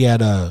believe he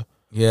had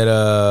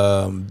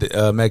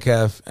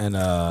Metcalf and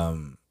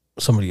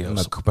somebody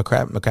else.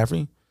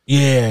 McCaffrey?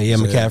 Yeah,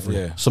 McCaffrey.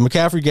 Yeah. So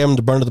McCaffrey gave him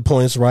the burn of the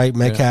points, right?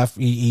 Metcalf,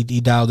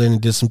 he dialed in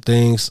and did some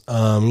things.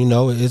 You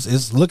know,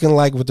 it's looking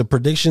like with the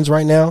predictions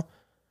right now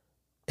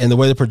and the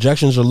way the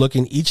projections are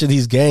looking, each of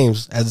these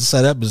games as it's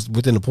set up is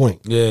within a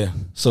point. Yeah.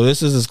 So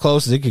this is as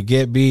close as it could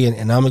get, B,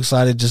 and I'm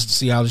excited just to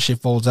see how this shit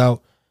folds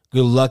out.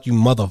 Good luck, you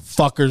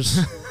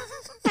motherfuckers.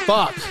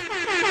 Fuck.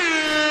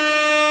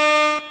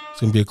 It's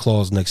going to be a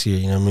clause next year,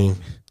 you know what I mean?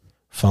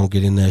 If I don't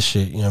get in that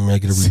shit, you know what I mean? I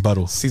get a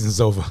rebuttal.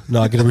 Season's over.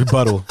 No, I get a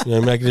rebuttal. You know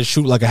what I mean? I get to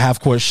shoot like a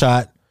half-court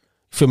shot,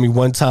 you feel me,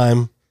 one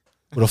time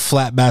with a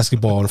flat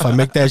basketball. And if I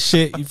make that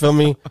shit, you feel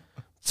me,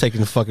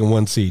 taking the fucking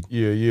 1 seed.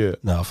 Yeah.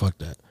 No, fuck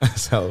that.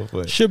 That's how it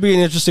was. Should be an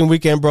interesting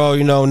weekend, bro.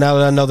 You know, now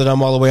that I know that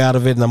I'm all the way out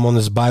of it and I'm on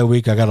this bye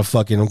week, I'm going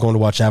to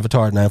watch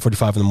Avatar at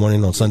 9:45 in the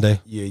morning on Sunday.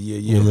 Yeah.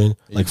 You know what I mean?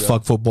 Like,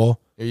 fuck football.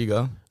 There you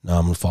go. No,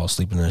 I'm going to fall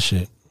asleep in that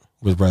shit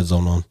with Red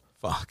Zone on.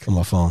 Fuck. On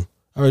my phone.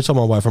 I already told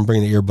my wife I'm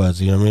bringing the earbuds,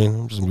 you know what I mean?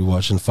 I'm just going to be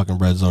watching the fucking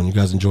Red Zone. You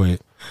guys enjoy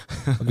it.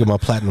 I'll get my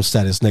platinum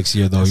status next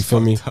year, though. You feel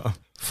me?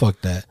 Fuck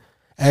that.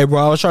 Hey,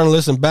 bro, I was trying to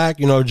listen back.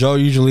 You know, Joe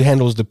usually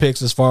handles the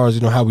picks as far as,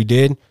 you know, how we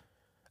did.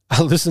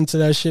 I listened to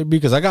that shit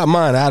because I got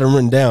mine. I had them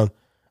written down.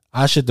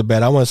 I shit the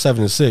bed. I went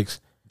 7-6.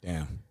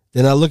 Damn.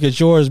 Then I look at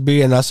yours,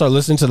 B, and I start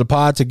listening to the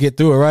pod to get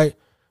through it, right?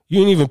 You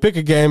didn't even pick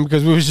a game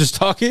because we was just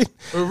talking.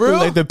 For real?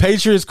 Like the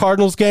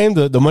Patriots-Cardinals game,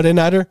 the Monday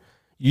Nighter.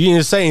 You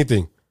didn't say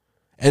anything.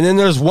 And then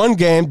there's one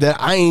game that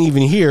I ain't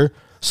even hear.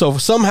 So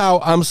somehow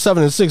I'm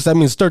 7-6. That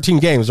means 13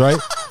 games, right?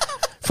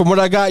 From what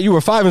I got, you were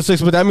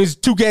 5-6, but that means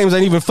 2 games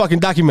ain't even fucking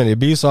documented,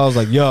 B. So I was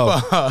like, yo,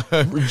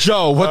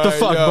 Joe, what the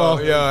fuck,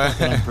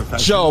 bro?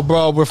 Joe,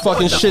 bro, we're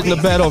fucking shit in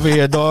the bed over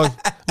here, dog.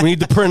 We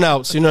need the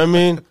printouts, you know what I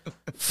mean?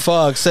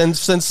 Fuck, send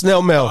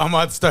snail mail. I'm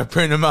about to start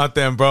printing them out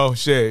then, bro.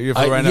 Shit.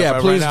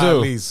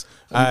 Please do.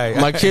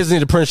 My kids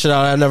need to print shit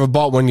out. I never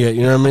bought one yet,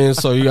 you know what I mean?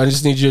 So I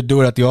just need you to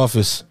do it at the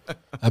office.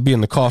 I'd be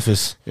in the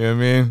office. You know what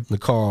I mean? The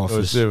car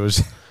office. Oh,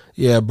 shit.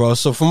 Yeah, bro.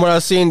 So from what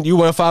I've seen, you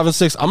went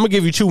 5-6. I'm gonna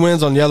give you 2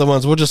 wins on the other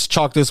ones. We'll just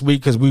chalk this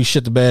week because we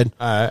shit the bed.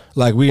 All right.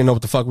 Like we didn't know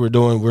what the fuck we were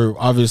doing. We're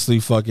obviously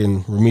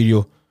fucking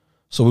remedial.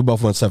 So we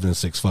both went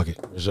 7-6. Fuck it.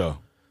 For sure.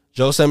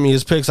 Joe sent me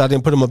his picks. I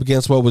didn't put them up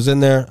against what was in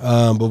there,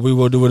 but we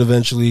will do it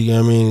eventually. You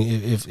know what I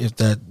mean? If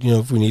that, you know,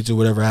 if we need to,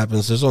 whatever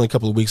happens. There's only a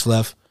couple of weeks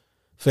left.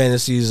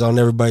 Fantasies on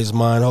everybody's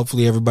mind.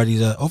 Hopefully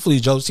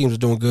hopefully Joe's teams are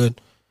doing good.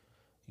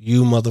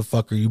 You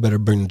motherfucker, you better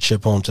bring the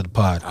chip home to the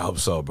pod. I hope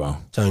so, bro.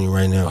 I'm telling you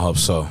right now. I hope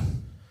so.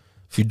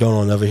 If you don't,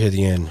 I'll never hear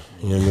the end.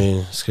 You know what I mean?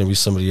 It's going to be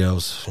somebody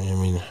else. You know what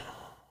I mean?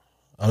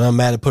 I'm not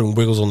mad at putting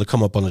Wiggles on the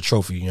come up on the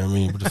trophy. You know what I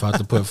mean? But if I have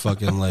to put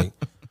fucking like...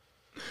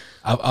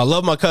 I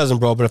love my cousin,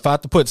 bro, but if I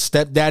have to put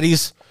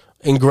stepdaddies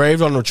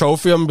engraved on the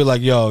trophy, I'm going to be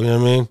like, yo, you know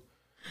what I mean?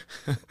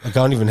 Like, I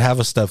don't even have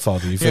a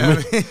stepfather. You feel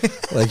me?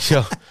 Like,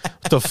 yo,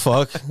 what the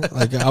fuck?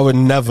 Like, I would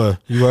never.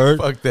 You heard?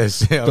 Fuck that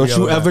shit. Don't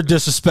you ever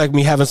disrespect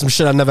me having some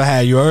shit I never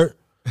had. You heard?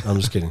 No, I'm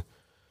just kidding.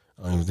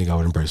 I don't even think I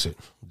would embrace it.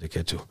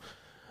 dickhead too.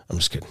 I'm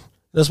just kidding.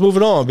 Let's move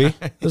it on, B.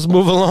 Let's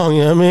move along,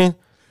 you know what I mean?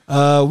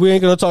 We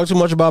ain't going to talk too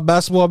much about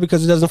basketball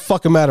because it doesn't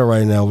fucking matter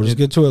right now. We'll just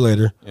get to it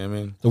later. Yeah, I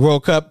mean. The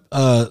World Cup,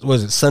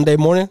 was it Sunday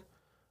morning?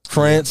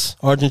 France,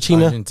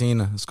 Argentina.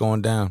 Argentina, it's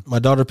going down. My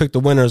daughter picked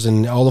the winners,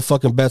 and all the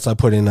fucking bets I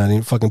put in, I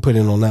didn't fucking put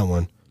in on that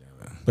one.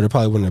 Yeah, but it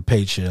probably wouldn't have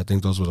paid shit. I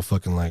think those were the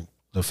fucking, like,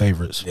 the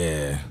favorites.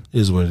 Yeah. It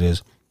is what it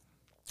is.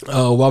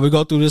 While we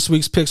go through this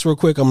week's picks real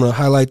quick, I'm going to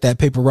highlight that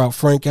Paper Route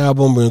Frank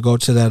album. We're going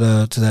to go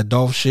to that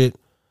Dolph shit.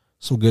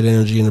 Some good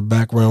energy in the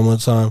background one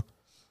time.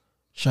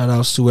 Shout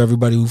outs to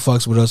everybody who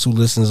fucks with us, who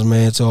listens,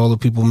 man. To all the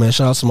people, man.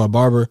 Shout outs to my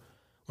barber.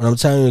 When I'm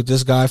telling you,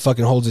 this guy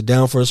fucking holds it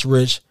down for us,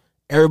 Rich.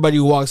 Everybody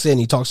who walks in,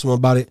 he talks to him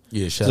about it.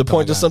 Yeah, to the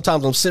point that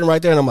sometimes I'm sitting right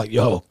there and I'm like,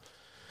 yo,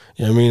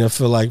 you know what I mean? I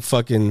feel like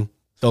fucking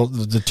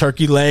the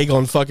turkey leg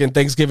on fucking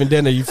Thanksgiving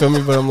dinner, you feel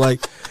me? But I'm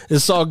like,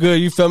 it's all good,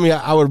 you feel me?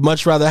 I would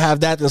much rather have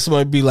that than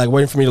somebody be like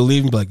waiting for me to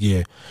leave and be like,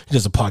 yeah, he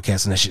does a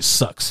podcast and that shit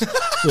sucks. You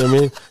know what I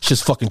mean?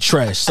 Shit's fucking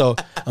trash. So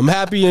I'm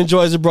happy he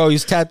enjoys it, bro.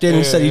 He's tapped in.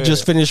 He said he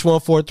just finished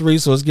 143,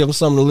 so let's give him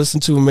something to listen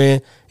to,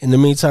 man. In the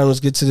meantime, let's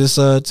get to this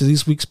to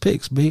these week's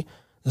picks, B.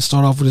 Let's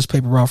start off with this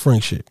Paper Route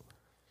Frank shit.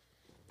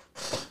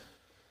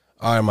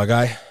 All right, my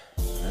guy.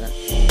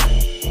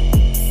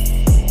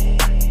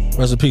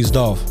 Rest in peace,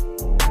 Dolph.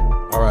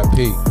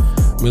 R.I.P.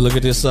 Let me look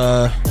at this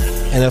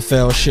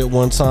NFL shit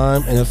one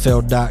time.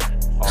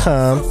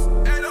 NFL.com.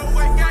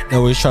 They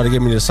always try to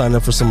get me to sign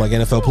up for some like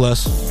NFL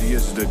Plus.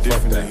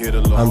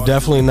 I'm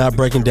definitely not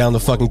breaking down the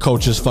fucking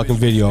coach's fucking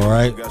video, all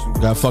right?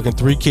 Got fucking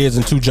 3 kids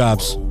and 2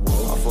 jobs.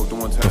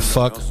 The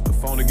fuck?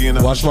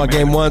 Watch my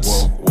game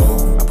once.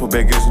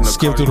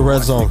 Skip through the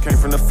red zone.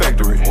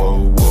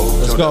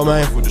 Let's go,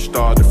 man.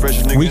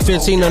 Week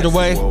 15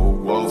 underway.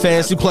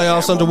 Fantasy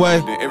playoffs underway.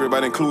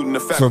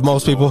 For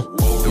most people.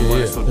 You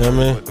know what I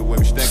mean?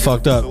 It's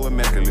fucked up.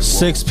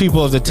 6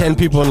 people of the 10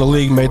 people in the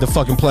league made the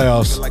fucking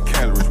playoffs.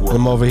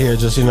 I'm over here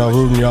just, you know,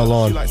 rooting y'all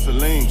on.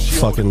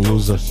 Fucking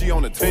loser. Let's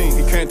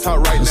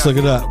look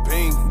it up.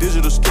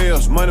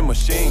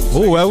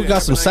 Ooh, well, we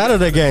got some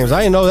Saturday games. I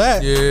didn't know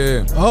that.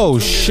 Yeah. Oh,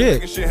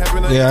 shit.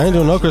 Yeah, I ain't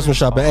doing no Christmas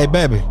shopping. Hey,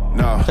 baby.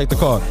 Take the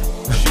card.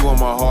 She want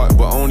my heart,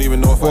 but I don't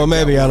even know if Well,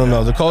 maybe, I don't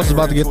know. The Colts is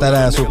about to get that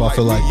ass whoop, I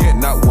feel like.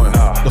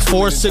 The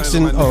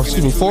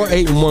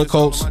 4-8-1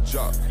 Colts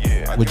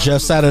with Jeff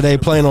Saturday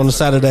playing on the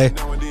Saturday.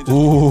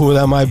 Ooh,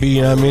 that might be,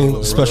 you know what I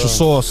mean, special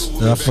sauce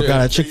that I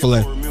forgot at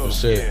Chick-fil-A.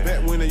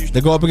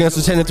 They go up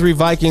against the 10-3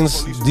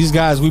 Vikings. These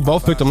guys, we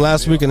both picked them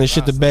last week and they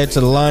shit the bed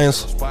to the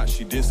Lions.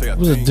 It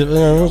was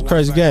a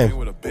crazy game.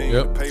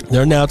 Yep.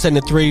 They're now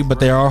 10-3, but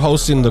they are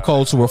hosting the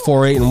Colts, who are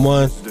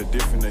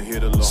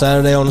 4-8-1.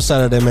 Saturday on the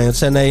Saturday, man,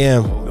 10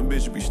 a.m.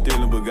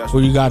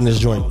 Who you got in this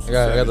joint? I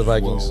got the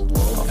Vikings.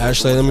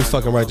 Actually, let me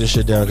fucking write this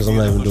shit down because I'm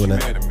not even doing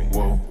that.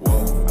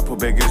 You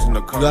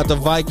got the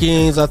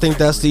Vikings. I think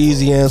that's the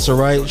easy answer,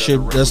 right?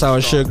 That's how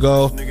it should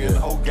go.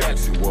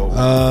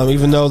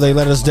 Even though they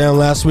let us down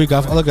last week, I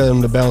look at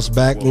them to bounce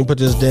back. Let me put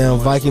this down.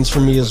 Vikings for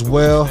me as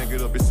well.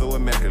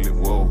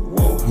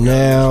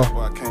 Now,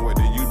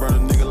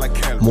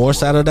 more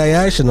Saturday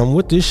action. I'm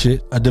with this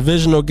shit. A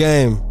divisional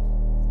game.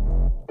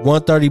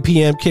 1:30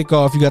 p.m.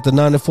 kickoff. You got the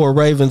 9-4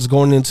 Ravens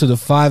going into the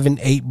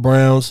 5-8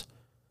 Browns.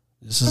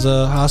 This is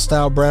a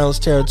hostile Browns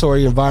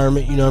territory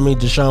environment. You know what I mean?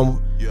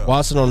 Deshaun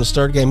Watson on the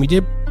third game. He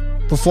did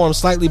perform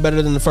slightly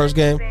better than the first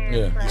game.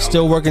 Yeah.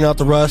 Still working out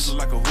the rust. You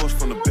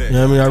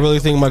know what I mean? I really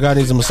think my guy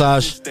needs a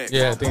massage.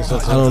 Yeah, I think so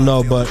too. I don't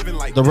know, but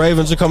the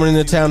Ravens are coming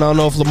into town. I don't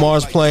know if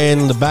Lamar's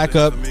playing. The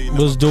backup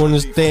was doing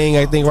his thing,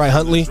 I think, right?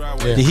 Huntley. Yeah.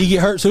 Did he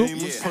get hurt too?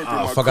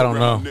 Oh, fuck, I don't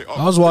know.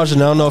 I was watching.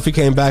 I don't know if he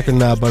came back or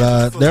not,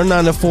 but they're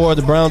 9-4.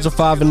 The Browns are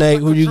 5-8.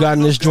 Who you got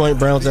in this joint?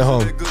 Browns at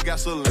home. I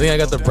think I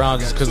got the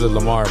Browns just because of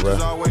Lamar, bro.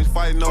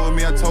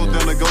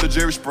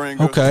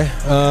 Okay.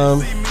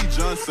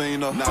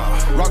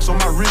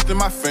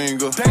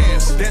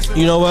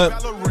 You know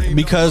what?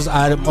 Because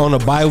I'm on a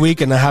bye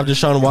week and I have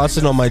Deshaun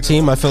Watson on my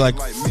team, I feel like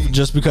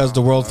just because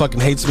the world fucking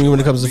hates me when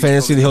it comes to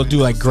fantasy, he'll do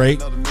like great.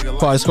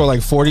 Probably score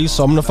like 40.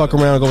 So I'm gonna fuck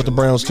around and go with the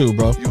Browns too,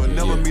 bro.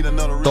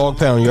 Dog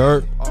pound, you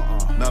heard?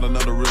 Not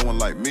another real one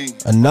like me.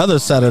 Another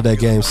Saturday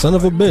game. Son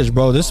of a bitch,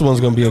 bro. This one's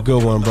going to be a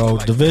good one, bro.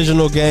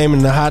 Divisional game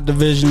in the hot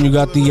division. You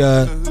got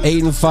the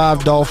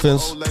 8-5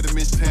 Dolphins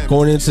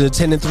going into the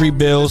 10-3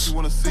 Bills.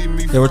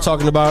 They were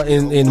talking about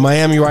in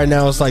Miami right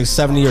now, it's like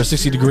 70 or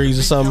 60 degrees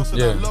or something.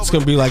 Yeah. It's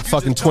going to be like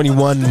fucking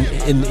 21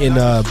 in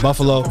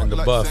Buffalo. In the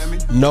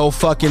buff. No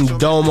fucking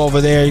dome over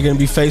there. You're going to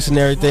be facing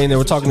everything. They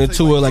were talking to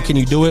Tua, like, can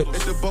you do it?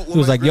 He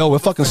was like, yo, it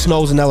fucking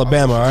snows in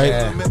Alabama, all right?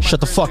 Yeah. Shut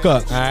the fuck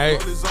up. All right.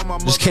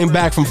 Just came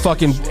back from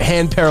fucking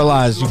hand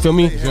paralyzed. You feel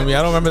me? You feel me?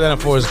 I don't remember that in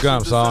Forrest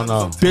Gump, so I don't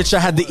know. Bitch, I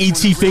had the ET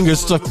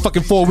fingers like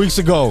fucking 4 weeks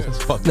ago.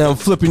 Now I'm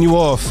flipping you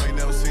off.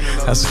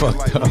 That's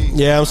fucked up.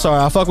 Yeah, I'm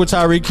sorry. I fuck with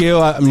Tyreek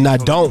Hill. I mean, I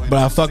don't, but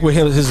I fuck with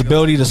him, his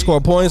ability to score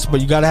points.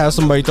 But you got to have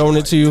somebody throwing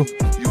it to you.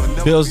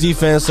 Bills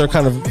defense, they're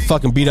kind of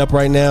fucking beat up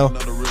right now.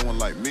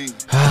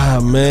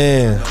 Ah,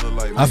 man.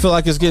 I feel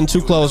like it's getting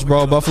too close,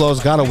 bro.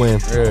 Buffalo's got to win.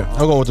 Yeah. I'm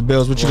going with the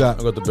Bills. What you got?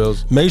 I got the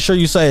Bills. Make sure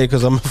you say it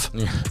because I'm,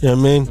 you know what I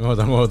mean? I'm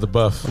going with the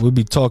buff. We'll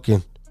be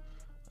talking.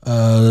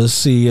 Let's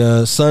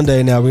see.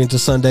 Sunday now. We're into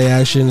Sunday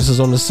action. This is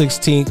on the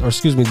 16th, or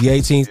excuse me, the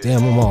 18th.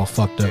 Damn, I'm all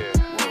fucked up.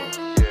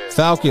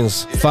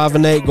 Falcons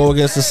 5-8 go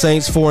against the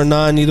Saints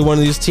 4-9. Neither one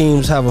of these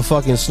teams have a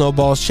fucking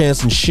snowball's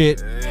chance and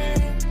shit.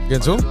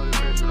 Against who?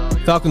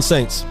 Falcons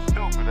Saints.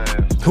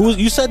 Who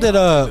you said that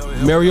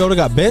Mariota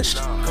got benched?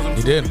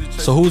 He did.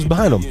 So who's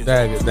behind him?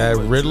 That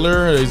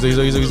Riddler. He's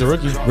a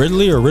rookie.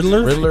 Ridley or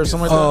Riddler? Riddler or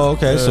something like that. Oh,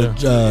 okay. So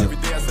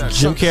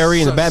Jim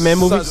Carrey in the Batman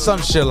movie?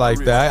 Some shit like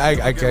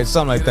that. I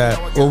something like that.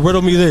 Or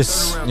riddle me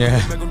this.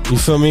 Yeah. You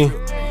feel me?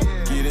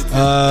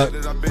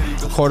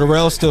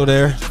 Cordarrelle's still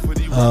there.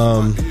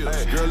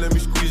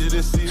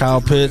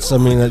 Kyle Pitts. I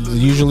mean,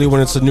 usually when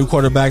it's a new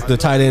quarterback, the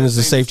tight end is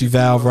the safety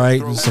valve,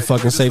 right? It's a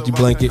fucking safety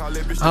blanket.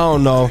 I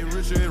don't know.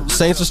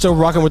 Saints are still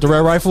rocking with the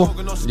red rifle?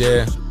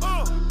 Yeah.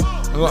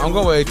 I'm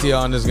going with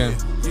ATL on this game.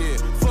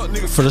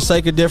 For the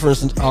sake of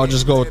difference, I'll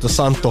just go with the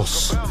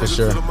Santos. For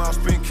sure.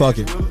 Fuck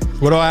it.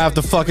 What do I have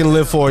to fucking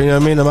live for? You know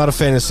what I mean? I'm out of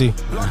fantasy.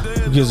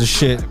 Who gives a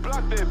shit?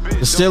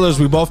 The Steelers,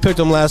 we both picked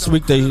them last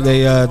week. They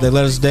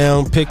let us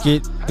down.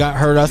 Pickett got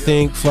hurt, I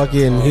think.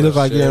 Fucking, he looked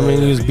like, you know what I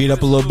mean? He was beat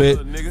up a little bit.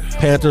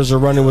 Panthers are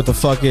running with the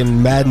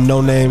fucking Madden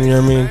no name, you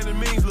know what I mean?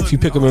 If you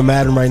pick them in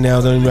Madden right now,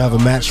 they don't even have a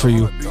match for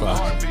you.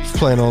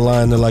 Playing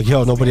online, they're like,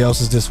 yo, nobody else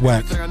is this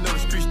whack.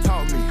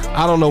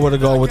 I don't know where to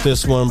go with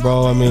this one,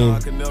 bro. I mean,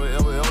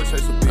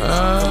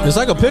 it's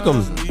like a pick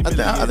 'em. I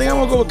think I'm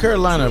gonna go with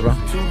Carolina, bro.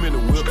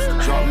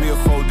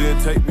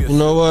 You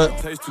know what?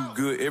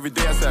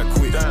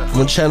 I'm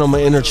gonna channel my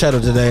inner Cheddar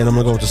today, and I'm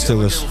gonna go with the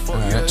Steelers.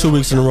 Right. 2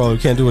 weeks in a row. You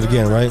can't do it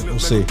again, right? We'll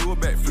see.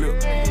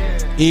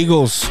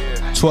 Eagles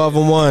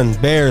 12-1.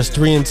 Bears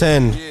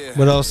 3-10.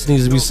 What else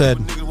needs to be said?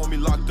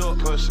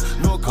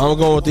 I'm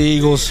going with the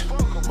Eagles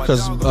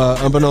because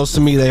unbeknownst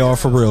to me, they are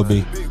for real,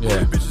 B.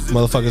 Yeah,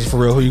 motherfuckers for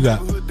real. Who you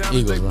got?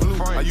 Eagles, bro.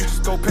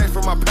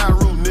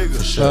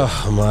 For sure.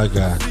 Oh my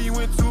god.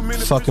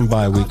 Fucking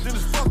bye week.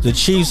 The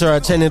Chiefs are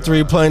at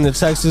 10-3 playing the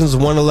Texans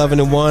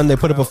 1-11-1. They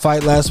put up a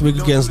fight last week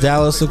against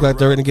Dallas. Looked like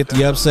they're gonna get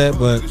the upset,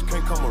 but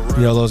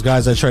you know those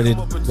guys that traded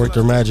worked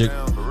their magic.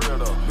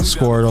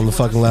 Scored on the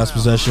fucking last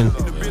possession.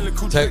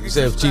 You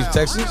said Chiefs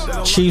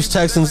Texans? Chiefs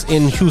Texans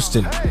in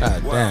Houston.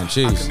 God damn,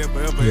 Chiefs.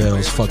 Yeah,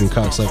 those fucking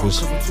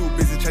cocksuckers.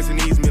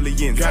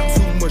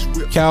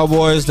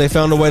 Cowboys, they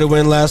found a way to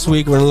win last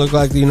week when it looked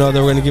like, you know, they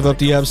were going to give up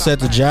the upset.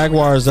 The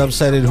Jaguars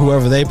upsetted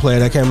whoever they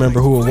played. I can't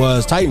remember who it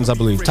was. Titans, I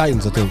believe.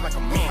 Titans, I think.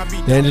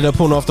 They ended up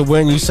pulling off the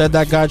win. You said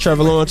that guy,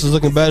 Trevor Lawrence, is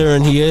looking better,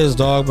 and he is,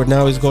 dog. But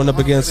now he's going up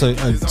against a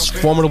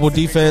formidable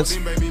defense,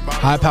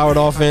 high-powered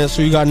offense.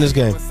 Who you got in this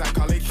game?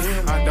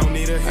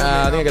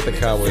 I think I got the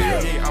Cowboys,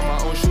 bro.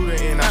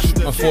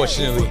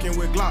 Unfortunately.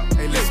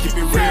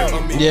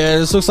 Yeah,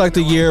 this looks like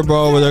the year,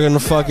 bro, where they're gonna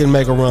fucking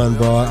make a run,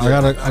 bro. I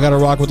gotta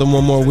rock with them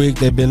one more week.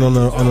 They've been on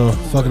a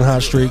fucking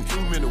hot streak.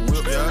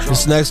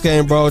 This next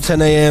game, bro,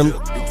 10 a.m.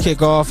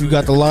 kickoff. You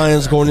got the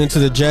Lions going into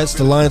the Jets.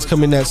 The Lions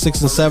come in at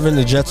 6-7.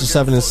 The Jets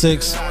are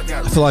 7-6.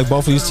 I feel like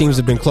both of these teams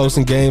have been close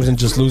in games and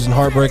just losing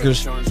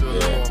heartbreakers.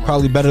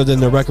 Probably better than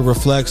their record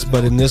reflects.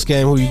 But in this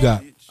game, who you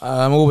got?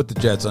 I'm gonna go with the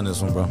Jets on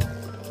this one, bro.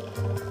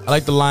 I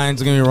like the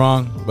Lions, don't get me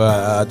wrong,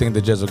 but I think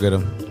the Jets will get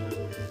them.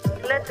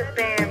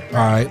 All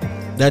right.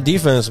 That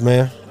defense,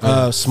 man.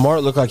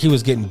 Smart looked like he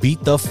was getting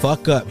beat the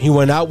fuck up. He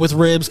went out with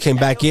ribs, came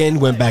back in,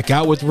 went back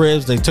out with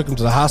ribs. They took him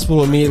to the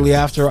hospital immediately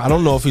after. I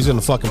don't know if he's going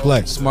to fucking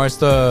play. Smart's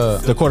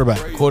the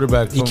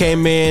quarterback. He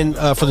came in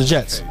for the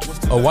Jets.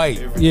 Oh,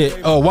 White. Yeah.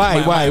 Oh,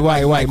 White.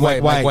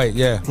 Mike White,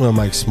 yeah. Well,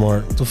 Mike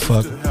Smart. What the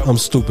fuck? I'm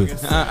stupid.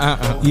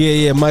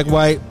 Yeah, Mike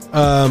White.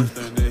 I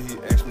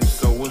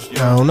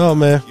don't know,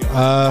 man.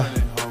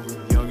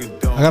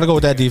 I got to go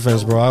with that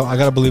defense, bro. I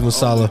got to believe in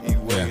Salah.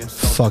 Yeah.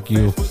 Fuck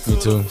you. Me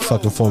too.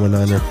 Fucking former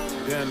Niner.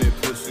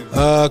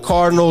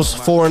 Cardinals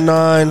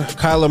 4-9.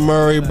 Kyler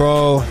Murray,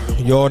 bro.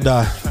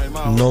 Yoda.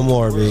 No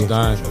more, B.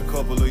 Dying.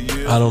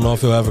 I don't know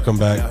if he'll ever come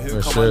back.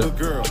 For sure.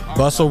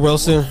 Russell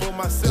Wilson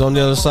is on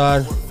the other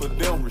side.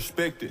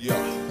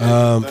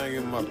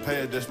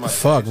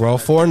 Fuck, bro.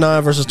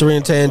 4-9 versus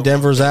 3-10.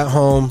 Denver's at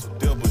home.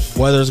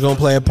 Weather's gonna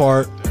play a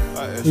part.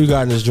 Who you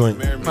got in this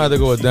joint? I have to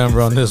go with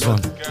Denver on this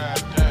one.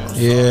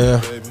 Yeah.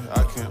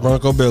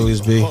 Bronco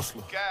Billy's, B.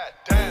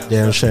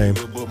 Damn shame.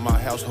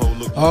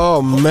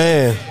 Oh,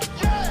 man.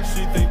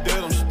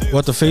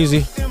 What the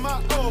feezy?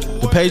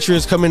 The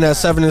Patriots come in at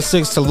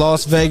 7-6 to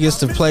Las Vegas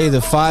to play the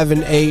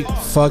 5-8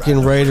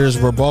 fucking Raiders.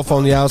 We're both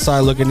on the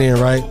outside looking in,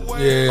 right?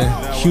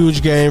 Yeah.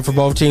 Huge game for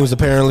both teams,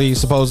 apparently,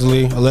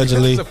 supposedly,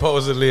 allegedly.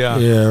 Supposedly, yeah.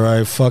 Yeah,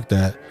 right. Fuck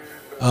that.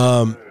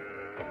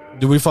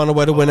 Do we find a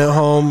way to win at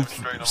home,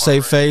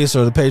 save face,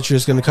 or the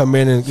Patriots going to come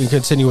in and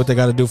continue what they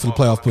got to do for the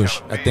playoff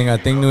push? I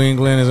think New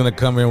England is going to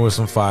come in with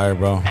some fire,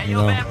 bro. You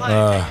know,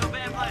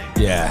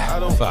 yeah.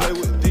 Fuck. I'm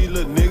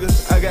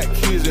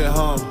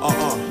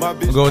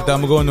going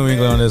to go with New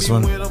England on this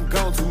one.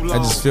 I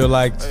just feel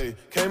like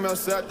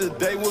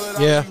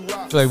Yeah.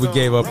 I feel like we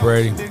gave up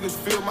already.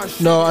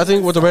 No, I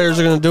think what the Raiders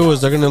are going to do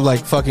is they're going to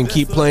like fucking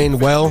keep playing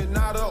well,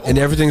 and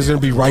everything's going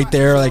to be right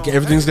there. Like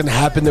everything's going to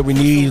happen that we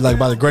need, like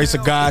by the grace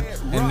of God.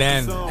 And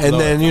then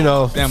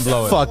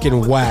blow it.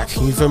 Fucking whack.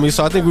 You feel me?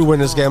 So I think we win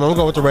this game. I'm going to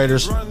go with the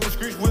Raiders.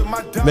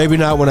 Maybe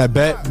not when I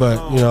bet, but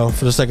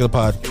for the sake of the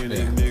pod.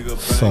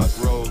 Fuck.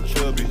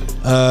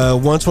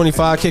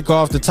 125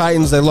 kickoff. The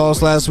Titans, they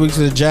lost last week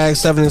to the Jags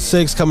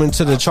 7-6, coming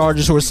to the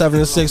Chargers who were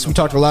 7-6. We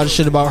talked a lot of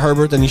shit about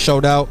Herbert, then he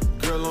showed out.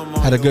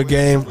 Had a good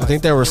game. I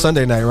think they were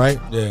Sunday night, right?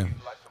 Yeah.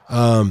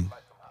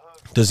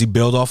 Does he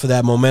build off of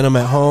that momentum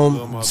at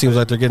home? Seems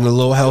like they're getting a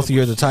little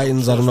healthier. The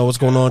Titans, I don't know what's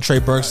going on. Trey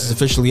Burks is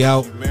officially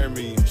out.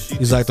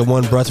 He's like the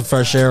one breath of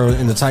fresh air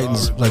in the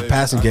Titans like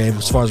passing game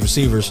as far as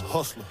receivers.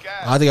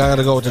 I think I got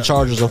to go with the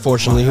Chargers,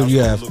 unfortunately. Who do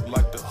you have?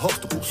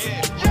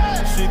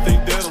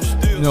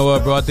 You know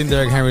what, bro? I think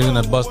Derrick Henry's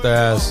going to bust their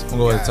ass. I'm going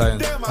to go with the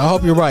Titans. I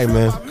hope you're right,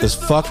 man, because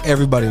fuck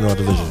everybody in our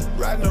division.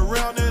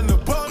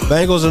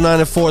 Bengals are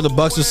 9-4. The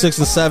Bucks are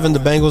 6-7. The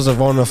Bengals are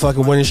on a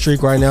fucking winning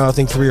streak right now. I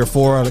think 3 or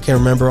 4. I can't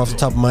remember off the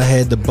top of my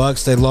head. The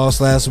Bucks, they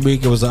lost last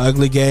week. It was an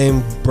ugly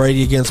game.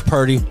 Brady against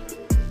Purdy.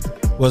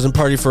 Wasn't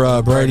Purdy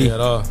for Brady at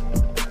all.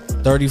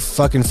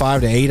 30-5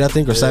 to 8, I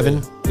think, or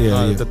 7.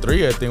 Yeah, The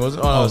 3, I think,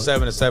 wasn't. Oh,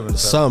 7-7.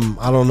 Some,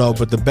 I don't know,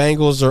 but the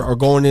Bengals are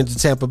going into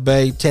Tampa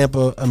Bay.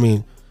 Tampa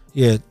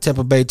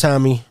Bay.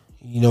 Tommy.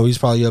 He's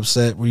probably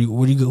upset.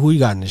 Who you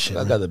got in this shit?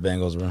 I got the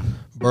Bengals, bro.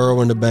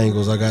 Burrow and the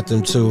Bengals. I got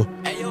them too.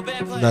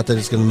 Not that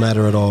it's gonna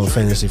matter at all in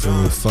fantasy for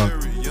me. Fuck.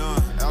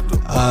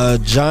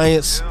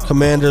 Giants,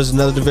 Commanders,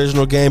 another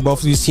divisional game. Both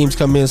of these teams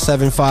come in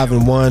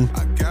 7-5-1.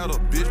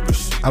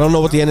 I don't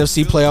know what the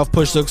NFC playoff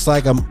push looks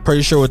like. I'm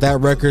pretty sure with that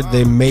record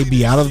they may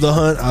be out of the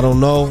hunt. I don't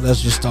know.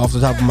 That's just off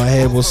the top of my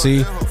head. We'll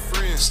see.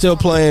 Still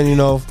playing,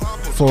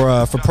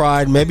 for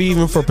pride, maybe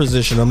even for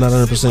position. I'm not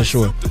 100%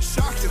 sure.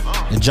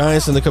 The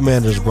Giants and the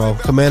Commanders, bro.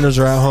 Commanders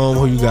are at home.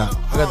 Who you got?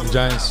 I got the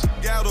Giants.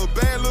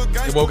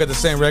 They both got the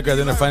same record.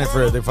 Then they're fighting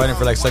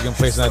for like second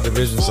place in that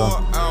division. So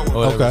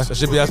okay, so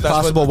should be that's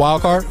possible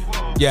wild card.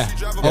 Yeah.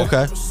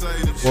 Okay.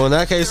 Well, in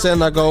that case,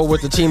 then I go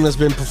with the team that's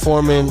been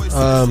performing.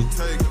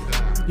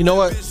 You know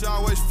what?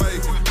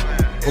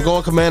 We're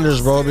going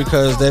Commanders, bro,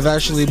 because they've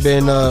actually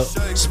been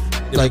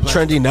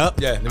trending up,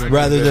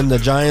 rather than the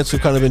Giants who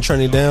kind of been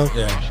trending down.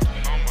 Yeah.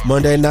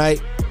 Monday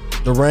night,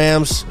 the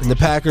Rams and the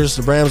Packers.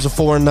 The Rams are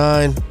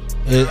 4-9.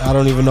 I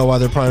don't even know why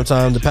they're prime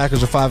time. The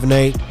Packers are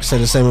 5-8. Say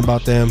the same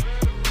about them.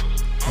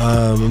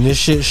 In this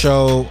shit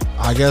show,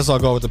 I guess I'll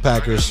go with the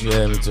Packers.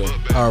 Yeah, me too.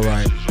 All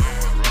right.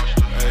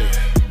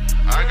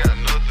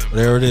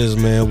 There it is,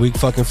 man. Week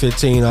fucking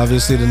 15.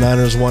 Obviously, the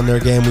Niners won their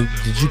game.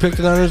 Did you pick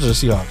the Niners or the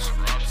Seahawks?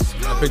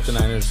 I picked the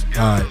Niners.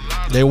 All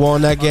right. They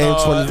won that game.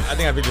 20. I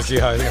think I picked the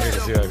Seahawks.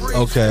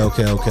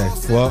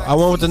 Okay. Well, I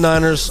went with the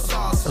Niners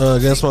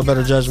against my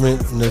better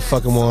judgment, and they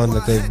fucking won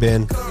like they've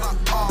been.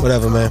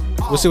 Whatever, man.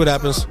 We'll see what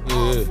happens.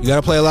 Yeah. You got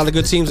to play a lot of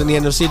good teams in the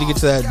NFC to get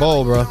to that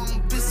bowl, bro.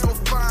 There's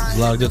a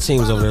lot of good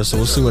teams over there, so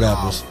we'll see what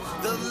happens.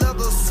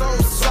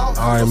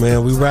 All right,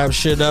 man. We wrap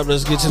shit up.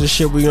 Let's get to the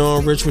shit we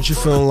on. Rich, what you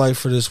feeling like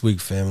for this week,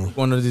 family?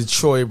 Going to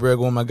Detroit, bro.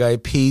 Going my guy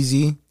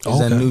Peasy. It's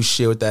that new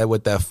shit with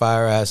that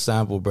fire ass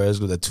sample, bro. It's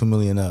got that $2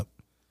 million up.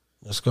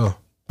 Let's go.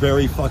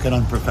 Very fucking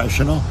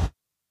unprofessional.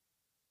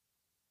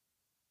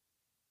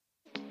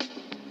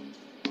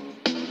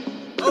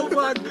 Oh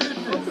my goodness.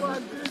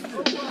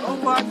 Oh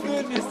my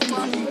goodness.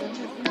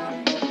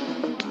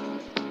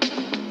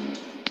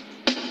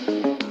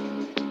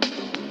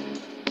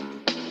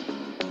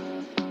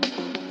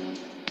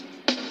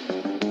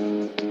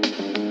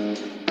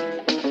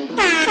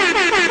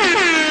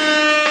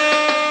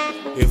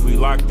 If we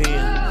locked in,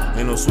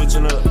 ain't no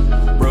switching up.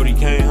 Brody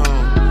came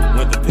home,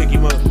 went to pick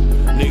him up.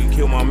 Nigga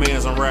killed my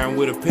mans, I'm riding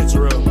with a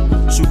picture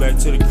up. Shoot back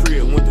to the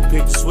crib, went to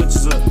pick the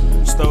switches up.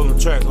 Stolen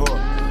track hard,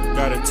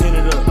 got it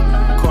tinted up.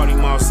 Caught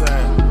him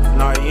outside,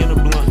 now he in the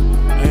blunt.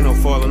 Ain't no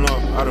falling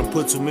off, I done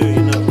put 2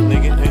 million up.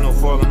 Nigga, ain't no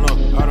falling off,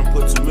 I done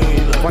put 2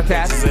 million up. What's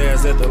that? His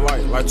ass at the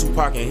light, like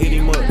Tupac and hit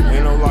him up.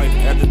 Ain't no life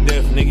after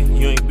death, nigga,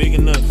 you ain't big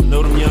enough.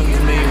 Know them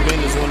youngins name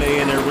business when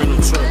they in that rental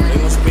truck. They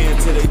gon' spin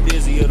till they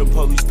dizzy or the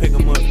police pick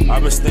them up. I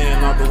been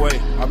staying out the way,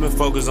 I been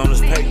focused on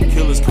this paper.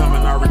 Killers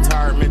coming, I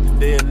retirement, the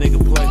dead nigga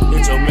play.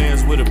 Hit your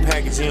mans with a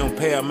package, he don't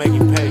pay, I make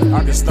him pay.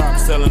 I can stop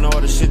selling all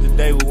the shit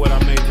today with what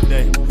I made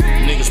today.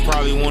 Niggas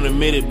probably won't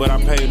admit it, but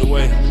I paid the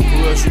way.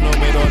 Who else you know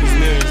made all these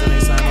millions and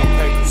ain't signed no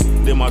papers?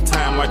 Did my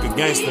time like a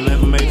gangster,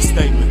 never made a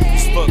statement.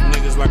 Just fuck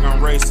niggas like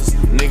I'm racist.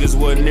 Niggas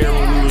wasn't there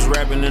when we was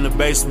rapping in the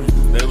basement.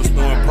 They was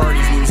throwing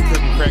parties, we was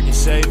cooking, cracking,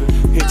 shaving.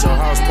 Hit your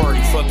house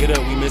party, fuck it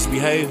up, we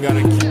misbehave.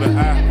 Gotta keep an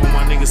eye on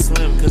my nigga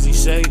Slim, cause he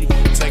shady.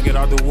 Take it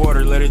out the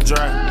water, let it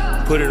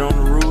dry. Put it on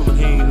the ruler,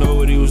 he ain't know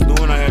what he was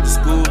doing. I had to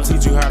school,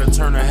 teach you how to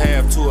turn a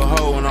half to a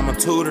hoe, and I'm a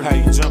tutor. How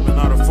you jumping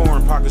out of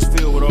foreign pockets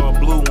filled with all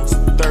blue ones.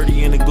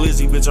 30 in the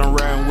glizzy, bitch, I'm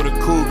riding with a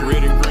cougar.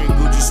 Red and green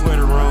Gucci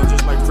sweater on,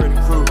 just like Freddy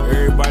Krueger.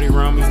 Everybody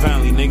around me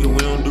family, nigga, we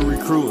don't do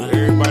recruiting.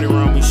 Everybody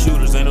around me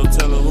shooters, ain't no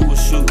telling who was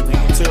shooting.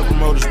 Tell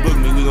promoters book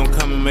me, we gon'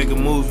 come and make a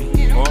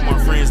movie. All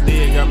my friends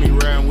dead, got me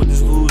riding with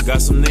this ooze.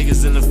 Got some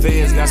niggas in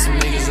got some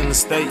niggas in the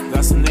state,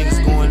 got some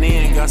niggas going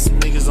in, got some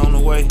niggas on the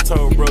way.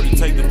 Told Brody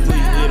take the plea,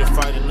 here to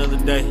fight another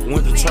day.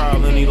 Went to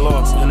trial and he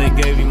lost, and they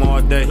gave him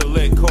all day.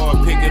 Collect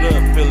card, pick it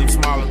up, feel him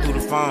smiling through the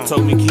phone.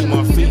 Told me keep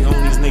my feet on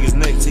these niggas'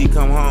 neck till he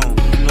come home.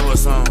 You know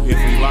it's on, if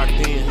we locked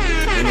in,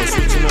 ain't no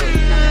switching up.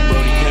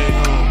 Brody came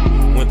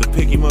home, went to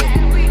pick him up.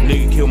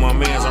 Nigga killed my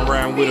mans, I'm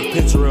riding with a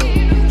picture of.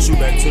 Shoot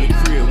back to the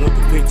crib, went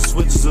to pick the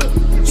switches up.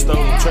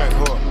 Stole the track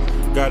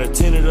hard, got it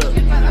tinted up.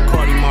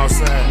 Caught him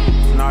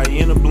outside, now he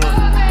in the blunt.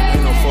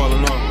 Ain't no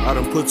falling off, I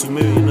done put 2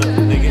 million up.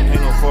 Nigga,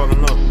 ain't no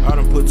falling off, I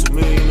done put 2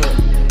 million up.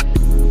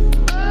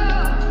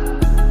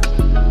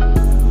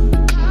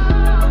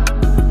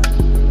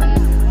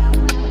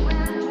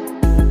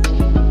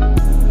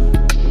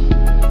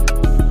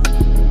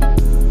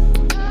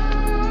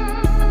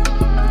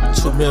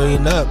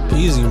 Million up,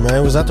 easy,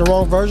 man. Was that the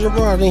wrong version,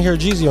 bro? I didn't hear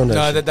Jeezy on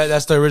that. No,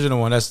 that's the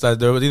original one. That's the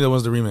other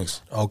one's the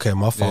remix. Okay,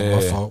 my fault. Yeah.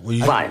 My fault.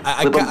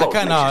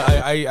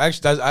 I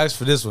asked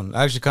for this one.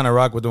 I actually kind of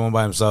rock with the one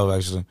by himself.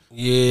 Actually,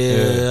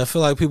 yeah. I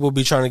feel like people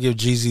be trying to give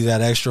Jeezy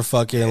that extra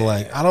fucking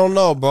like. I don't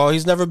know, bro.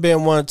 He's never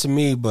been one to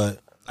me,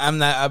 but I'm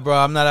not, bro.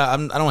 I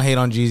don't hate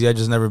on Jeezy. I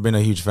just never been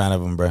a huge fan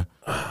of him, bro.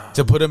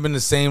 To put him in the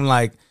same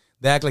like.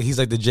 They act like he's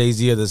like the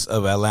Jay-Z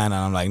of Atlanta.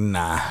 And I'm like,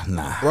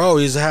 nah. Bro,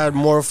 he's had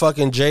more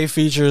fucking Jay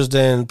features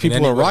than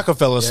people in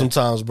Rockefeller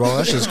sometimes, bro.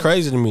 That shit's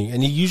crazy to me.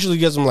 And he usually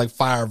gives them like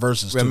fire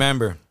verses, too.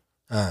 Remember,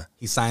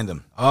 he signed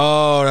them.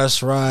 Oh,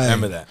 that's right.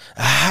 Remember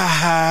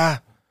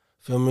that.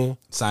 Feel me?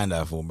 Signed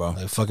that fool, bro.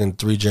 Like fucking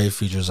 3 J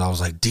features. I was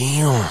like,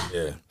 damn.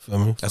 Yeah. Feel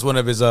me? That's one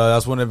of his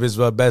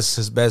best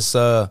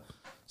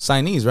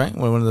signees, right?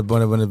 One of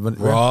the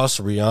Ross,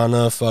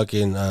 Rihanna,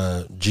 fucking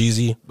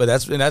Jeezy. But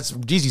that's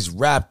Jeezy's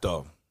rap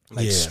though.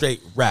 Like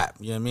straight rap,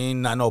 you know what I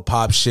mean? Not no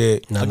pop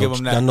shit. Not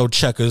no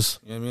checkers.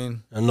 You know what I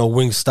mean? Not no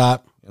Wingstop. You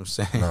know what I'm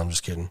saying? No, I'm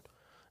just kidding.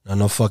 Not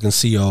no fucking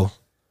CO.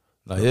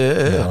 Like,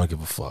 yeah. I don't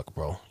give a fuck,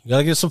 bro. You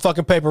gotta get some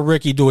fucking paper,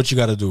 Ricky. Do what you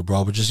gotta do,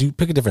 bro. But just you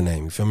pick a different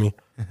name. You feel me?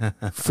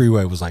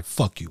 Freeway was like,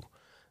 fuck you.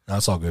 No,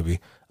 it's all good, B.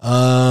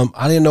 I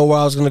didn't know where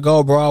I was gonna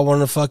go, bro. I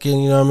wanted to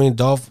fucking, you know what I mean?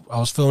 Dolph. I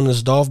was feeling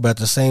this Dolph, but at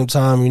the same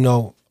time, you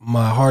know,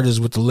 my heart is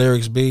with the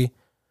lyrics, B.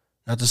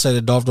 Not to say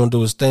that Dolph don't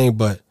do his thing,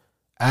 but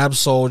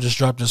Ab-Soul just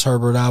dropped his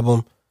Herbert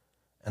album,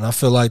 and I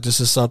feel like this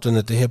is something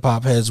that the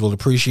hip-hop heads will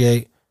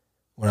appreciate.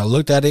 When I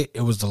looked at it,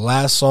 it was the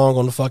last song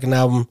on the fucking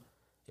album.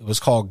 It was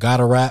called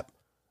Gotta Rap.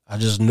 I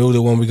just knew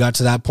that when we got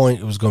to that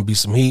point, it was going to be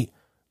some heat.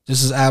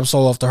 This is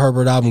Ab-Soul off the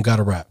Herbert album,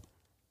 Gotta Rap.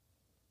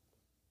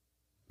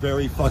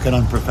 Very fucking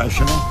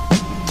unprofessional.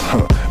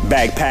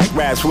 Backpack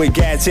raps with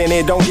gats in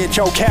it. Don't get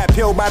your cap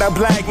peeled by the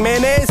black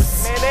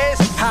menace.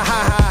 Ha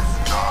ha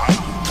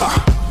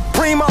ha.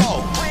 Primo.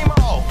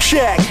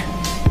 Check.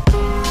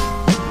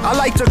 I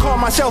like to call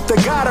myself the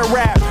gotta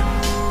rap,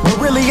 but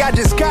really I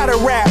just gotta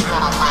rap.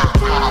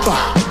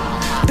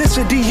 This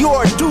a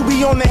Dior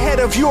doobie on the head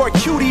of your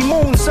cutie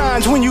moon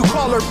signs when you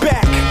call her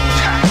back.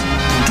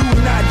 Do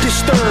not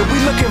disturb,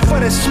 we looking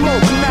for the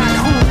smoke, not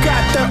who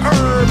got the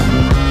herb.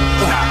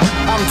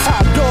 I'm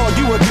top dog,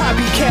 you a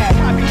copycat.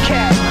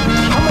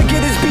 I'ma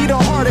get this beat a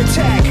heart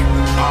attack.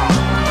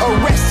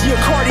 Arrest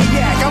your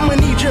cardiac, I'ma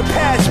need your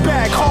pads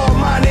back, hall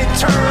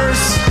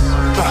monitors.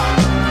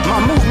 My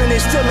movement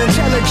is still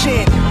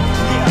intelligent.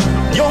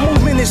 Your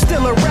movement is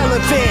still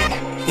irrelevant.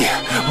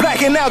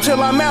 Blacking out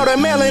till I'm out of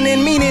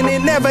melanin, meaning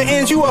it never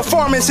ends. You a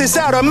pharmacist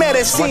out of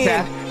medicine.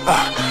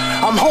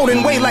 I'm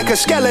holding weight like a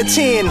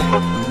skeleton.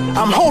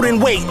 I'm holding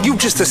weight, you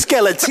just a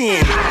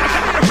skeleton.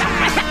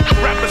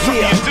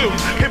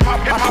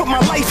 I put my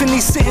life in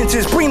these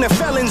sentences, bring the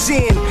felons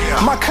in.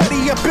 My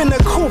cutty up in the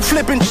coop,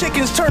 flipping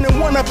chickens, turning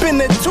one up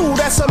into 2.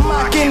 That's a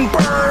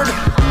mockingbird.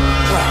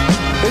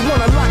 They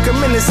wanna lock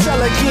him in the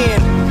cell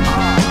again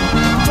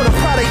for the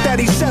product that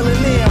he's selling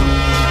them.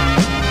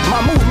 My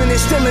movement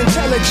is still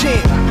intelligent.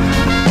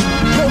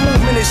 Your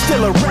movement is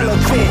still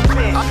irrelevant.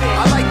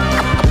 I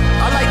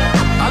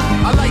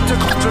like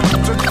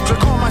to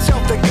call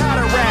myself the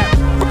gotta rap.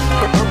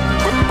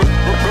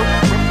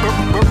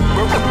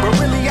 But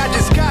really I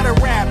just gotta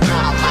rap.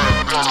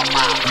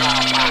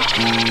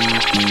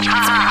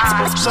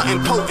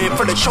 Something potent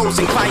for the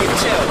chosen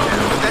clientele.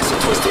 That's a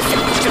twisted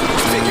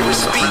figure of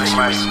speech.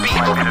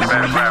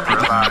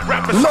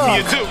 Look,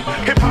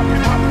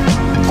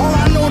 all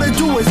I know to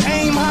do is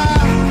aim high.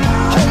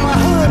 Hold my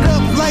hood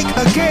up like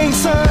a gang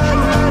sign.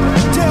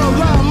 Tell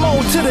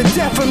Lamo to the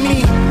death of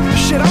me.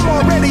 Shit, I'm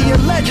already a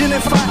legend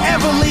if I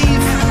ever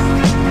leave.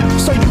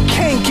 So you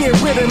can't get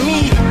rid of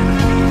me.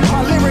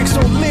 My lyrics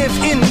will live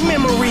in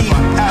memory.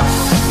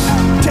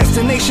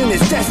 Destination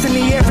is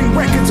destiny. Every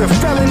record's a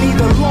felony.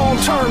 The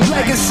long-term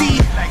legacy.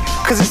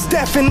 Cause it's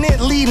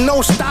definitely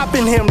no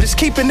stopping him. Just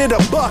keeping it a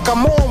buck.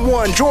 I'm on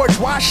one. George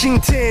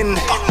Washington.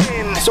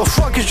 So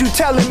fuck is you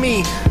telling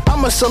me?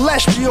 I'm a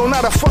celestial,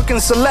 not a fucking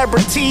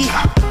celebrity.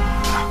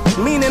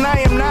 Meaning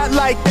I am not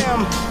like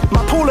them.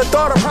 My pool of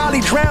thought will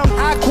probably drown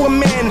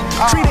Aquaman.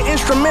 Treat an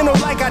instrumental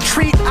like I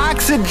treat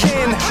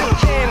oxygen.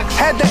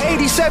 Had the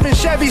 87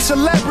 Chevy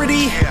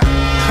Celebrity.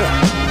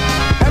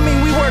 I mean,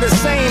 we were the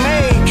same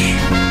age.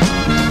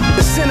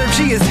 The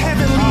synergy is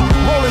heavenly.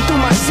 Rolling through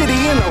my city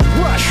in a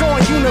rush. On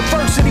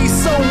university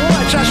so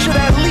much, I should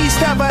at least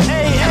have a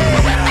Hey,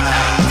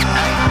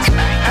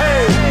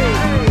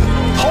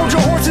 hold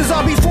your horses,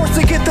 I'll be forced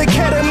to get the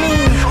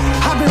ketamine.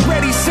 I've been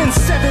ready since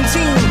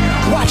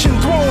 17, watching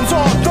thrones,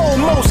 although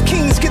most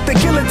kings get the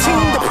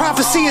guillotine. The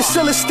prophecy is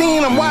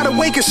Celestine, I'm wide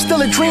awake, it's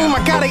still a dream.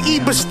 I gotta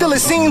eat, but still it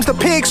seems the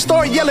pigs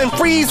start yelling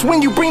freeze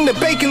when you bring the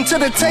bacon to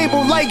the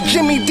table like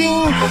Jimmy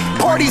Dean.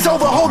 Parties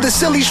over, hold the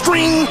silly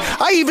string.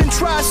 I even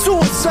tried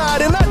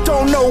suicide and I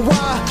don't know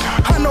why.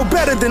 I know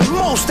better than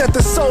most that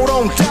the soul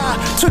don't die.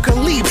 Took a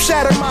leap,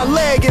 shattered my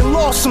leg and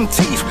lost some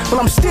teeth, but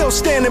I'm still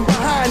standing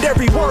behind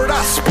every word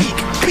I speak.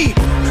 Peep,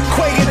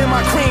 quaking in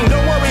my cream,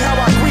 don't worry how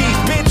I grieve,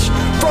 bitch.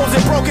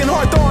 Frozen broken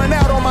heart throwing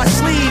out on my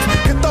sleeve.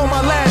 Could throw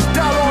my last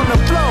dollar on the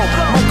floor.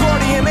 My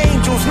guardian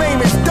angel's name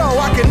is Doe.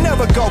 I can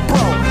never go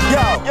broke.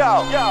 Yo,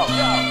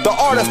 the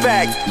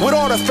artifact with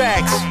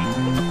artifacts.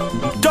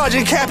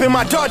 Dodging cap in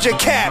my Dodger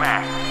cap.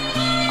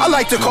 I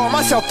like to call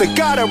myself the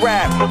god of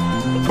rap,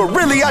 but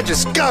really I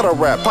just gotta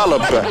rap. Holla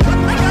back.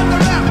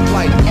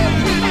 Like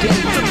every day.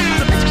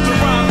 The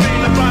rhyme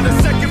ain't about a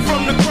second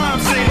from the crime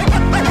scene.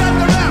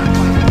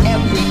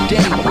 Every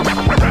day.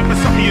 Rap is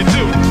something you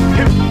do.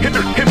 Hip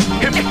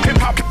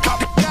hop.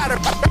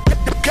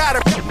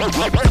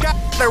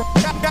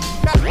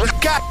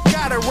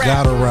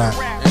 Gotta rap.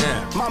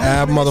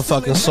 Ab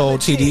motherfucking Soul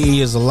TDE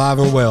is alive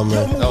and well,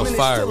 man. That was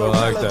fire, bro.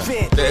 I like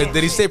that.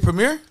 Did he say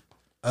premiere?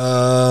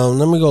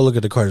 Let me go look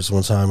at the credits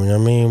one time. You know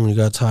what I mean? When you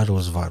got title,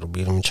 it's Vital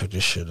Beat. Let me check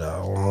this shit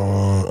out.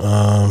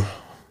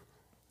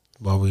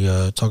 While we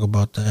talk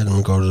about that, let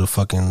me go to the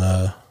fucking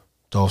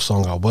Dolph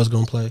song I was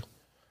gonna play.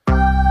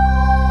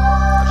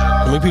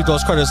 Let me peep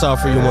those credits out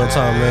for you one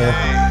time,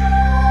 man.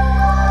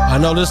 I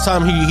know this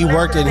time he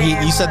worked and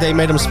he said they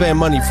made him spend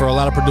money for a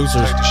lot of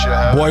producers.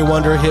 Boy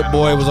Wonder, Hit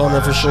Boy was on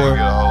there for sure.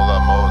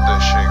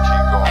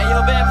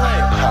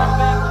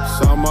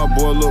 Saw my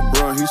boy Lil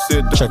Bro, he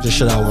said check this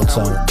shit out one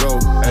time.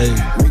 Hey,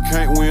 we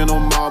can't win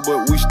on all,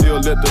 but we still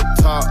at the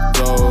top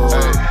though.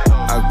 Hey,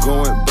 I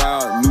go and buy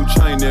a new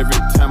chain every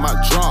time I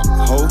drop,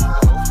 ho.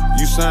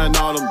 You signed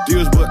all them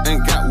deals, but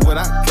ain't got what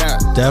I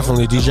got.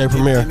 Definitely DJ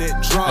Premier.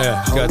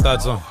 Yeah, you got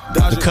thoughts on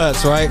the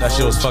cuts, right? That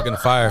shit was fucking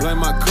fire.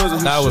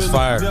 That was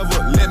fire.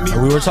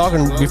 We were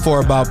talking before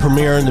about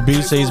Premier and the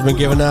beats that he's been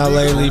giving out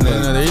lately.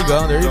 But there you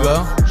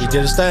go. He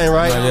did his thing,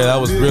 right? Yeah,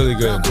 that was really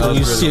good.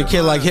 You see a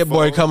kid like Hit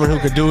Boy coming who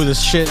could do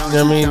this shit. You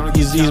know what I mean?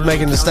 He's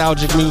making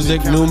nostalgic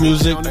music, new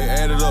music,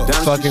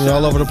 fucking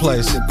all over the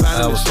place.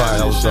 That was fire.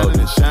 That was dope.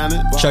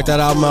 Check that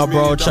album out,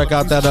 bro. Check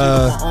out that.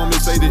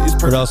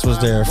 What else was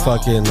there?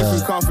 Fucking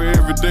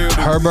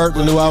Herbert,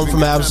 the new album from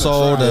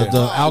Absol. The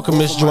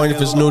Alchemist joint,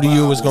 if it's new to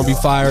you, is gonna be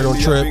fired on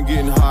Trip.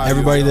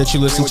 Everybody that you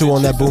listen to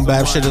on that boom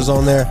bap shit is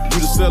on there.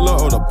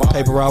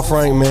 Paper Route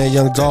Frank, man.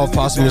 Young Dolph,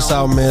 posthumous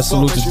album, man.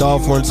 Salute to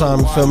Dolph one time,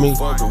 you feel me?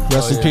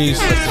 Rest in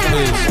peace.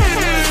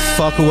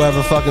 Fuck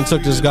whoever fucking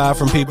took this guy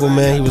from people,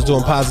 man. He was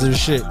doing positive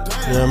shit.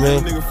 You know what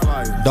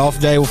I mean? Dolph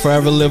Day will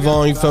forever live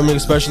on, you feel me?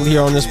 Especially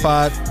here on this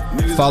pod.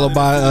 Followed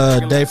by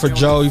Day for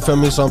Joe, you feel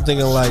me? So I'm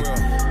thinking like,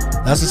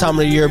 that's the time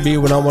of the year be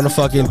when I want to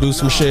fucking do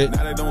some shit.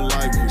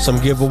 Some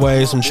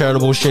giveaways, some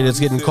charitable shit. It's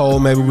getting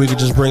cold. Maybe we could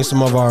just bring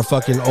some of our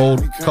fucking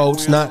old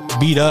coats, not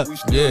beat up,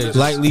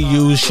 lightly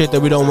used shit that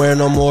we don't wear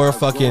no more.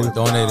 Fucking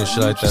donate and shit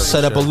like that.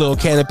 Set up a little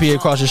canopy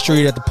across the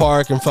street at the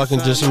park and fucking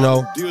just, you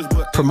know,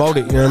 promote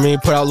it. You know what I mean?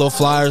 Put out little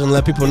flyers and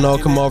let people know,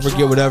 come over,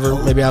 get whatever.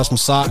 Maybe have some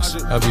socks.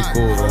 That'd be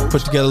cool, bro.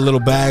 Put together little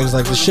bags,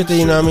 like the shit that,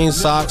 you know what I mean?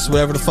 Socks,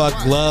 whatever the fuck,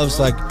 gloves.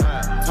 Like,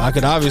 I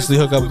could obviously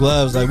hook up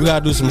gloves. Like, we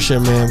gotta do some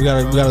shit, man. We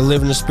gotta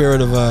live in the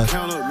spirit of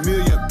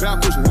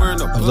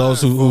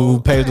those who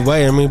paved the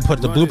way. I mean,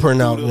 put the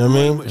blueprint out. You know what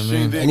I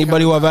mean?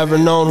 Anybody who I've ever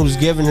known who's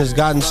given has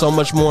gotten so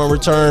much more in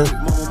return.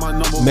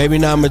 Maybe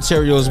not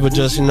materials, but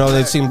just, you know,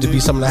 they seem to be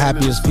some of the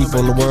happiest people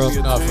in the world.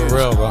 No, for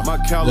real, bro.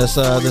 Let's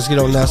get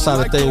on that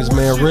side of things,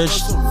 man.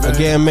 Rich,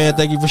 again, man,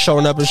 thank you for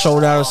showing up and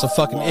showing out. It's a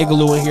fucking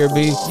igloo in here,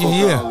 B.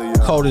 Yeah.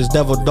 Cold as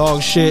devil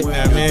dog shit.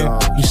 Yeah, man.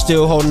 You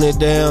still holding it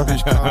down.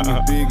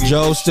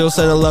 Joe still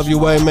sending love your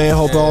way, man.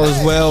 Hope all is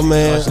well,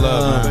 man. Much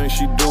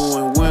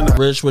love, man.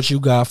 Rich, what you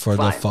got for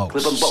the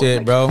folks?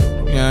 Shit, bro. You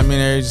know what I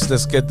mean?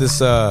 Let's get this,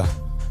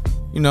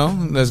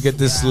 let's get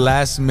this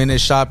last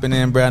minute shopping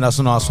in, Brad. That's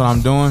what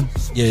I'm doing.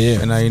 Yeah.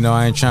 And, I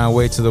ain't trying to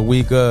wait till the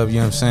week of, you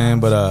know what I'm saying?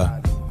 But, you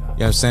know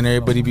what I'm saying?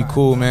 Everybody be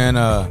cool, man.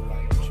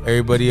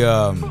 Everybody,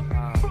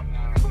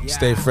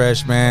 stay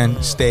fresh,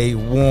 man. Stay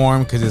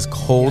warm, because it's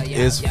cold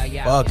as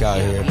fuck out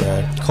here,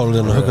 bro. Colder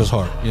than the hooker's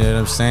heart. You know what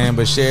I'm saying?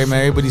 But share, man.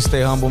 Everybody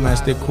stay humble, man.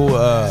 Stay cool.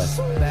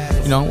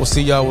 We'll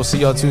see y'all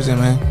Tuesday,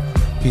 man.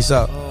 Peace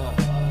out.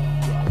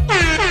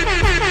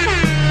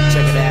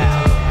 Check it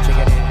out.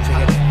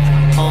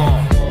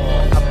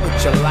 I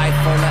put your life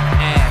on the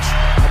ash.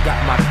 I got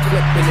my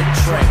clip in the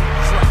tray.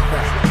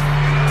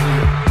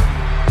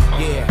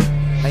 Yeah,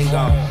 hang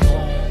on.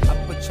 I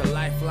put your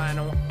lifeline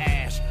on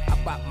ash. I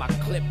got my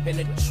clip in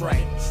the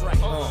tray.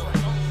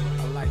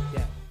 I like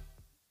that.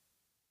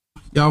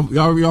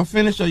 Y'all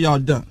finished or y'all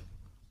done?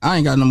 I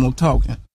ain't got no more talking.